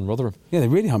points on Rotherham. Yeah, they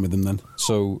really hammered them then.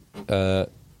 So it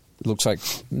looks like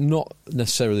not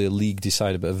necessarily a league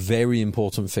decider, but a very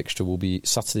important fixture will be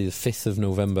Saturday the 5th of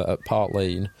November at Park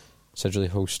Lane. Sedgley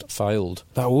host Fylde.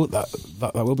 That will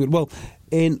be good. Well,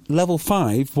 in level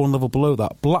 5, one level below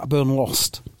that, Blackburn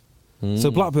lost.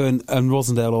 So Blackburn and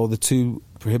Rosendale are the 2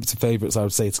 prohibitive favourites, I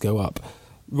would say, to go up.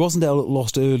 Rosendale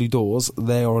lost early doors.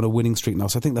 They are on a winning streak now,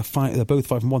 so I think they're both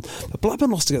 5-1. But Blackburn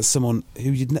lost against someone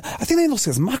who I think they lost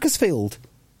against Macclesfield,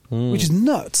 which is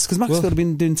nuts because Macclesfield have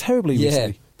been doing terribly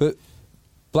recently. But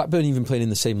Blackburn even playing in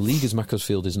the same league as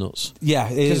Macclesfield is nuts. Yeah,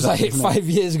 it is. Like 5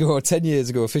 years ago, or 10 years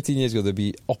ago, or 15 years ago, they'd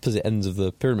be opposite ends of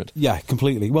the pyramid. Yeah,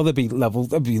 completely. Well, they'd be level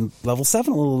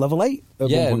 7 or level 8 at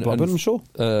one point, Blackburn, I'm sure.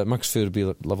 Macclesfield would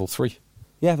be level 3.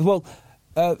 Yeah, well,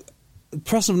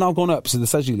 Preston have now gone up to the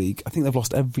Sedgley League. I think they've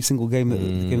lost every single game that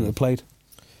they've played.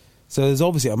 So there's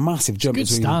obviously a massive jump.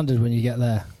 It's good standard when you get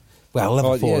there. Well,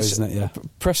 level 4, isn't it? Yeah.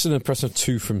 Preston are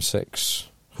 2 from 6.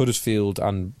 Huddersfield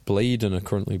and Blaydon are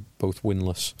currently both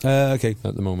winless. Okay.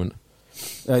 At the moment.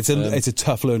 It's a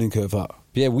tough learning curve, that.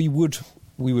 Yeah, we would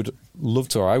love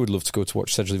to, or I would love to go to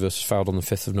watch Sedgley versus Fylde on the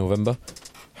 5th of November.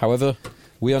 However,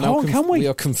 we are now we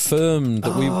are confirmed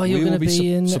that we will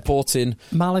be supporting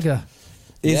Malaga.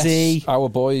 Izzy, Yes, our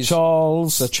boys,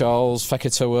 Charles, Sir Charles,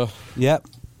 Fekitoa. Yep.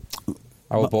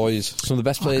 Our boys, some of the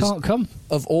best players I can't come.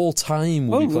 of all time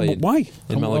will be playing. Why?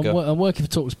 In Malaga? I'm working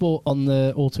for TalkSport on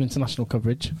the autumn international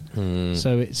coverage,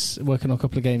 so it's working on a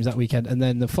couple of games that weekend, and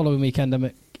then the following weekend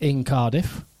I'm in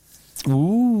Cardiff.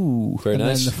 Ooh, Very and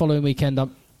nice. then the following weekend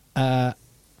I'm at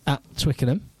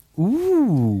Twickenham.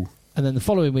 Ooh. And then the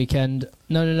following weekend,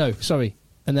 no, sorry.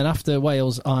 And then after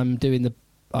Wales, I'm doing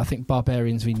I think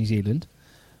Barbarians v New Zealand.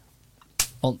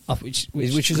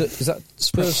 Which is that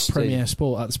Spurs Premier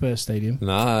Sport at the Spurs Stadium.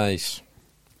 Nice.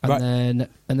 And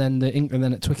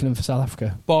then at Twickenham for South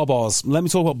Africa. Barbars. Let me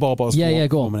talk about Barbars. Yeah,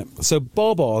 go on. A minute. So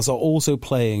Barbars are also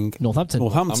playing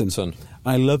Northampton.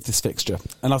 I love this fixture,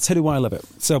 and I'll tell you why I love it.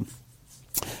 So,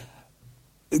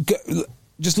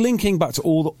 just linking back to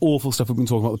all the awful stuff we've been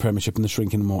talking about the Premiership and the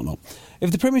shrinking and whatnot.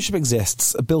 If the Premiership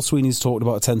exists, Bill Sweeney's talked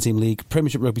about a 10-team league.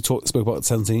 Premiership Rugby spoke about a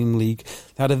 10-team league.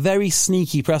 They had a very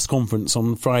sneaky press conference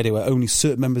on Friday where only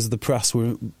certain members of the press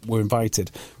were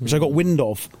invited, which I got wind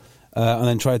of. And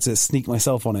then tried to sneak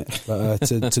myself on it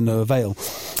to no avail.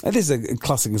 And this is a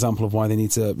classic example of why they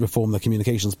need to reform their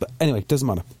communications. But anyway, it doesn't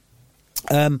matter.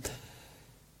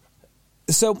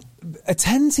 So a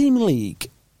 10-team league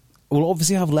will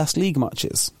obviously have less league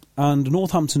matches. And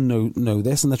Northampton know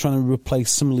this, and they're trying to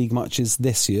replace some league matches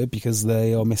this year because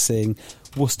they are missing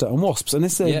Worcester and Wasps. And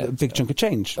it's a big chunk of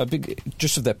change.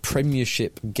 Just of their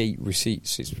Premiership gate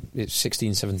receipts, it's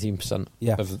 16-17%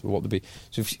 of what they'd be.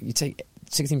 So if you take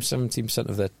 16-17%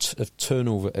 of their of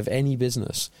turnover of any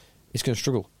business, it's going to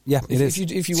struggle. Yeah, it is.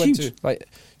 If you it's went huge. to, like,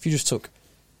 if you just took,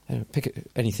 pick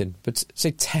anything, but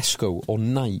say Tesco or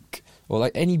Nike or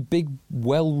like any big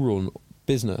well-run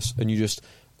business, and you just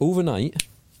overnight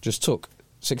just took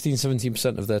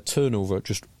 16-17% of their turnover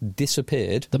just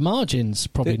disappeared. The margins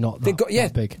probably not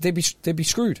that big. They'd be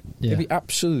screwed. Yeah. They'd be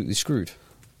absolutely screwed.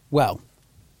 Well,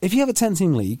 if you have a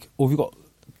 10-team league, or if you've got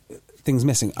things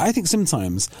missing, I think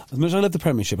sometimes, as much as I love the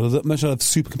Premiership, as much as I love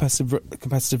super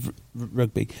competitive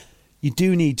rugby, you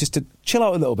do need just to chill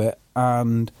out a little bit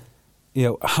and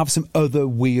have some other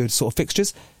weird sort of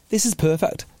fixtures. This is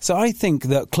perfect. So I think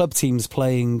that club teams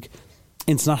playing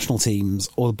international teams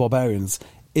or the Barbarians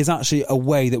is actually a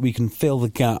way that we can fill the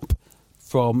gap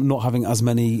from not having as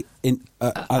many club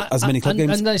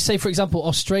games. And they say, for example,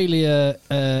 Australia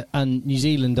and New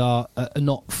Zealand are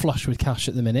not flush with cash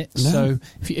at the minute. No. So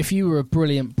if you were a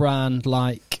brilliant brand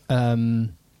like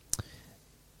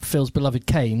Phil's beloved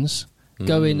Canes, we're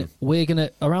going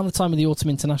to, around the time of the autumn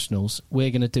internationals,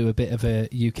 we're going to do a bit of a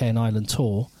UK and Ireland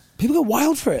tour. People go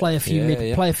wild for it. Play a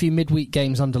few midweek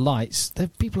games under lights.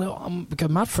 People go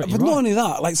mad for it. But not only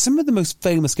that, like some of the most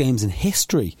famous games in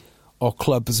history are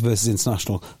clubs versus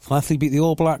international. Llanelli beat the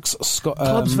All Blacks.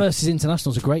 Clubs versus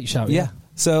internationals is a great shout. Yeah.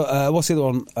 So what's the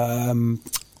other one?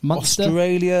 Munster?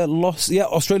 Australia lost. Yeah,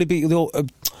 Australia beat the.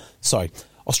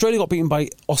 Australia got beaten by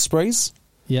Ospreys.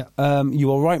 Yeah.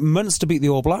 You are right. Munster beat the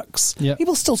All Blacks. Yeah.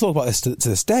 People still talk about this to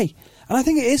this day. And I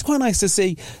think it is quite nice to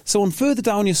see someone further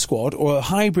down your squad, or a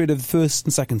hybrid of the first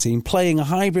and second team, playing a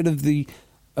hybrid of the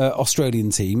Australian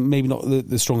team, maybe not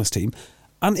the strongest team.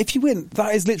 And if you win,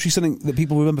 that is literally something that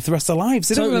people remember for the rest of their lives.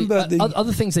 They don't remember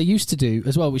other things they used to do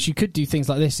as well, which you could do things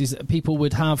like this, is that people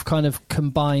would have kind of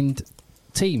combined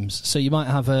teams. So you might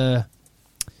have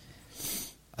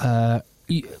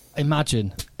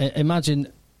imagine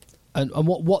and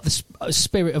what the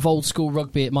spirit of old school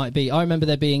rugby it might be. I remember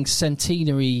there being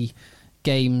centenary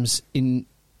games it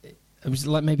was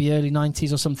like maybe early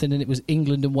 90s or something, and it was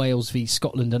England and Wales v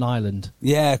Scotland and Ireland.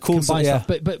 Yeah, cool stuff.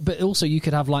 But also you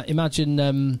could have, like, imagine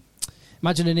an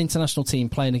international team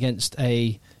playing against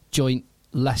a joint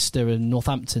Leicester and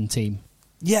Northampton team.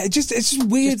 Yeah, it's just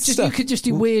weird stuff. You could just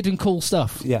do weird and cool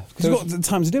stuff. Yeah, because you've got the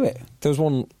time to do it. There was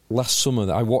one last summer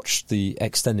that I watched the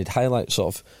extended highlights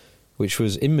of, which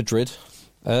was in Madrid,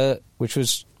 which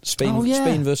was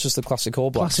Spain versus the Classic All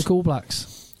Blacks.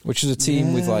 Which is a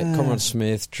team with like Conrad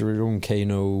Smith, Jerome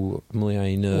Kano,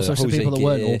 Muliaina, also some Jose people that Gay.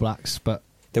 weren't All Blacks, but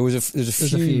there's a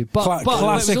few. But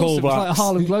classic All Blacks. Like a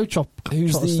Harlem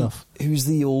Globetrotter stuff. Who's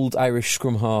the old Irish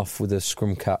scrum half with a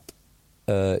scrum cap?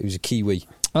 Who's a Kiwi?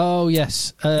 Oh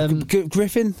yes,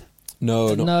 Griffin.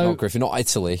 No, not Griffin. Not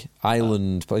Italy.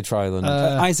 Ireland. Played for Ireland.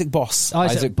 Isaac Boss.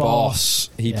 Isaac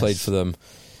Boss. He played for them.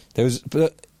 That's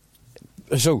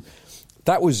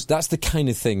the kind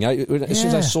of thing. As soon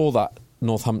as I saw that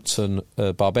Northampton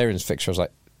Barbarians fixture, I was like,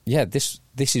 yeah, this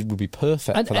would be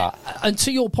perfect for that. And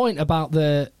to your point about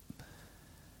the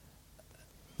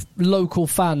local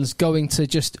fans going to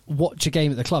just watch a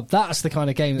game at the club, that's the kind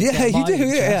of game that's you do,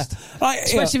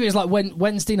 especially if it's like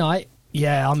Wednesday night,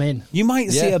 Yeah, I'm in. You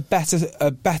might see a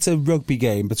better rugby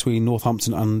game between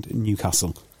Northampton and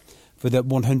Newcastle for the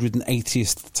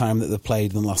 180th time that they've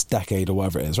played in the last decade or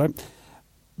whatever it is, right?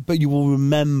 But you will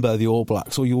remember the All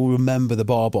Blacks, or you will remember the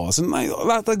Barbars, and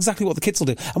that's exactly what the kids will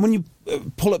do. And when you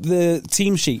pull up the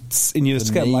team sheets in your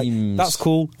skin, like, that's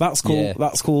cool, that's cool, Yeah.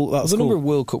 that's cool, that's the cool. number of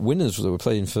World Cup winners that were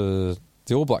playing for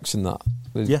the All Blacks in that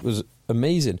was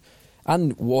amazing.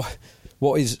 And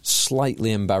what is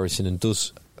slightly embarrassing and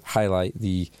does highlight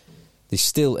the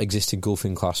still existing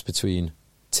gulfing class between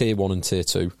Tier 1 and Tier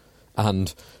 2,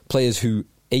 and players who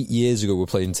 8 years ago were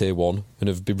playing Tier 1 and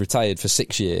have been retired for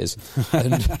 6 years,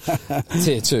 and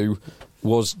Tier 2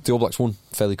 was the All Blacks won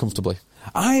fairly comfortably.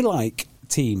 I like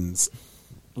teams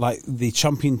like the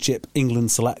Championship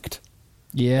England Select.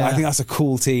 Yeah. I think that's a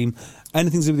cool team.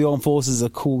 Anything to do with the Armed Forces is a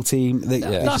cool team. They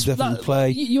should definitely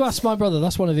play. You asked my brother,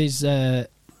 that's one of his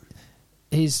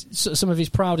some of his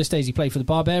proudest days. He played for the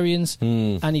Barbarians,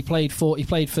 and he played for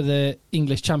the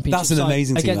English Championship. That's an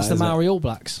amazing team against the Maori All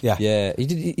Blacks. Yeah,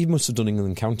 He must have done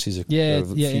England counties a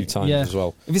few times as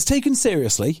well. If it's taken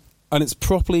seriously and it's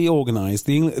properly organised,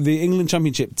 the England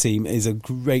Championship team is a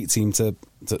great team to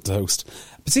host,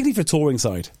 particularly for a touring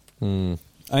side.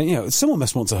 And someone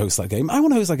must want to host that game. I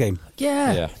want to host that game.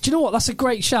 Yeah. Do you know what? That's a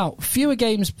great shout. Fewer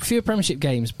Premiership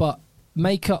games, but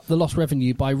make up the lost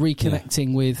revenue by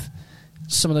reconnecting with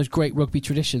some of those great rugby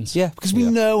traditions. Yeah, because we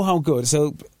know how good.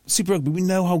 So Super Rugby, we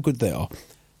know how good they are.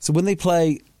 So when they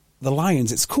play the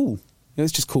Lions, it's cool.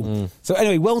 It's just cool. So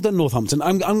anyway, well done, Northampton.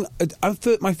 I'm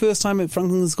my first time at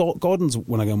Franklin's Gardens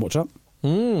when I go and watch that.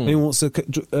 Anyone wants to?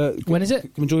 When is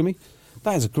it? Come and join me.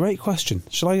 That is a great question.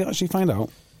 Shall I actually find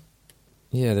out?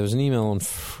 Yeah, there was an email on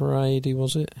Friday,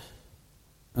 was it?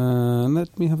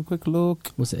 Let me have a quick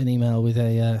look. Was it an email with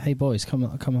a "Hey boys, come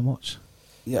and watch"?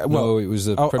 Yeah, well, no, it was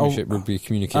the Premiership Rugby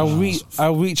Communications.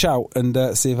 I'll reach out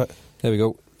and see if I... There we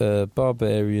go.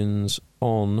 Barbarians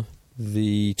on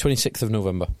the 26th of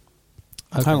November.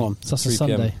 Okay. Hang on. So that's a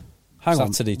Sunday. Hang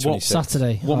on. Saturday, 26th.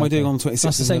 Saturday. What am I doing on the 26th?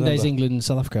 That's the same day as England and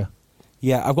South Africa.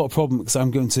 Yeah, I've got a problem because I'm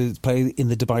going to play in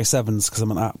the Dubai Sevens because I'm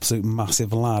an absolute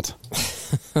massive lad.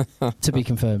 To be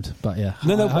confirmed, but yeah.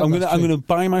 No, I'm going to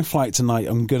buy my flight tonight.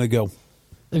 I'm going to go.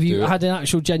 Have you had an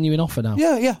actual genuine offer now?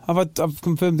 Yeah. I've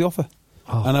confirmed the offer.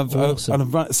 Oh, and I've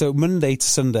so Monday to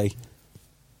Sunday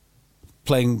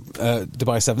playing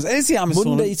Dubai Sevens. It's the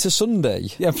Amazon. Monday to Sunday.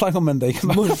 Yeah, I'm flying on Monday.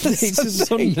 Monday to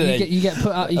Sunday. You get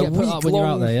put out. You get put up when you're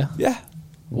out there. Yeah. Yeah.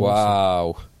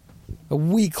 Wow. A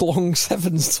week-long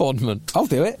Sevens tournament. I'll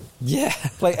do it. Yeah.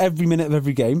 Play every minute of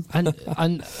every game. And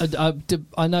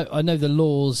I know the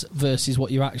laws versus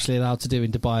what you're actually allowed to do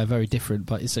in Dubai are very different.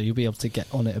 But so you'll be able to get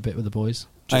on it a bit with the boys.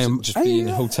 Just be in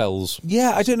hotels.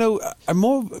 Yeah, I don't know. I'm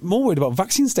more worried about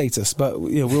vaccine status, but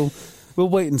we'll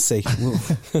wait and see.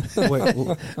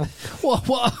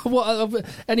 What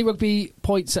any rugby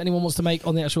points that anyone wants to make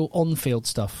on the actual on-field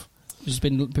stuff? Just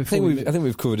been before. I think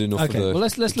we've covered enough. Okay, of the, well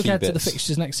let's look ahead to the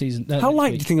fixtures next season. How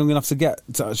light do you think I'm going to have to get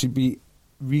to actually be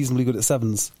reasonably good at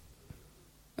sevens?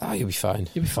 Oh, you'll be fine.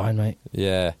 You'll be fine, mate.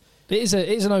 Yeah. It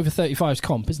is an over 35s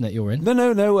comp, isn't it? You're in.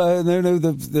 No.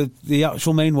 The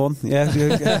actual main one.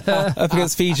 Yeah, up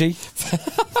against Fiji.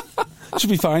 Should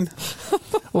be fine.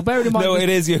 Well, bearing in mind, it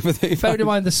is over 35. Bearing in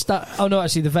mind the oh no,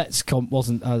 actually the vets comp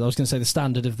wasn't. I was going to say the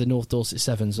standard of the North Dorset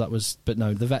Sevens. That was, but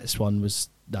no, the vets one was.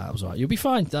 That was all right. You'll be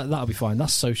fine. That'll be fine.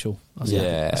 That's social. That's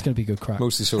going to be good crack.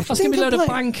 Mostly social. That's going to be a load of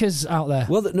bankers out there.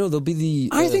 Well, no, there'll be the.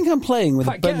 I think I'm playing with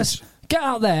a bunch. Get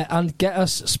out there and get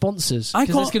us sponsors.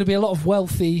 Because there's going to be a lot of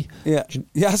wealthy. Yeah,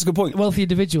 that's a good point. Wealthy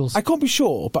individuals. I can't be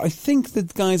sure, but I think the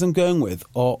guys I'm going with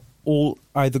are all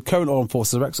either current armed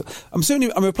forces or ex. I'm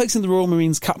replacing the Royal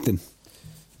Marines captain.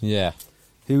 Yeah,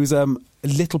 who's a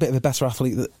little bit of a better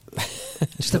athlete.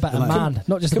 Just a better man,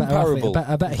 not just comparable.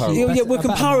 A better human. Yeah, we're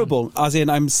comparable, as in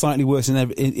I'm slightly worse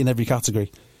in every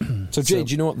category. So, Jay,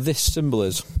 do you know what this symbol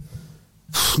is?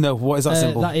 No, what is that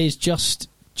symbol? That is just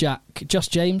Jack,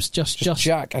 just James, just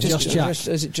Jack. Is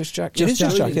it just Jack? It is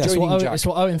just Jack. Yeah. It's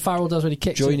what Owen Farrell does when he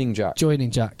kicks. Joining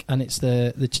Jack, and it's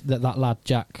that lad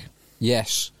Jack.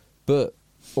 Yes, but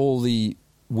all the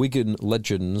Wigan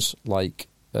legends like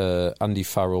Andy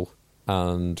Farrell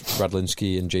and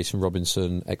Radlinski and Jason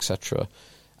Robinson, etc.,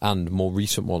 and more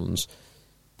recent ones,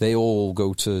 they all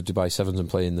go to Dubai Sevens and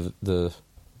play in the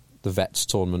vets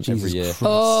tournament every year. Christ.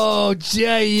 Oh,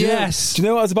 Jay, yes. Do you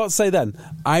know what I was about to say then?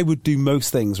 I would do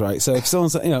most things, right? So if someone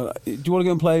said, do you want to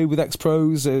go and play with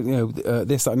ex-pros, this,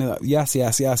 that, and that? Yes,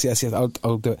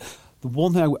 I'll do it. The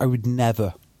one thing I would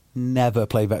never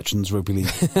play Veterans Rugby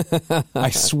League. I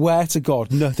swear to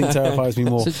God, nothing terrifies me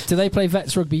more. So do they play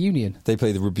Vets Rugby Union? They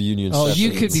play the Rugby Union. Oh, Sevens.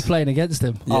 you could be playing against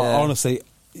them. Yeah. Honestly,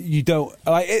 you don't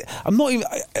like. I'm not even.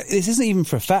 This isn't even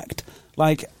for effect.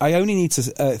 Like, I only need to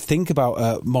think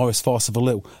about Morris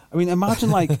Forcivalou. I mean,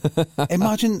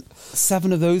 imagine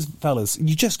 7 of those fellas.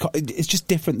 It's just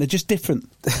different. They're just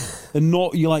different. They're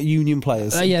not like union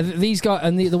players. These guys,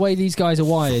 and the way these guys are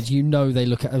wired, they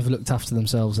have looked after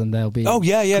themselves, and they'll be. Oh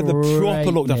yeah, they're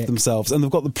proper looked after themselves, and they've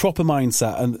got the proper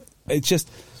mindset, and it's just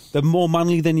they're more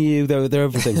manly than you. They're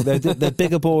everything. They're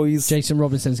bigger boys. Jason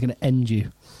Robinson's going to end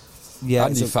you. Yeah,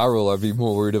 Andy Farrell, I'd be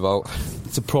more worried about.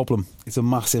 It's a problem. It's a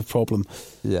massive problem.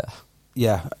 Yeah.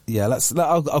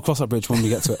 I'll cross that bridge when we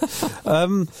get to it.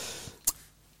 On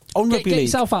Rugby Get League,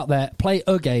 yourself out there, play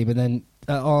a game, and then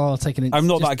take an. I'm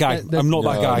not that guy. I'm not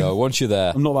that guy. No, once you're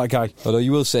there, I'm not that guy. Although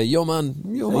you will say, "Yo, man."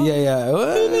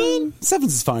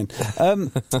 Sevens is fine.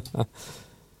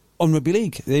 On Rugby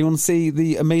League, they want to see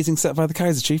the amazing set by the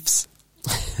Kaiser Chiefs.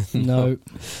 No,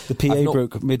 the PA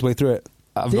broke midway through it.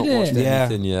 I've not watched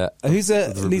anything yet. Who's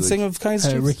the lead singer of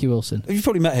Kaiser Chiefs? Ricky Wilson. You've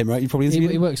probably met him, right? You probably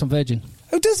he works on Virgin.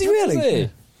 Oh, does he really?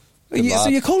 Yeah. So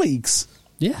you're colleagues?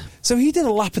 Yeah. So he did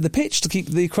a lap of the pitch to keep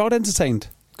the crowd entertained.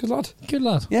 Good lad.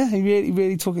 Yeah, he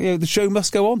really took. The show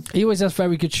must go on. He always has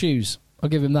very good shoes. I'll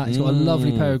give him that. He's got a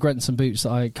lovely pair of Grenson boots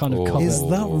that I kind of cover. Is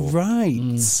that right?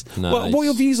 Nice. What are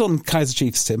your views on Kaiser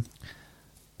Chiefs, Tim?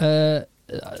 I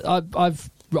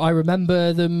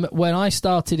remember them when I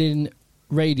started in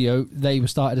radio. They were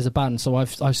started as a band, so I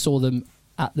saw them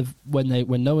at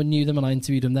when no one knew them, and I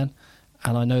interviewed them then,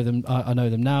 and I know them. I know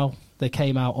them now. They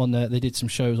came out on they did some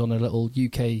shows on a little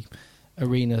UK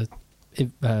arena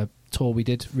tour we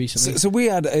did recently. So we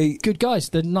had good guys.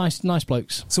 They're nice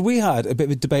blokes. So we had a bit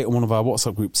of a debate on one of our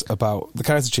WhatsApp groups about the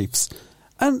Kaiser Chiefs,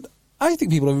 and I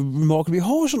think people are remarkably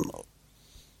harsh on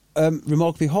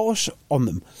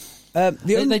them.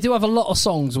 They do have a lot of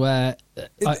songs where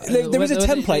there is a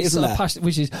template, isn't there?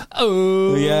 Which is but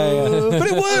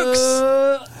it works.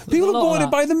 People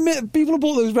have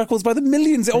bought those records by the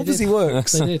millions. It obviously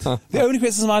works. They did. The only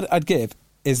criticism I'd give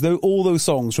is all those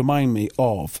songs remind me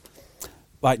of,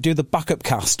 like, do the backup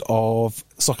cast of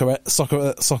Soccer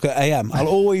AM. I'll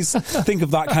always think of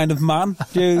that kind of man.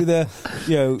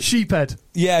 Sheephead.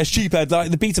 Yeah, sheephead, like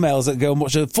the beta males that go and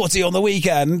watch a footy on the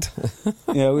weekend.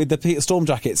 With the Peter Storm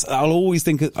jackets. I'll always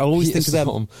think of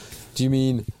them. Do you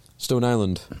mean Stone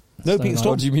Island? No, Peter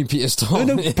Storm. Or do you mean Peter Storm?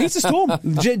 No, Peter Storm.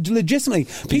 Legitimately,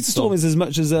 Peter Storm is as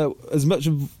much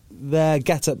of their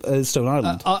get-up as Stone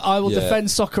Island. I will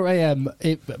defend Soccer AM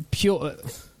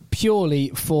purely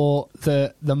for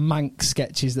the Manx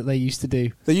sketches that they used to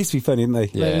do. They used to be funny, didn't they?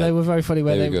 Yeah. They were very funny.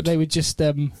 Where they would just.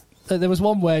 There was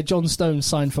one where John Stones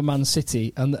signed for Man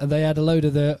City, and they had a load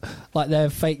of their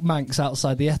fake Manx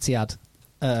outside the Etihad,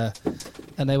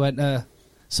 and they went.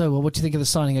 So, what do you think of the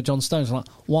signing of John Stones? I'm like,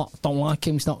 what? Don't like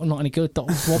him. He's not any good.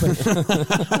 Rubbish.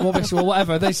 Rubbish. Well,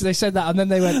 whatever. They said that, and then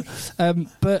they went,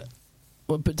 but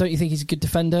don't you think he's a good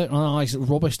defender? Oh, he's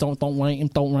rubbish. Don't rate him.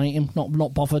 Don't rate him.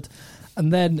 Not bothered.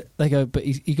 And then they go, but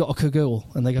he got a cagoule.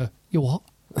 And they go, you what?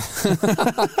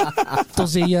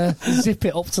 Does he zip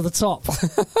it up to the top?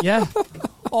 Yeah.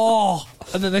 Oh,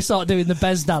 and then they start doing the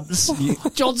Bez dance.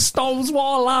 John Stones,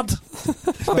 what a lad!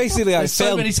 Basically, there's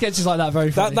so many sketches like that.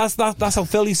 Very funny. That's how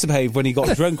Phil used to behave when he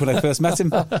got drunk when I first met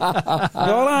him. All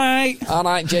right,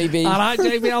 JB. All right,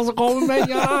 JB. How's it going, mate?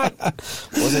 You all right?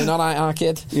 Was it not our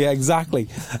kid? Yeah, exactly.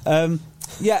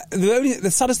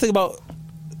 The saddest thing about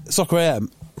Soccer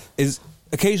AM is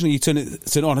occasionally you turn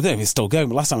it on. I don't know if it's still going,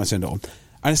 but last time I turned it on,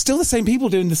 and it's still the same people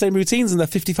doing the same routines, and they're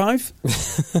 55.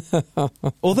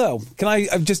 Although, can I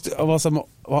just whilst I'm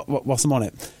on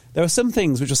it, there are some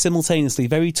things which are simultaneously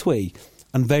very twee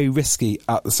and very risky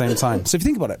at the same time. So if you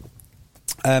think about it,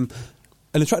 an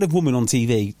attractive woman on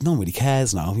TV, no one really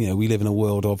cares now. We live in a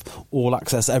world of all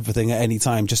access everything at any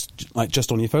time, just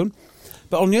on your phone.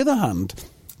 But on the other hand,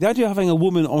 the idea of having a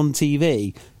woman on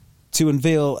TV to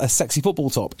unveil a sexy football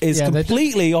top is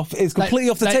completely off the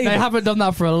table. They haven't done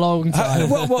that for a long time.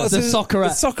 The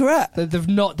Soccerette. They've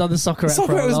not done the Soccerette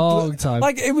for a long time.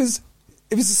 Like it was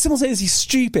simultaneously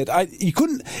stupid. You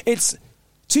couldn't. It's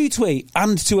too twee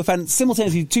and too offensive.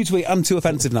 Simultaneously too twee and too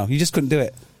offensive. Now you just couldn't do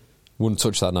it. Wouldn't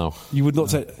touch that now. You would not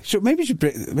say. Maybe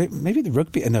the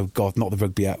rugby. No, God, not the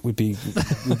rugby. Would be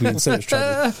in so much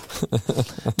trouble.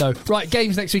 No, right.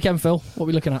 Games next weekend, Phil. What are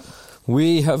we looking at?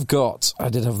 We have got. I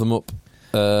did have them up.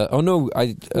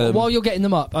 While you're getting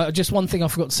them up, just one thing I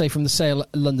forgot to say from the Sale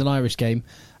London Irish game.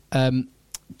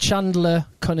 Chandler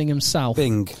Cunningham South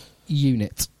Bing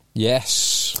unit.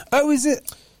 Yes. Oh, is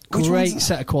it? Great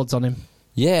set of quads on him.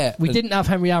 Yeah. We didn't have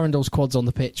Henry Arundel's quads on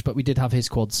the pitch, but we did have his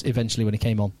quads eventually when he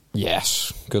came on.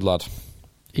 Yes. Good lad.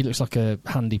 He looks like a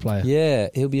handy player. Yeah,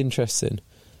 he'll be interesting.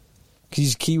 Because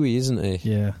he's Kiwi, isn't he?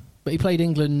 Yeah. But he played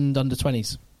England under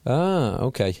 20s. Ah,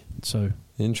 okay. So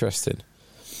interesting.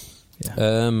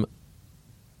 Yeah.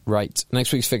 Right.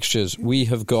 Next week's fixtures. We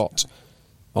have got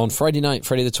on Friday night,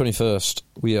 Friday the 21st.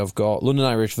 We have got London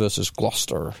Irish versus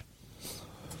Gloucester.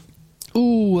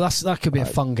 Ooh, that could be a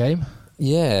fun game.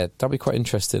 Yeah, that'd be quite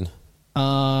interesting.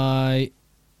 I'm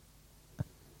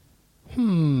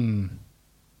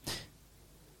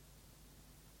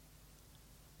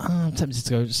tempted to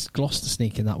go Gloucester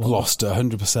sneaking that one. Gloucester,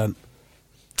 100%.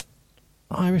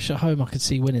 Irish at home, I could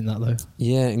see winning that though.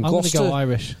 Yeah, and I'm going to Gloucester. go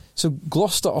Irish. So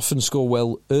Gloucester often score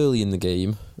well early in the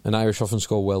game, and Irish often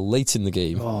score well late in the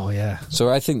game. Oh yeah. So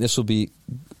I think this will be.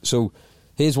 So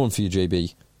here's one for you,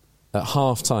 JB. At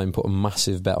half time, put a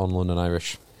massive bet on London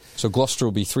Irish. So Gloucester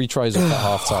will be 3 tries up at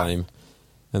half time,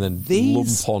 and then lump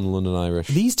on London Irish.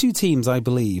 These two teams, I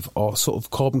believe, are sort of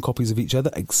carbon copies of each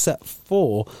other, except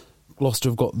for Gloucester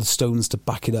have got the stones to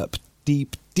back it up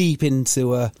deep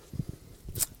into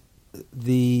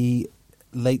the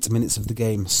late minutes of the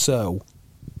game. So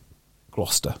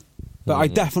Gloucester, but I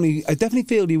definitely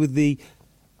feel you with the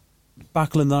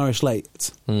back London Irish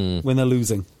late when they're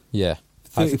losing. Yeah,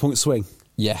 30-point swing.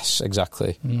 Yes,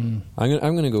 exactly. I'm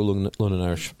going to go London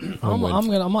Irish. I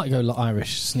might go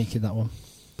Irish sneaking that one.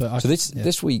 But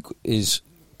this week is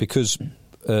because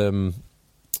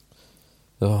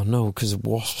because of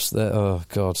Wasps there. Oh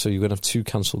god, so you're going to have 2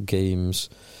 cancelled games.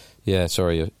 Yeah,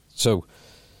 sorry. So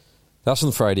that's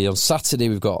on Friday. On Saturday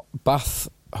we've got Bath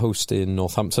hosting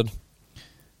Northampton.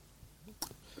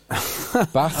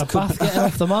 Bath getting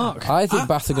off the mark. I think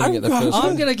Bath are going to get their first.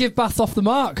 I'm going to give Bath off the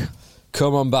mark.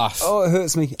 Come on, Bath. Oh, it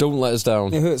hurts me. Don't let us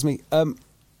down. It hurts me.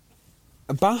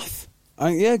 Bath?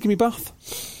 Yeah, give me Bath.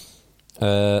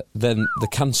 Then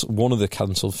one of the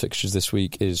cancelled fixtures this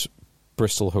week is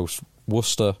Bristol host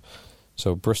Worcester.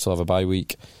 So Bristol have a bye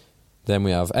week. Then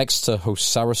we have Exeter host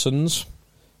Saracens.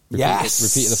 Repeat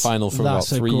the final from about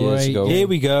 3 years ago. Here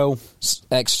we go.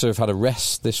 Exeter have had a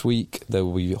rest this week. They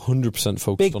will be 100% focused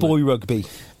on Big boy rugby.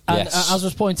 And yes. As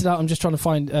was pointed out, I'm just trying to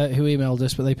find who emailed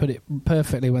us, but they put it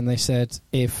perfectly when they said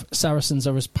if Saracens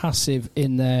are as passive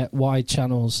in their wide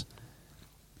channels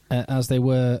as they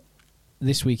were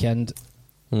this weekend,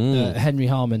 Henry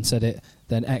Harman said it,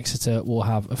 then Exeter will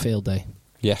have a field day.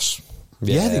 Yes.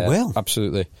 Yeah, they will.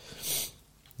 Absolutely.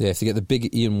 Yeah, if they get the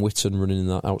big Ian Whitton running in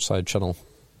that outside channel.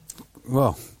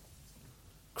 Well,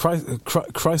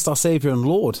 Christ our Saviour and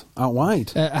Lord out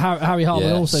wide. Harry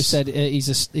Hartman also said he's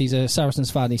a Saracens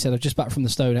fan. He said, I've just back from the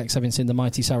Stone X, having seen the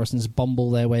mighty Saracens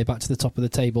bumble their way back to the top of the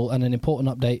table. And an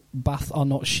important update, Bath are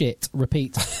not shit.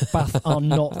 Repeat, Bath are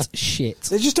not shit.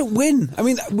 They just don't win. I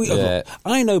mean,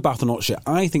 I know Bath are not shit.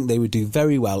 I think they would do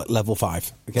very well at level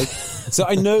 5. Okay, so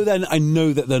I know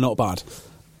that they're not bad,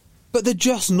 but they're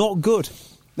just not good.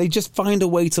 They just find a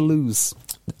way to lose.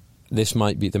 They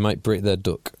might break their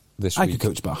duck this week. I could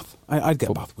coach Bath. I'd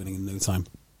get Bath winning in no time.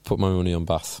 Put my money on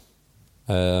Bath.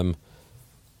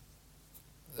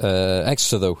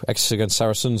 Exeter, though. Exeter against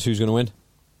Saracens. Who's going to win?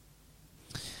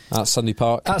 At Sandy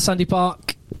Park. I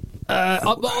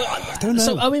don't know.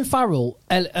 So Owen Farrell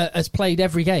has played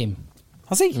every game.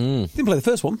 Has he? Didn't play the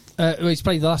first one. He's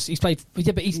played the last.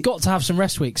 Yeah, but he's got to have some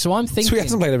rest weeks. So I'm thinking. So he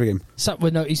hasn't played every game.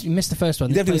 No, he missed the first one.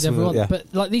 He definitely played every one. Yeah. But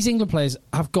like these England players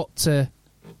have got to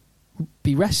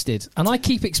be rested, and I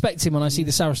keep expecting when I see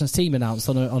the Saracens team announced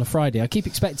on a Friday, I keep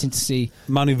expecting to see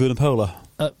Manu Vunipola,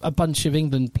 a bunch of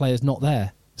England players not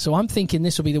there. So I'm thinking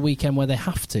this will be the weekend where they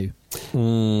have to.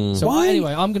 So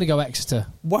anyway, I'm going to go Exeter.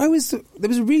 There was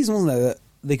a reason, wasn't there, that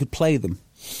they could play them?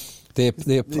 They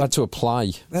had to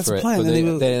apply for it, but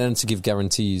they had to give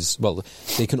guarantees. Well,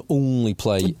 they can only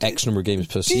play X number of games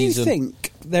per season. Do you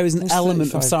think there is an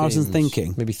element of Saracens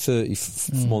thinking? Maybe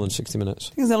 30, more than 60 minutes.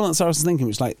 I think there's an element of Saracens thinking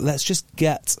which is like, let's just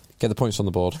get the points on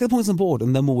the board. Get the points on the board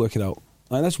and then we'll work it out.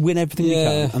 Like, let's win everything we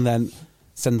can and then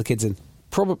send the kids in.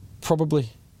 Probably,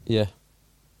 yeah.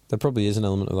 There probably is an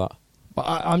element of that. But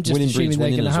I'm just assuming they're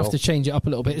going to have to change it up a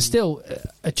little bit. It's still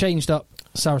a changed up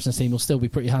Saracens team will still be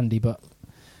pretty handy, but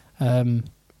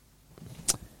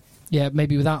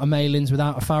maybe without a Malins,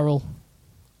 without a Farrell.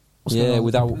 They're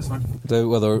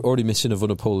already missing a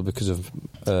Vunipola because of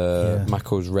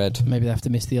Mako's red. Maybe they have to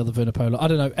miss the other Vunipola. I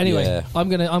don't know. Anyway, I'm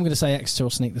gonna say Exeter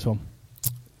will sneak this one.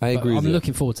 I agree. I'm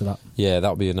looking forward to that. Yeah, that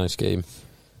would be a nice game.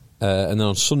 And then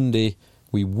on Sunday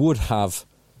we would have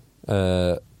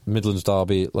Midlands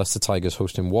Derby, Leicester Tigers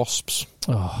hosting Wasps.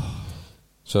 Oh.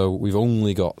 So we've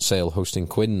only got Sale hosting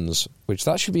Quins, which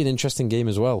that should be an interesting game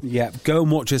as well. Yeah, go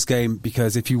and watch this game,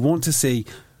 because if you want to see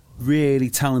really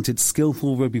talented,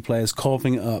 skillful rugby players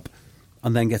carving it up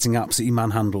and then getting absolutely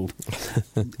manhandled,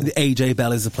 the AJ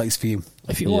Bell is the place for you.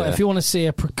 If you want to see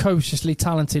a precociously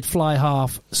talented fly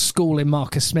half schooling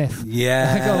Marcus Smith,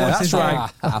 yeah, go watch that's this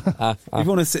right. If you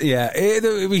want to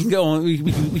see, we can go on. We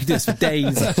can do this for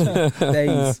days.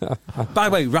 Days. By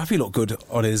the way, Rafi looked good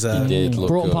on his. He did look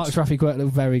Broughton good. Park's Rafi Quirk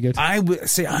looked very good.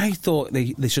 I thought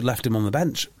they should have left him on the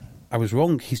bench. I was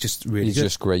wrong. He's just really He's good.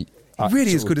 just great. He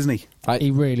really is good, isn't he? He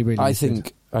really, really. I is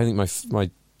think my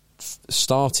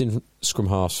starting scrum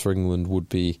halves for England would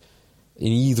be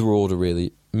in either order,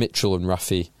 really. Mitchell and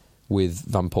Rafi, with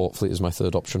Van Portfleet as my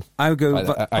third option. I would go.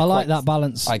 I like that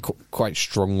balance. I quite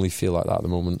strongly feel like that at the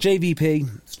moment.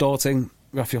 JVP starting,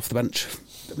 Rafi off the bench.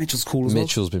 Mitchell's cool as well.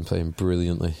 Mitchell's been playing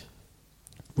brilliantly.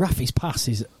 Rafi's pass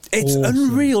is It's awesome.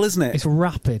 unreal, isn't it? It's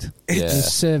rapid. Yeah.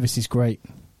 His service is great.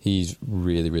 He's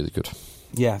really, really good.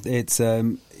 Yeah, it's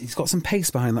he's got some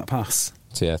pace behind that pass.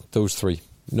 So yeah, those three.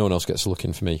 No one else gets a look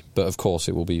in for me. But of course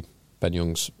it will be Ben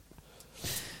Youngs.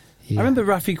 Yeah. I remember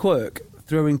Rafi Quirk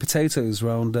throwing potatoes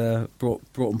around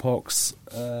Broughton Park's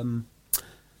end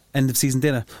of season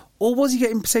dinner. Or was he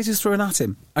getting potatoes thrown at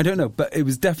him? I don't know, but he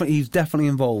was definitely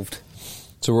involved.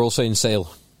 So we're all saying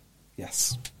Sale.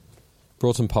 Yes.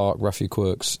 Broughton Park, Rafi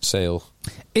Quirk's Sale.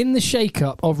 In the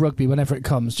shake-up of rugby, whenever it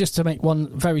comes, just to make one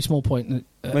very small point.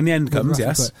 When the end with comes, Rafi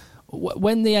yes. Quirk,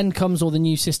 when the end comes or the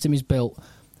new system is built,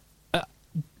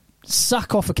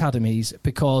 sack off academies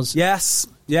because... Yes,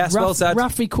 well said.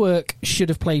 Rafi Quirk should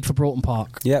have played for Broughton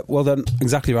Park. Yeah, well done.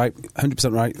 Exactly right.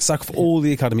 100% right. Sack off all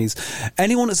the academies.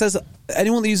 Anyone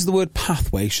that uses the word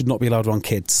pathway should not be allowed around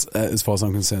kids, as far as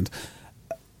I'm concerned.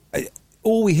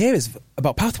 All we hear is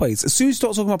about pathways. As soon as you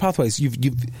start talking about pathways,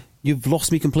 you've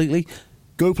lost me completely.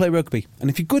 Go play rugby, and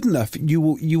if you're good enough, you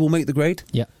will make the grade.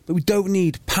 Yeah, but we don't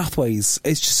need pathways.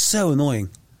 It's just so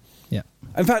annoying. Yeah.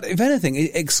 In fact, if anything,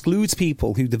 it excludes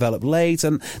people who develop late,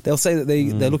 and they'll say that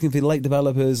they're looking for late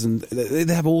developers, and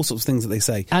they have all sorts of things that they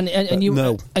say. And you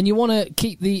want to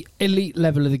keep the elite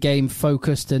level of the game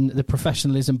focused and the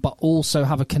professionalism, but also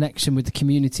have a connection with the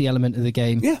community element of the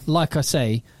game. Yeah. Like I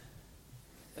say,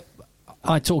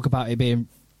 I talk about it being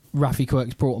Rafi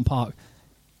Quirk's Broughton Park.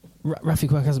 Rafi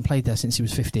Quirk hasn't played there since he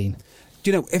was 15.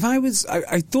 Do you know, if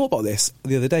I thought about this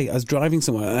the other day. I was driving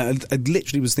somewhere, and I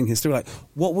literally was thinking, still, like,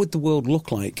 what would the world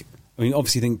look like? I mean,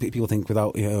 obviously, people think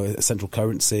without a central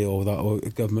currency or without a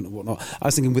government or whatnot. I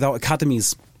was thinking without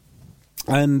academies,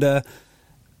 and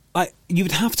you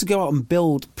would have to go out and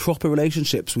build proper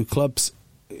relationships with clubs,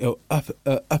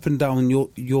 up and down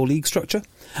your league structure.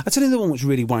 I tell you the one which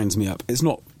really winds me up. It's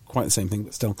not quite the same thing,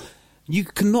 but still, you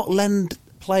cannot lend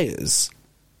players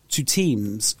to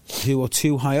teams who are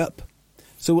too high up.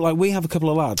 So, like, we have a couple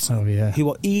of lads who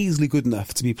are easily good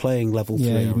enough to be playing level 3.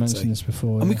 Yeah, you mentioned this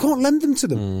before. And we can't lend them to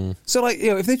them. So, like,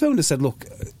 if they phoned us and said, look,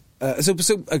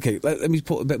 okay, let me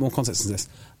put a bit more context in this.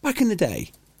 Back in the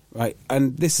day, right,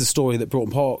 and this is a story that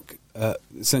Broughton Park,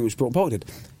 something which Broughton Park did,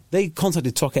 they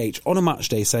contacted Tok H on a match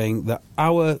day saying that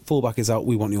our fullback is out,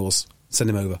 we want yours, send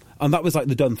him over. And that was like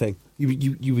the done thing.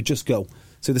 You would just go.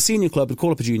 So the senior club would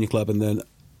call up a junior club, and then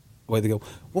away they go.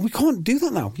 Well, we can't do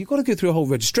that now. You've got to go through a whole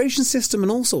registration system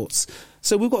and all sorts.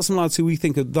 So we've got some lads who we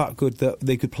think are that good that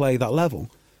they could play that level.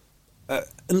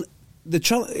 And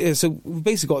so we've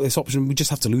basically got this option. We just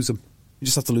have to lose them.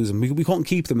 We can't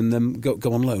keep them and then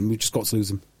go on loan. We've just got to lose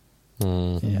them.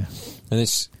 Yeah.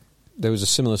 And there was a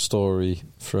similar story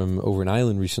from over in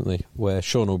Ireland recently where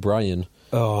Sean O'Brien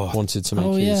wanted to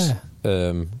make his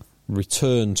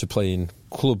return to playing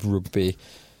club rugby,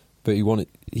 but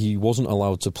he wasn't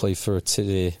allowed to play for a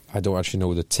tier. I don't actually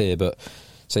know the tier, but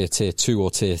say a tier 2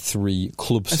 or tier 3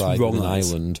 club side in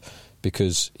Ireland,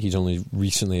 because he's only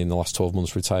recently in the last 12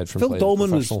 months retired from playing professional. Phil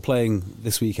Dolman was playing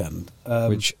this weekend,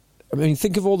 which, I mean,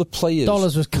 think of all the players.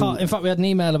 Dollars was in fact, we had an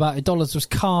email about it. Dollars was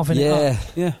carving it up.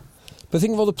 Yeah. But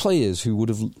think of all the players who would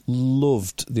have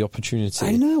loved the opportunity.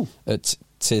 I know. At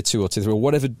tier 2 or tier 3 or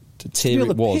whatever tier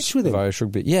it was of Irish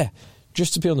rugby. Yeah,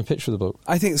 just to be on the pitch with the bloke.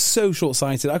 I think it's so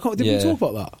short-sighted. Did we talk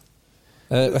about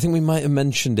that? I think we might have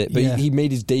mentioned it, but he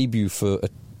made his debut for a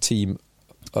team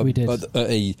we did.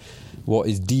 At what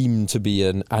is deemed to be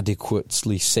an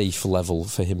adequately safe level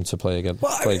for him to play again.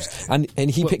 And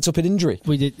he picked up an injury.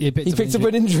 We did. He picked up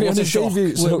an injury on his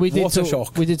debut. So what a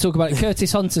shock. We did talk about it.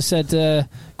 Curtis Hunter said,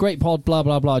 great pod, blah,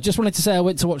 blah, blah. Just wanted to say I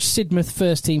went to watch Sidmouth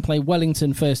first team play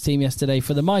Wellington first team yesterday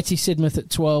for the mighty Sidmouth at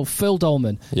 12. Phil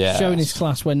Dolman showing his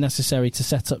class when necessary to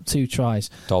set up 2 tries.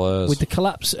 Dollars. With the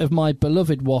collapse of my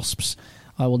beloved Wasps,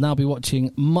 I will now be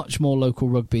watching much more local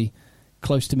rugby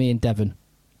close to me in Devon.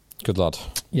 Good lad.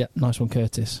 Yeah, nice one,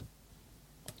 Curtis.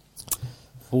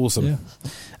 Awesome.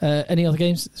 Yeah. Any other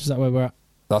games? Is that where we're at?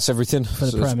 That's everything. For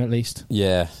the Prem, at least.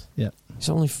 Yeah. Yeah. It's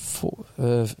only 4...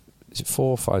 is it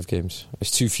 4 or 5 games?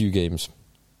 It's too few games.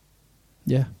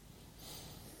 Yeah.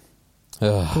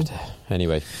 Cool.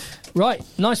 Anyway. Right,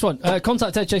 nice one.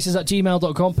 Contact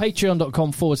eggchasers@gmail.com,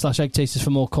 patreon.com/eggchasers for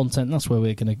more content. That's where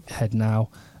we're going to head now.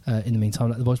 In the meantime,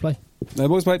 let the boys play. Let the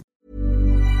boys play.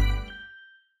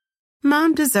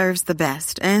 Mom deserves the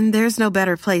best, and there's no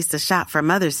better place to shop for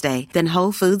Mother's Day than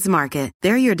Whole Foods Market.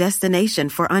 They're your destination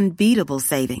for unbeatable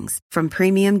savings, from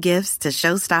premium gifts to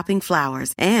show-stopping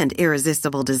flowers and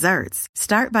irresistible desserts.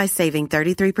 Start by saving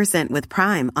 33% with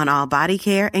Prime on all body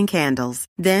care and candles.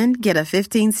 Then get a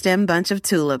 15-stem bunch of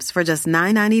tulips for just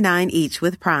 $9.99 each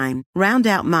with Prime. Round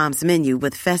out Mom's menu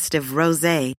with festive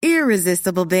rosé,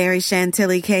 irresistible berry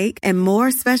chantilly cake, and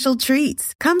more special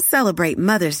treats. Come celebrate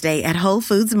Mother's Day at Whole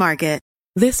Foods Market.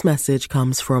 This message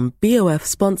comes from BOF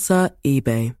sponsor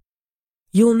eBay.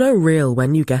 You'll know real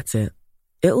when you get it.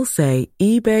 It'll say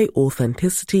eBay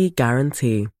Authenticity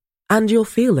Guarantee. And you'll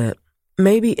feel it.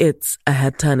 Maybe it's a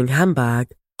head-turning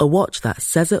handbag, a watch that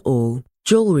says it all,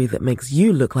 jewelry that makes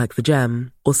you look like the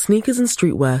gem, or sneakers and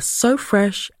streetwear so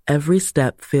fresh every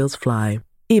step feels fly.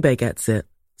 eBay gets it.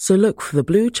 So look for the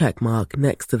blue check mark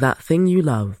next to that thing you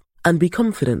love. And be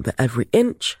confident that every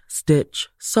inch, stitch,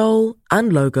 sole,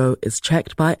 and logo is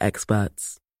checked by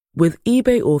experts. With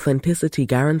eBay Authenticity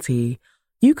Guarantee,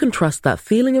 you can trust that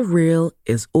feeling of real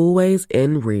is always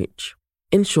in reach.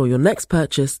 Ensure your next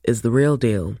purchase is the real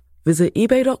deal. Visit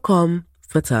ebay.com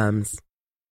for terms.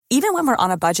 Even when we're on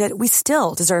a budget, we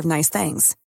still deserve nice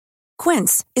things.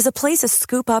 Quince is a place to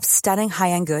scoop up stunning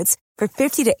high-end goods for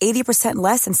 50 to 80%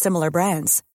 less than similar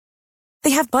brands.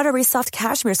 They have buttery soft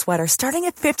cashmere sweaters starting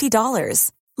at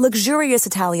 $50, luxurious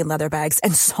Italian leather bags,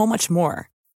 and so much more.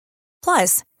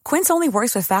 Plus, Quince only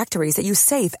works with factories that use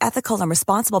safe, ethical, and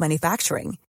responsible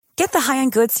manufacturing. Get the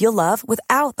high-end goods you'll love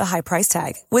without the high price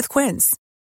tag with Quince.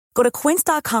 Go to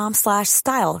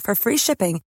quince.com/style for free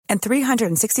shipping and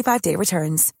 365-day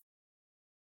returns.